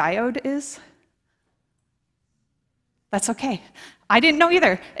know what a diode is? That's okay. I didn't know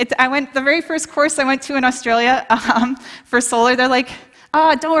either. The very first course I went to in Australia for solar, they're like,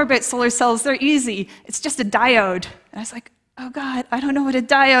 don't worry about solar cells, they're easy. It's just a diode. And I was like, oh God, I don't know what a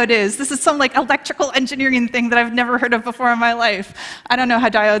diode is. This is some like electrical engineering thing that I've never heard of before in my life. I don't know how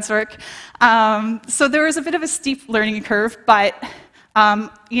diodes work. So there was a bit of a steep learning curve, but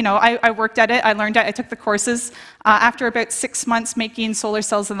you know, I worked at it, I learned it, I took the courses. After about 6 months making solar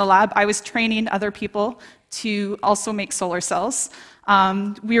cells in the lab, I was training other people to also make solar cells.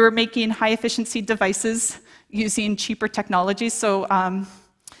 We were making high-efficiency devices using cheaper technologies. So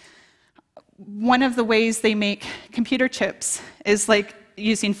one of the ways they make computer chips is like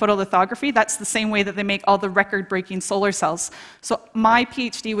using photolithography. That's the same way that they make all the record-breaking solar cells. So my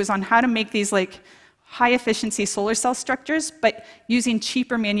PhD was on how to make these like high-efficiency solar cell structures, but using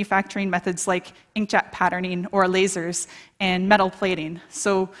cheaper manufacturing methods like inkjet patterning or lasers and metal plating.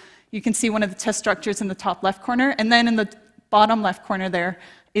 So you can see one of the test structures in the top left corner, and then in the bottom left corner there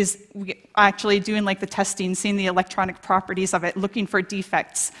is actually doing like the testing, seeing the electronic properties of it, looking for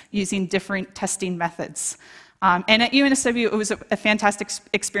defects using different testing methods. And at UNSW, it was a fantastic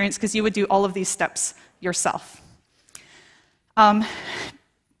experience because you would do all of these steps yourself.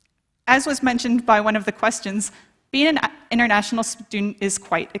 As was mentioned by one of the questions, being an international student is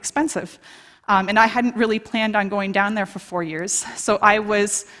quite expensive. And I hadn't really planned on going down there for 4 years. So I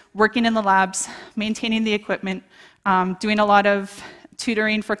was working in the labs, maintaining the equipment, doing a lot of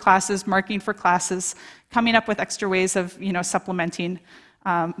tutoring for classes, marking for classes, coming up with extra ways of, you know, supplementing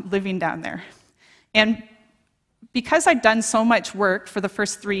living down there. And because I'd done so much work for the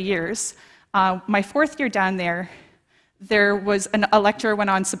first 3 years, my 4th year down there was a lecturer went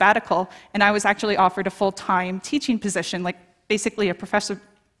on sabbatical, and I was actually offered a full-time teaching position, like basically a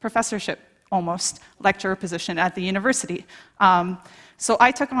professorship almost, lecturer position at the university. So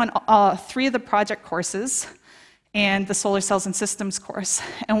I took on 3 of the project courses and the solar cells and systems course.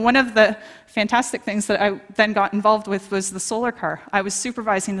 And one of the fantastic things that I then got involved with was the solar car. I was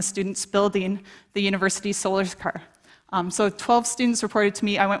supervising the students building the university solar car. So 12 students reported to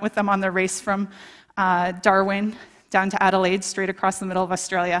me. I went with them on their race from Darwin down to Adelaide, straight across the middle of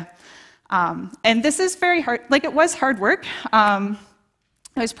Australia. And this is very hard, like it was hard work. I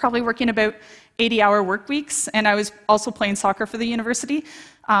was probably working about 80-hour work weeks, and I was also playing soccer for the university.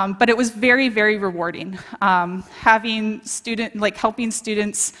 But it was very, very rewarding. Helping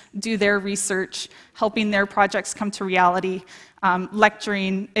students do their research, helping their projects come to reality,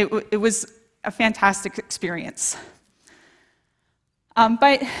 lecturing, it was a fantastic experience.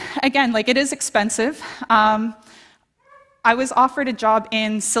 But again, it is expensive. I was offered a job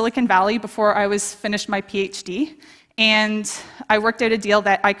in Silicon Valley before I was finished my PhD, and I worked out a deal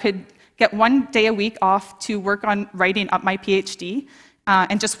that I could get 1 day a week off to work on writing up my PhD,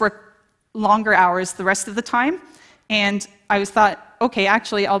 and just work longer hours the rest of the time. And I thought, okay,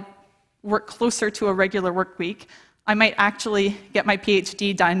 actually, I'll work closer to a regular work week. I might actually get my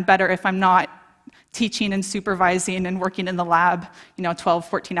PhD done better if I'm not teaching and supervising and working in the lab, 12,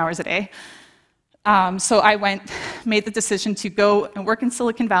 14 hours a day. So I made the decision to go and work in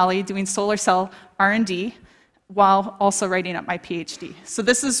Silicon Valley doing solar cell R&D while also writing up my PhD. So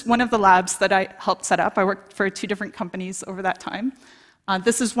this is one of the labs that I helped set up. I worked for 2 different companies over that time.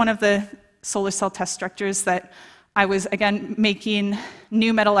 This is one of the solar cell test structures that I was, again, making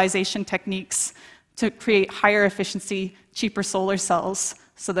new metallization techniques to create higher efficiency, cheaper solar cells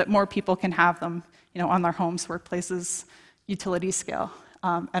so that more people can have them on their homes, workplaces, utility scale,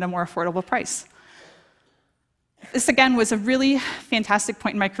 at a more affordable price. This, again, was a really fantastic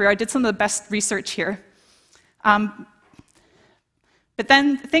point in my career. I did some of the best research here. But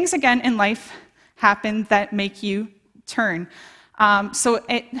then things, again, in life happen that make you turn.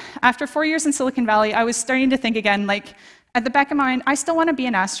 After 4 years in Silicon Valley, I was starting to think again, at the back of my mind, I still want to be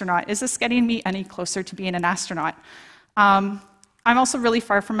an astronaut. Is this getting me any closer to being an astronaut? I'm also really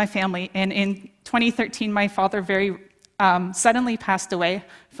far from my family, and in 2013, my father very suddenly passed away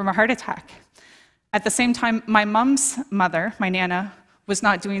from a heart attack. At the same time, my mom's mother, my Nana, was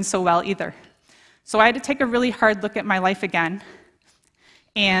not doing so well either. So I had to take a really hard look at my life again,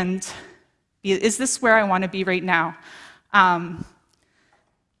 and is this where I want to be right now?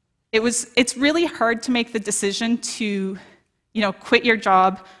 It's really hard to make the decision to, quit your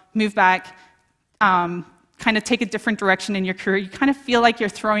job, move back, kind of take a different direction in your career. You kind of feel like you're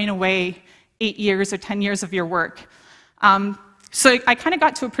throwing away 8 years or 10 years of your work. So I kind of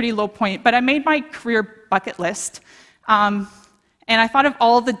got to a pretty low point, but I made my career bucket list. And I thought of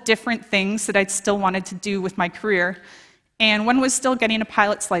all the different things that I'd still wanted to do with my career. And one was still getting a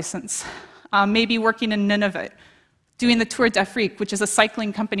pilot's license, maybe working in Nunavut, doing the Tour d'Afrique, which is a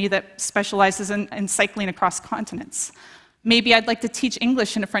cycling company that specializes in cycling across continents. Maybe I'd like to teach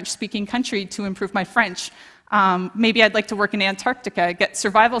English in a French-speaking country to improve my French. Maybe I'd like to work in Antarctica, get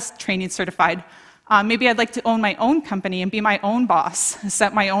survival training certified. Maybe I'd like to own my own company and be my own boss,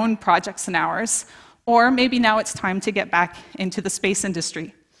 set my own projects and hours. Or maybe now it's time to get back into the space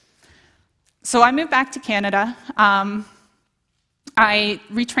industry. So I moved back to Canada. I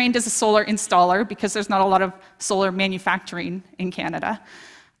retrained as a solar installer because there's not a lot of solar manufacturing in Canada.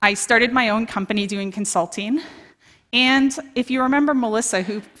 I started my own company doing consulting. And if you remember Melissa,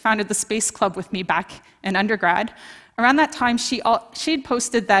 who founded the Space Club with me back in undergrad, around that time she'd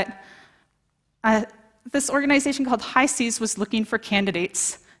posted that this organization called High Seas was looking for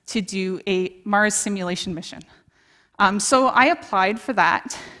candidates to do a Mars simulation mission. So I applied for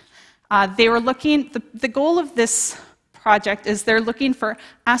that. They were looking, the goal of this project is they're looking for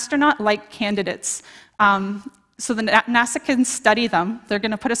astronaut-like candidates. So that NASA can study them. They're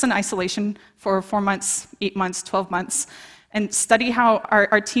going to put us in isolation for 4 months, 8 months, 12 months, and study how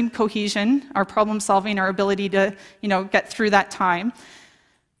our team cohesion, our problem solving, our ability to get through that time.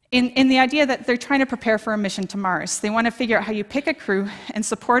 In the idea that they're trying to prepare for a mission to Mars. They want to figure out how you pick a crew and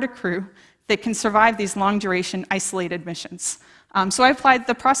support a crew that can survive these long-duration, isolated missions. So I applied.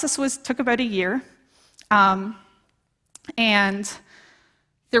 The process took about a year. And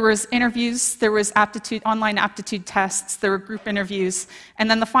there was interviews, there was online aptitude tests, there were group interviews,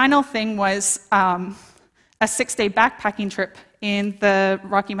 and then the final thing was a 6-day backpacking trip in the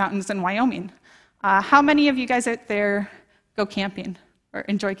Rocky Mountains in Wyoming. How many of you guys out there go camping or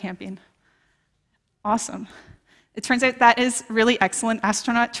enjoy camping? Awesome. It turns out that is really excellent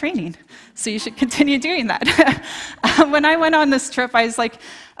astronaut training, so you should continue doing that. When I went on this trip, I was like,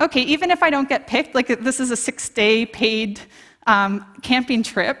 okay, even if I don't get picked, this is a 6-day paid camping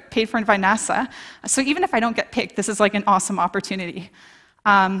trip, paid for by NASA, so even if I don't get picked, this is an awesome opportunity.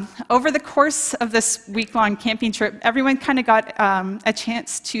 Over the course of this week-long camping trip, everyone kind of got a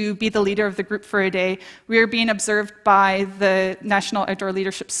chance to be the leader of the group for a day. We were being observed by the National Outdoor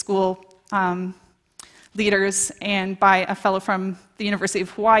Leadership School leaders and by a fellow from the University of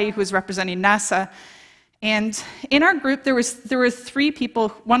Hawaii who was representing NASA. And in our group, there were 3 people.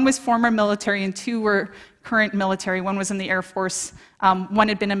 1 was former military and 2 were current military. 1 was in the Air Force. 1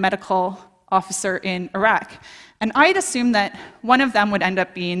 had been a medical officer in Iraq. And I'd assumed that one of them would end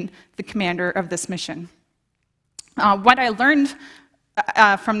up being the commander of this mission. What I learned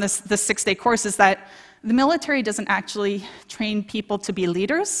from this 6-day course is that the military doesn't actually train people to be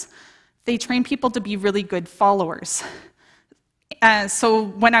leaders. They train people to be really good followers. So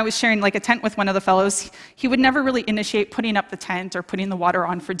when I was sharing like a tent with one of the fellows, he would never really initiate putting up the tent or putting the water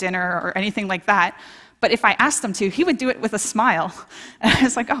on for dinner or anything like that. But if I asked him to, he would do it with a smile. And I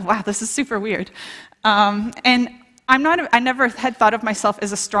was like, oh, wow, this is super weird. And I never had thought of myself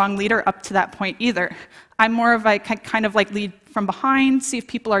as a strong leader up to that point either. I'm more of a kind of like lead from behind, see if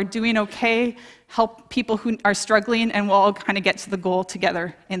people are doing okay, help people who are struggling, and we'll all kind of get to the goal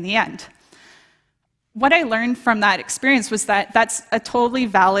together in the end. What I learned from that experience was that that's a totally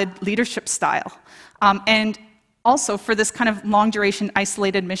valid leadership style. And also, for this kind of long-duration,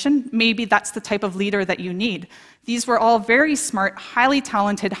 isolated mission, maybe that's the type of leader that you need. These were all very smart, highly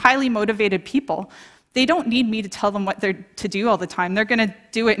talented, highly motivated people. They don't need me to tell them what they're to do all the time. They're going to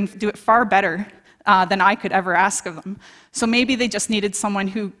do it and do it far better than I could ever ask of them. So maybe they just needed someone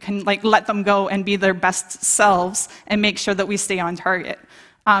who can like let them go and be their best selves and make sure that we stay on target.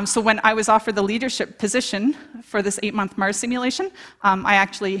 So when I was offered the leadership position for this 8-month Mars simulation, I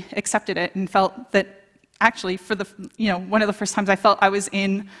actually accepted it and felt that actually, for the, one of the first times I felt I was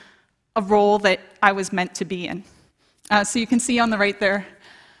in a role that I was meant to be in. So you can see on the right there,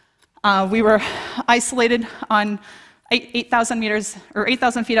 we were isolated on 8,000 meters, or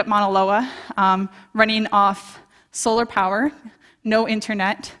 8,000 feet up Mauna Loa, running off solar power, no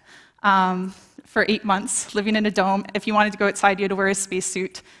internet, for 8 months, living in a dome. If you wanted to go outside, you had to wear a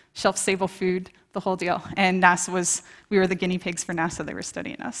spacesuit, shelf-stable food, the whole deal. And we were the guinea pigs for NASA. They were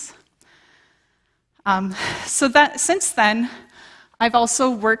studying us. Since then, I've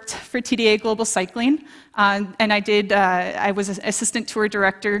also worked for TDA Global Cycling, and I was an assistant tour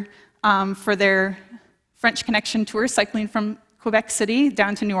director for their French Connection tour, cycling from Quebec City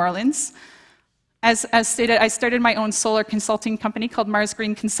down to New Orleans. As stated, I started my own solar consulting company called Mars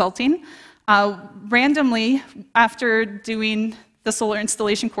Green Consulting. Randomly, after doing the solar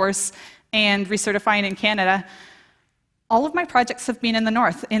installation course and recertifying in Canada, all of my projects have been in the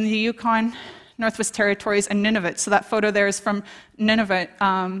north, in the Yukon, Northwest Territories, and Nunavut. So that photo there is from Nunavut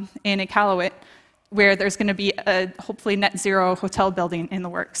in Iqaluit, where there's going to be a hopefully net zero hotel building in the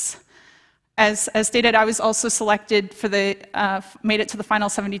works. As stated, I was also selected for made it to the final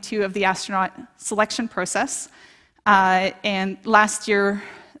 72 of the astronaut selection process. And last year,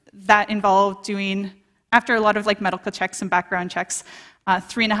 that involved doing, after a lot of like medical checks and background checks,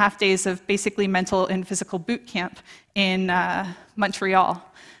 3.5 days of basically mental and physical boot camp in Montreal.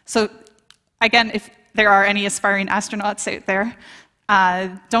 So again, if there are any aspiring astronauts out there,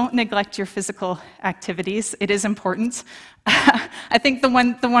 don't neglect your physical activities. It is important. I think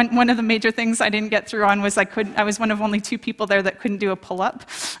one of the major things I didn't get through on was I was one of only 2 people there that couldn't do a pull-up.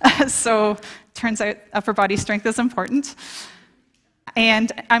 So turns out upper body strength is important.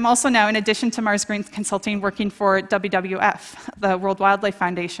 And I'm also now, in addition to Mars Green Consulting, working for WWF, the World Wildlife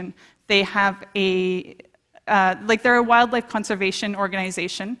Foundation. They have they're a wildlife conservation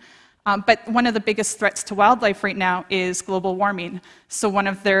organization. But one of the biggest threats to wildlife right now is global warming. So one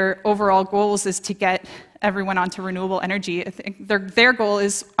of their overall goals is to get everyone onto renewable energy. I think their goal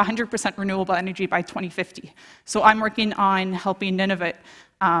is 100% renewable energy by 2050. So I'm working on helping Nunavut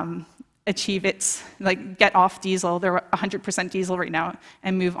achieve its, get off diesel. They're 100% diesel right now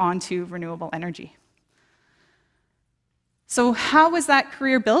and move on to renewable energy. So how was that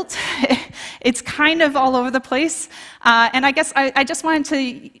career built? It's kind of all over the place. And I guess I just wanted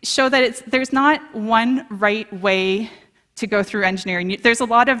to show that there's not one right way to go through engineering. There's a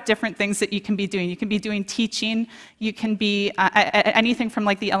lot of different things that you can be doing. You can be doing teaching. You can be anything from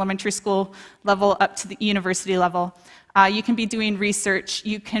the elementary school level up to the university level. You can be doing research.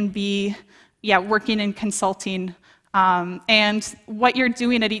 You can be working in consulting. And what you're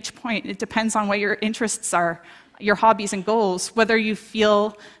doing at each point, it depends on what your interests are, your hobbies and goals, whether you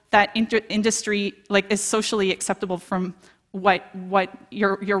feel that industry is socially acceptable from what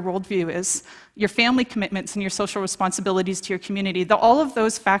your worldview is, your family commitments and your social responsibilities to your community. All of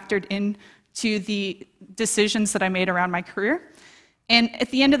those factored into the decisions that I made around my career. And at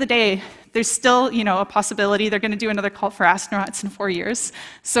the end of the day, there's still a possibility they're going to do another call for astronauts in 4 years.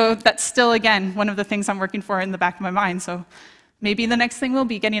 So that's still, again, one of the things I'm working for in the back of my mind. So maybe the next thing will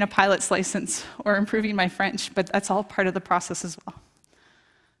be getting a pilot's license or improving my French, but that's all part of the process as well.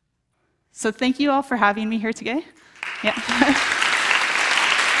 So thank you all for having me here today. Yeah.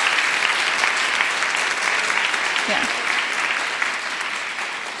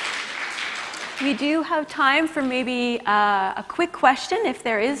 We do have time for maybe a quick question, if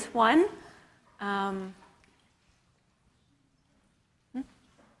there is one.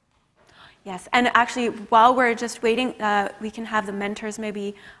 Yes, and actually, while we're just waiting, we can have the mentors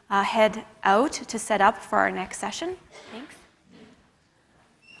maybe head out to set up for our next session. Thanks.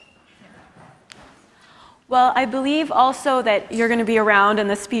 Well, I believe also that you're going to be around in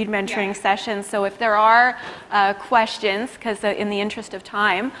the speed mentoring session, so if there are questions, because in the interest of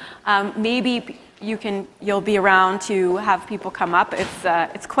time, maybe you'll be around to have people come up.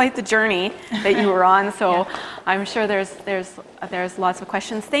 It's quite the journey that you were on, so I'm sure there's lots of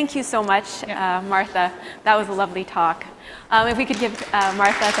questions. Thank you so much, Martha. That was a lovely talk. If we could give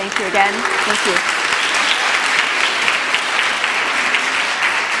Martha, thank you again. Thank you.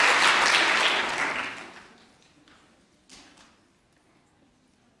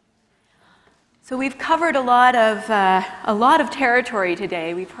 So we've covered a lot of territory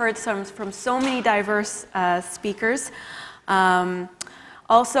today. We've heard from so many diverse speakers.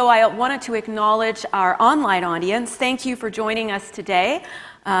 Also, I wanted to acknowledge our online audience. Thank you for joining us today.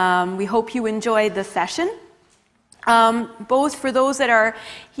 We hope you enjoyed the session. Both for those that are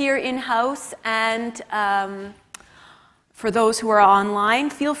here in-house and for those who are online,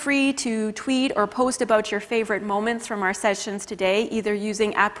 feel free to tweet or post about your favorite moments from our sessions today, either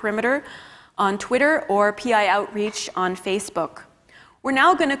using @Perimeter on Twitter or PI Outreach on Facebook. We're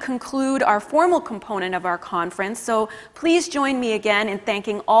now going to conclude our formal component of our conference, so please join me again in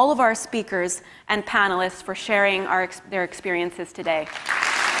thanking all of our speakers and panelists for sharing their experiences today.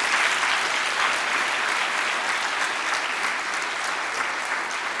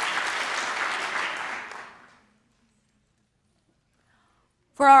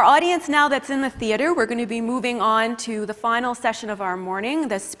 For our audience now that's in the theater, we're going to be moving on to the final session of our morning.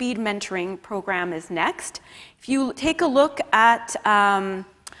 The speed mentoring program is next. If you take a look at on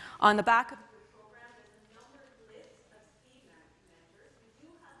the back of